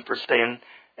with us and for staying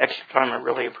extra time. I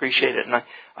really appreciate it, and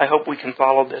I hope we can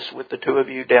follow this with the two of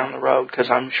you down the road, because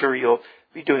I'm sure you'll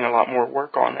be doing a lot more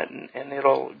work on it, and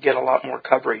it'll get a lot more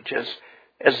coverage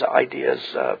as the ideas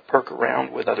perk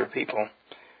around with other people.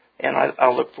 And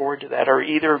I'll look forward to that. Are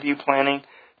either of you planning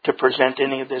to present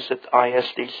any of this at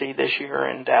ISDC this year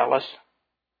in Dallas?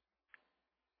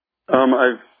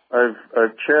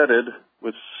 I've chatted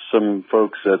with some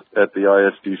folks at the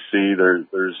ISDC.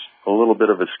 There's a little bit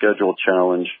of a schedule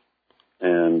challenge,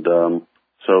 and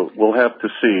so we'll have to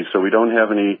see. So we don't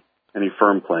have any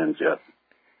firm plans yet.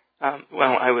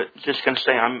 Well, I was just going to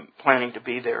say I'm planning to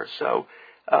be there, so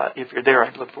if you're there,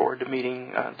 I'd look forward to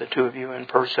meeting the two of you in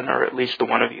person, or at least the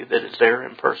one of you that is there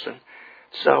in person.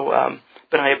 So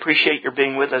But I appreciate your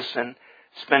being with us and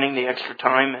spending the extra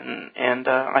time, and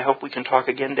I hope we can talk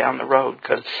again down the road,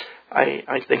 because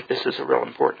I think this is a real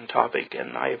important topic,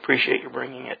 and I appreciate you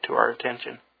bringing it to our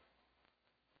attention.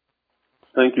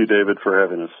 Thank you, David, for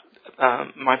having us.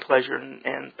 My pleasure,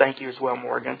 and thank you as well,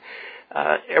 Morgan.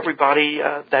 Everybody,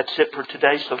 that's it for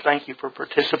today, so thank you for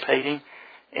participating,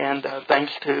 and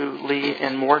thanks to Lee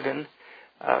and Morgan.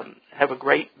 Have a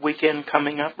great weekend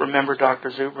coming up. Remember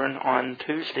Dr. Zubrin on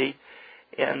Tuesday,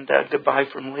 and goodbye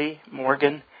from Lee,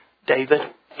 Morgan, David,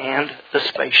 and the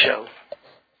Space Show.